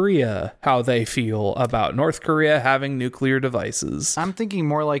South Korea how they feel about North Korea having nuclear devices. I'm thinking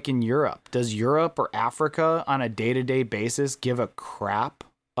more like in Europe. Does Europe or Africa on a day-to-day basis give a crap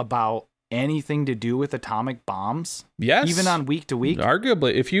about anything to do with atomic bombs? Yes. Even on week to week?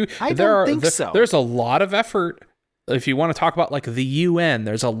 Arguably. I don't think so. There's a lot of effort. If you want to talk about like the UN,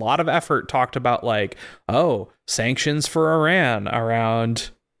 there's a lot of effort talked about like, sanctions for Iran around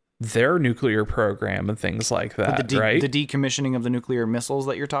their nuclear program and things like that, right? The decommissioning of the nuclear missiles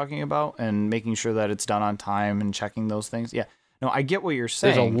that you're talking about and making sure that it's done on time and checking those things. Yeah. No, I get what you're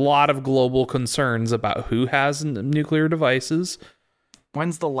saying. There's a lot of global concerns about who has nuclear devices.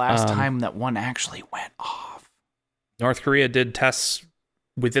 When's the last time that one actually went off? North Korea did tests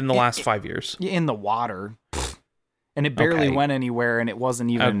within the last 5 years. In the water. And it barely went anywhere and it wasn't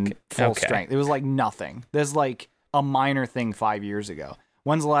even full strength. It was like nothing. There's like a minor thing 5 years ago.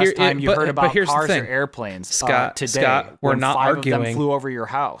 When's the last time you heard about cars or airplanes? Today. Scott, we're not arguing. Of them flew over your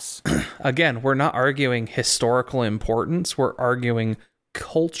house. Again, we're not arguing historical importance. We're arguing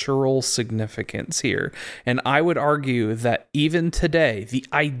cultural significance here. And I would argue that even today, the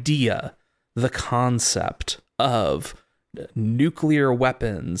idea, the concept of nuclear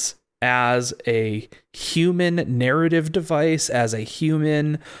weapons as a human narrative device, as a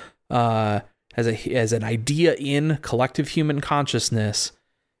human as an idea in collective human consciousness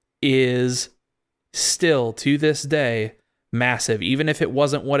is still to this day massive, even if it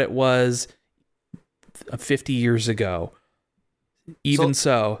wasn't what it was 50 years ago.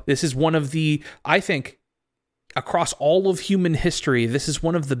 So this is one of the, I think, across all of human history, this is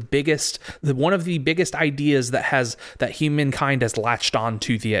one of the biggest ideas that humankind has latched on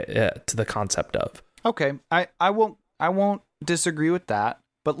to the concept of. Okay, I won't disagree with that.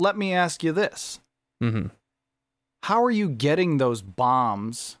 But let me ask you this. Mm-hmm. How are you getting those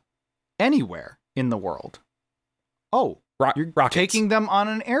bombs anywhere in the world? You're rockets. Taking them on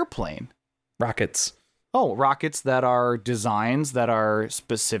an airplane. Rockets. Rockets that are designs that are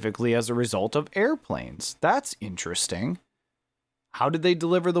specifically as a result of airplanes. That's interesting. How did they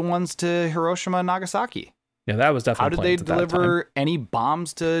deliver the ones to Hiroshima and Nagasaki? Yeah, that was definitely. How did they deliver any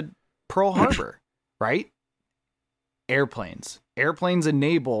bombs to Pearl Harbor? Right? Airplanes. Airplanes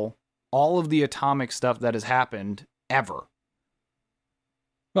enable all of the atomic stuff that has happened ever.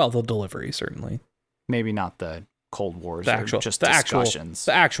 Well, the delivery, certainly. Maybe not the Cold Wars, discussions.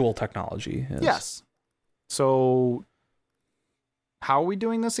 The actual technology. Yes. So, how are we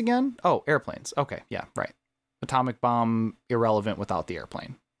doing this again? Airplanes. Okay, yeah, right. Atomic bomb, irrelevant without the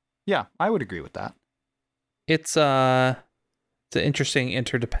airplane. Yeah, I would agree with that. It's an interesting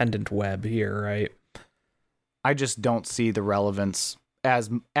interdependent web here, right? I just don't see the relevance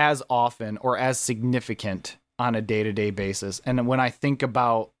as often or as significant on a day-to-day basis. And when I think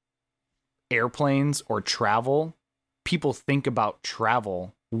about airplanes or travel, people think about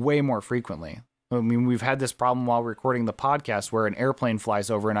travel way more frequently. I mean, we've had this problem while recording the podcast where an airplane flies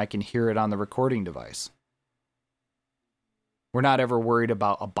over and I can hear it on the recording device. We're not ever worried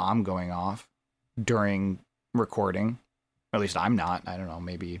about a bomb going off during recording. Or at least I'm not. I don't know.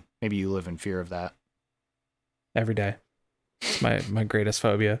 Maybe you live in fear of that. Every day. It's my greatest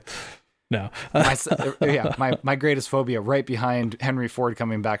phobia. No. my greatest phobia right behind Henry Ford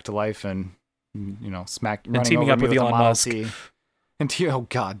coming back to life and running teaming over up me with Elon Musk. Oh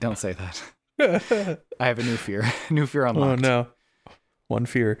God, don't say that. I have a new fear. New fear unlocked. Oh no. One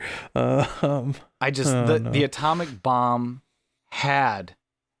fear. The atomic bomb had,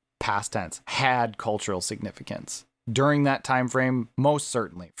 past tense, had cultural significance. During that time frame, most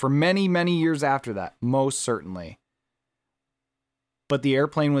certainly. For many, many years after that, most certainly. But the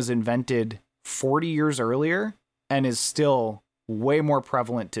airplane was invented 40 years earlier and is still way more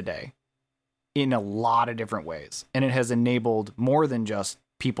prevalent today. in a lot of different ways. And it has enabled more than just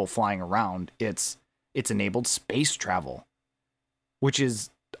people flying around. It's enabled space travel, which is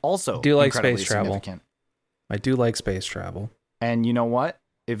also incredibly significant. I do like space travel. And you know what?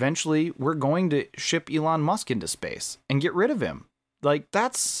 Eventually, we're going to ship Elon Musk into space and get rid of him. Like,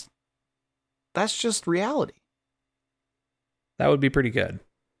 that's just reality. That would be pretty good.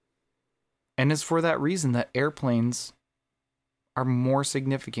 And it's for that reason that airplanes are more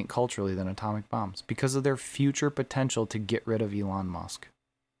significant culturally than atomic bombs, because of their future potential to get rid of Elon Musk.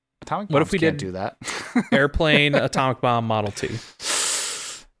 Atomic bombs, what if we can't do that? Airplane, atomic bomb, Model T.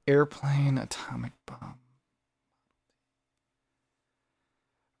 Airplane, atomic bomb.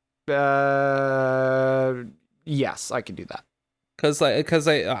 Yes, I can do that. Because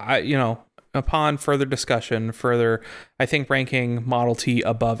I upon further discussion, I think ranking Model T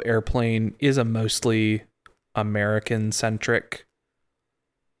above airplane is a mostly American-centric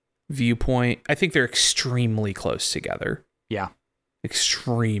viewpoint. I think they're extremely close together. Yeah.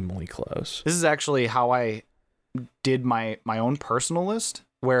 Extremely close. This is actually how I did my own personal list,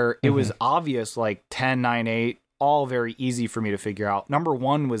 where it was obvious, like 10, 9, 8, all very easy for me to figure out. Number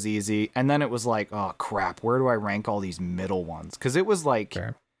 1 was easy, and then it was like, oh crap, where do I rank all these middle ones? Because it was like,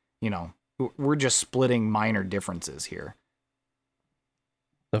 Fair. We're just splitting minor differences here.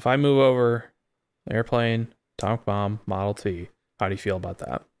 So if I move over airplane, atomic bomb, Model T, how do you feel about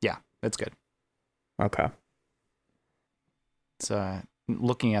that? Yeah, that's good. Okay. So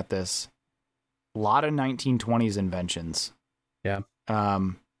looking at this, a lot of 1920s inventions. Yeah.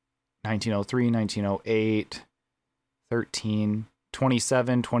 1903, 1908, 13,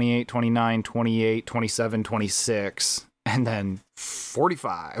 27, 28, 29, 28, 27, 26, and then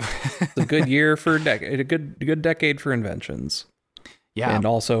 45. It's a good year for a good decade for inventions. Yeah. And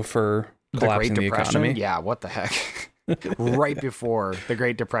also for collapsing the economy. Yeah, what the heck? Right before the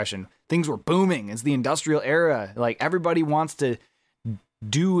Great Depression. Things were booming. It's the industrial era. Like, everybody wants to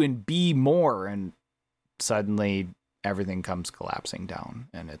do and be more, and suddenly everything comes collapsing down,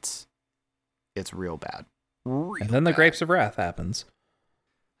 and it's real bad. And then the Grapes of Wrath happens.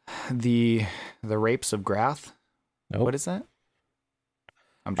 The Rapes of Grath? Nope. What is that?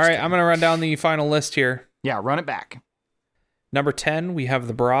 All right, I'm going to run down the final list here. Yeah, run it back. Number 10, we have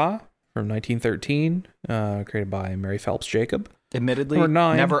the bra from 1913, created by Mary Phelps Jacob. Admittedly,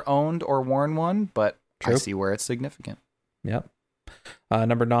 never owned or worn one, but True. I see where it's significant. Yep.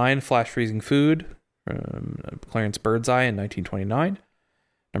 Number 9, flash freezing food from Clarence Birdseye in 1929.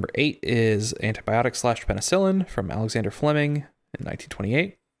 Number 8 is antibiotic/penicillin from Alexander Fleming in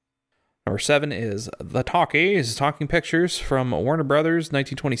 1928. Number 7 is The Talkies, Talking Pictures from Warner Brothers,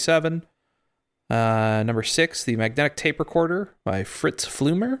 1927. Number 6, The Magnetic Tape Recorder by Fritz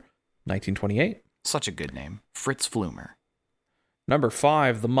Flumer, 1928. Such a good name, Fritz Flumer. Number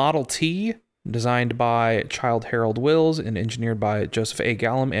 5, The Model T, designed by Childe Harold Wills and engineered by Joseph A.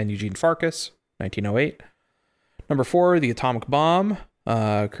 Gallum and Eugene Farkas, 1908. Number 4, The Atomic Bomb,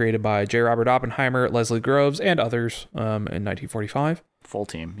 created by J. Robert Oppenheimer, Leslie Groves, and others in 1945. Full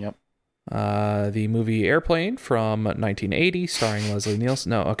team, yep. The movie Airplane from 1980, starring Leslie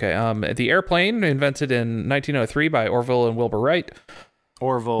Nielsen. No, okay. The Airplane, invented in 1903 by Orville and Wilbur Wright.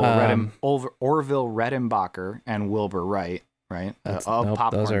 Orville Redenbacher and Wilbur Wright, right?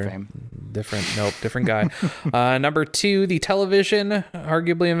 Popcorn fame. Different guy. Number 2, the television,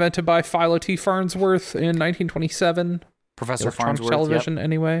 arguably invented by Philo T. Farnsworth in 1927. Professor Farnsworth. Television,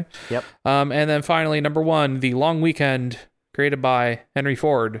 anyway. Yep. And then finally, number 1, The Long Weekend, created by Henry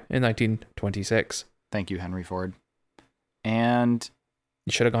Ford in 1926. Thank you, Henry Ford. And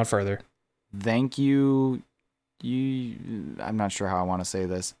you should have gone further. Thank you. I'm not sure how I want to say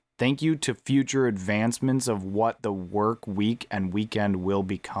this. Thank you to future advancements of what the work week and weekend will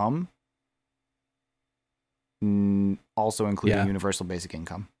become. Also including universal basic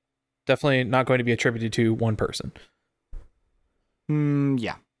income. Definitely not going to be attributed to one person.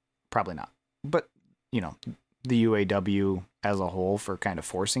 Yeah, probably not. But, the UAW as a whole for kind of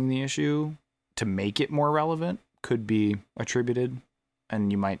forcing the issue to make it more relevant could be attributed,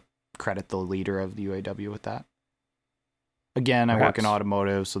 and you might credit the leader of the UAW with that. Again, Perhaps. I work in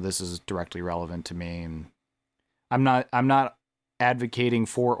automotive, so this is directly relevant to me, and I'm not advocating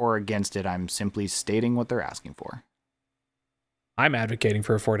for or against it. I'm simply stating what they're asking for. I'm advocating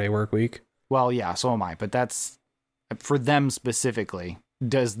for a 4-day work week. Well, yeah, so am I, but that's for them specifically.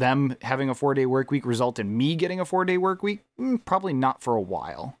 Does them having a 4-day work week result in me getting a 4-day work week? Probably not for a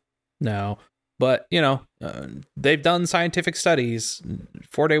while. No, but they've done scientific studies.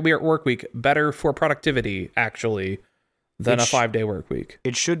 4-day work week better for productivity actually than a 5-day work week.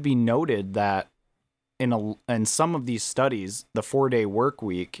 It should be noted that in some of these studies, the 4-day work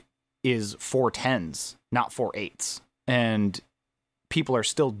week is 4 10s, not 4 8s. And people are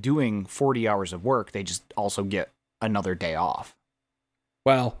still doing 40 hours of work. They just also get another day off.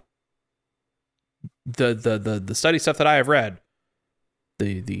 Well, the study stuff that I have read,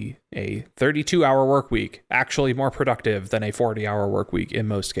 a 32-hour work week actually more productive than a 40-hour work week in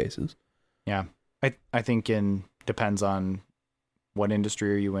most cases. Yeah. I think depends on what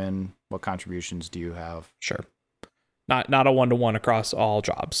industry are you in, what contributions do you have. Sure. Not a 1-to-1 across all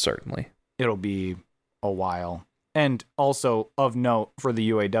jobs, certainly. It'll be a while. And also of note for the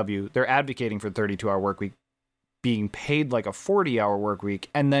UAW, they're advocating for 32-hour work week being paid like a 40-hour work week,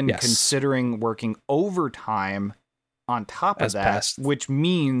 and then considering working overtime on top of that, which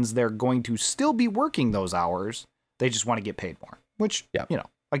means they're going to still be working those hours. They just want to get paid more, which,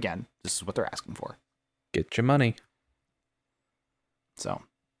 again, this is what they're asking for. Get your money. So,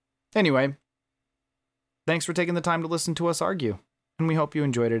 anyway, thanks for taking the time to listen to us argue, and we hope you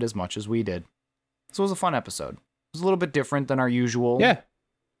enjoyed it as much as we did. This was a fun episode. It was a little bit different than our usual. Yeah.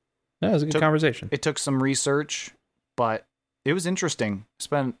 That was a good conversation. It took some research, but it was interesting.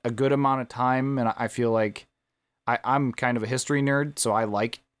 Spent a good amount of time, and I feel like I'm kind of a history nerd, so I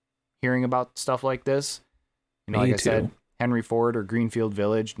like hearing about stuff like this. Like I said, Henry Ford or Greenfield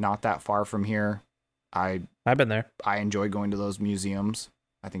Village, not that far from here. I've been there. I enjoy going to those museums.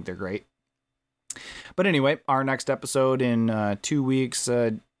 I think they're great. But anyway, our next episode in 2 weeks.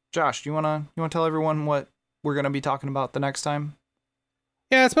 Josh, you wanna tell everyone what we're gonna be talking about the next time?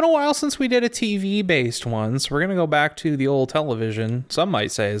 Yeah, it's been a while since we did a TV-based one, so we're going to go back to the old television. Some might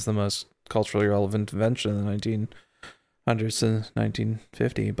say is the most culturally relevant invention in the 1900s and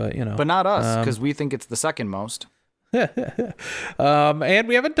 1950, but, But not us, because we think it's the second most. And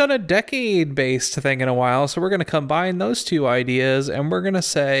we haven't done a decade-based thing in a while, so we're going to combine those two ideas, and we're going to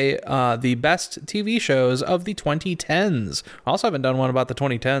say the best TV shows of the 2010s. I also haven't done one about the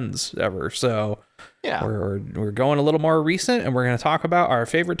 2010s ever, so... Yeah, we're going a little more recent, and we're going to talk about our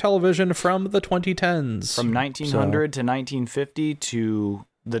favorite television from the 2010s. From 1900 to 1950 to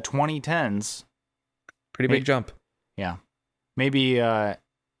the 2010s. Pretty big jump. Yeah. Maybe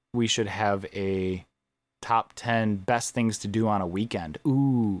we should have a top 10 best things to do on a weekend.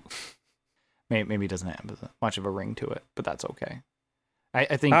 Ooh. Maybe it doesn't have much of a ring to it, but that's okay.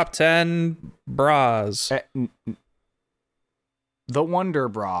 I think... Top 10 bras. The Wonder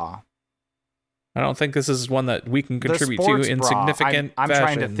Bra. I don't think this is one that we can contribute to in significant I'm fashion.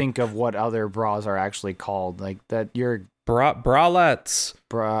 trying to think of what other bras are actually called. Like that you're... Bralettes.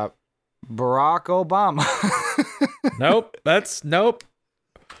 Barack Obama. Nope. Nope.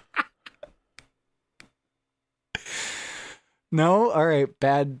 No? All right.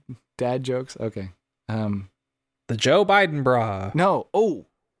 Bad dad jokes. Okay. The Joe Biden bra. No. Oh.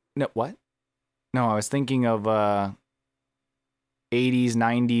 No, what? No, I was thinking of 80s,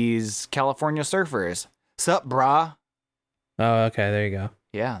 90s California surfers. Sup, brah? Oh, okay. There you go.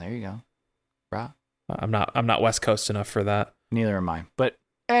 Yeah, there you go. Brah. I'm not West Coast enough for that. Neither am I. But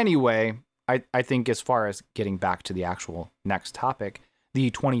anyway, I think as far as getting back to the actual next topic,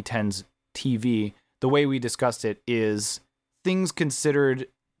 the 2010s TV, the way we discussed it is things considered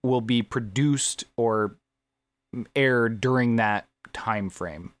will be produced or aired during that time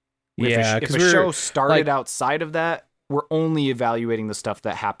frame. Yeah, if a show started outside of that, we're only evaluating the stuff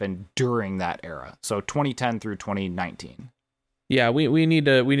that happened during that era. So 2010 through 2019. Yeah, we need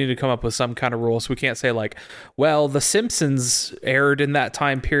to come up with some kind of rules. We can't say like, well, The Simpsons aired in that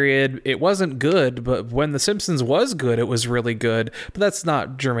time period. It wasn't good, but when The Simpsons was good, it was really good. But that's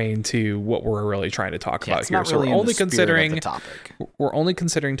not germane to what we're really trying to talk about here. So we're only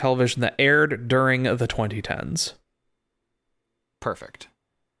considering television that aired during the 2010s. Perfect.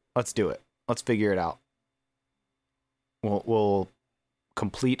 Let's do it. Let's figure it out. We'll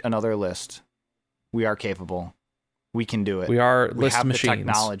complete another list. We are capable. We can do it. We are we list have machines. The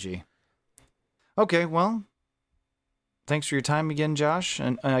technology. Okay, well, thanks for your time again, Josh.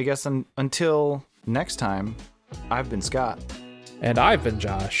 And I guess until next time, I've been Scott. And I've been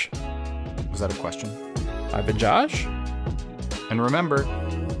Josh. Was that a question? I've been Josh. And remember,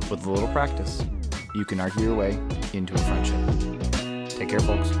 with a little practice, you can argue your way into a friendship. Take care,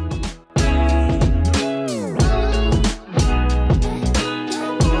 folks.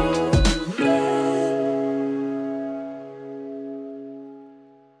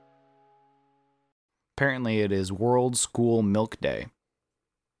 Apparently it is World School Milk Day.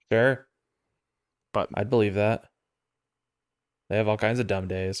 Sure. But I'd believe that. They have all kinds of dumb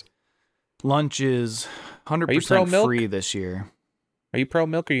days. Lunch is 100% free this year. Are you pro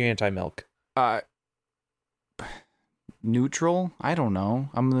milk or are you anti milk? Neutral? I don't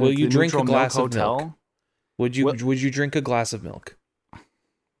know. Will you drink a glass of milk? Would you drink a glass of milk?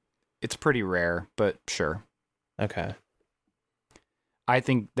 It's pretty rare, but sure. Okay. I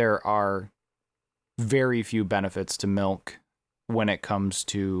think there are very few benefits to milk when it comes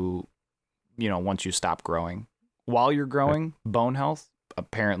to, once you stop growing. While you're growing, bone health,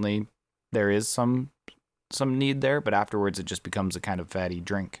 apparently there is some need there, but afterwards it just becomes a kind of fatty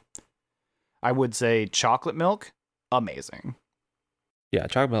drink. I would say chocolate milk, amazing. Yeah,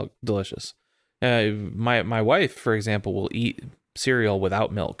 chocolate milk, delicious. My wife, for example, will eat cereal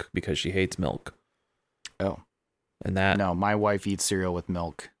without milk because she hates milk. Oh. And that... No, my wife eats cereal with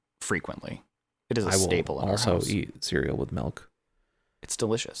milk frequently. It is a staple in our house. I will also eat cereal with milk. It's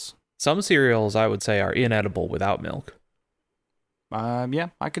delicious. Some cereals, I would say, are inedible without milk. Yeah,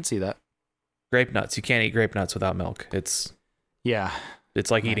 I could see that. Grape nuts. You can't eat grape nuts without milk. It's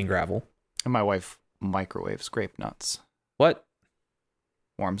like eating gravel. And my wife microwaves grape nuts. What?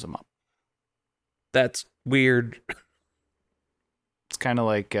 Warms them up. That's weird. It's kind of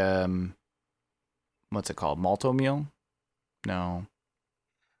like, what's it called? Malto meal? No.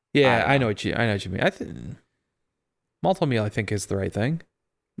 Yeah, I know what you mean. I think malto meal, I think, is the right thing.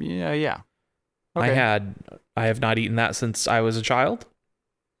 Yeah. Okay. I have not eaten that since I was a child.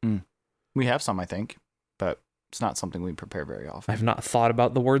 We have some, I think, but it's not something we prepare very often. I've not thought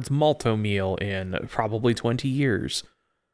about the words malto meal in probably 20 years.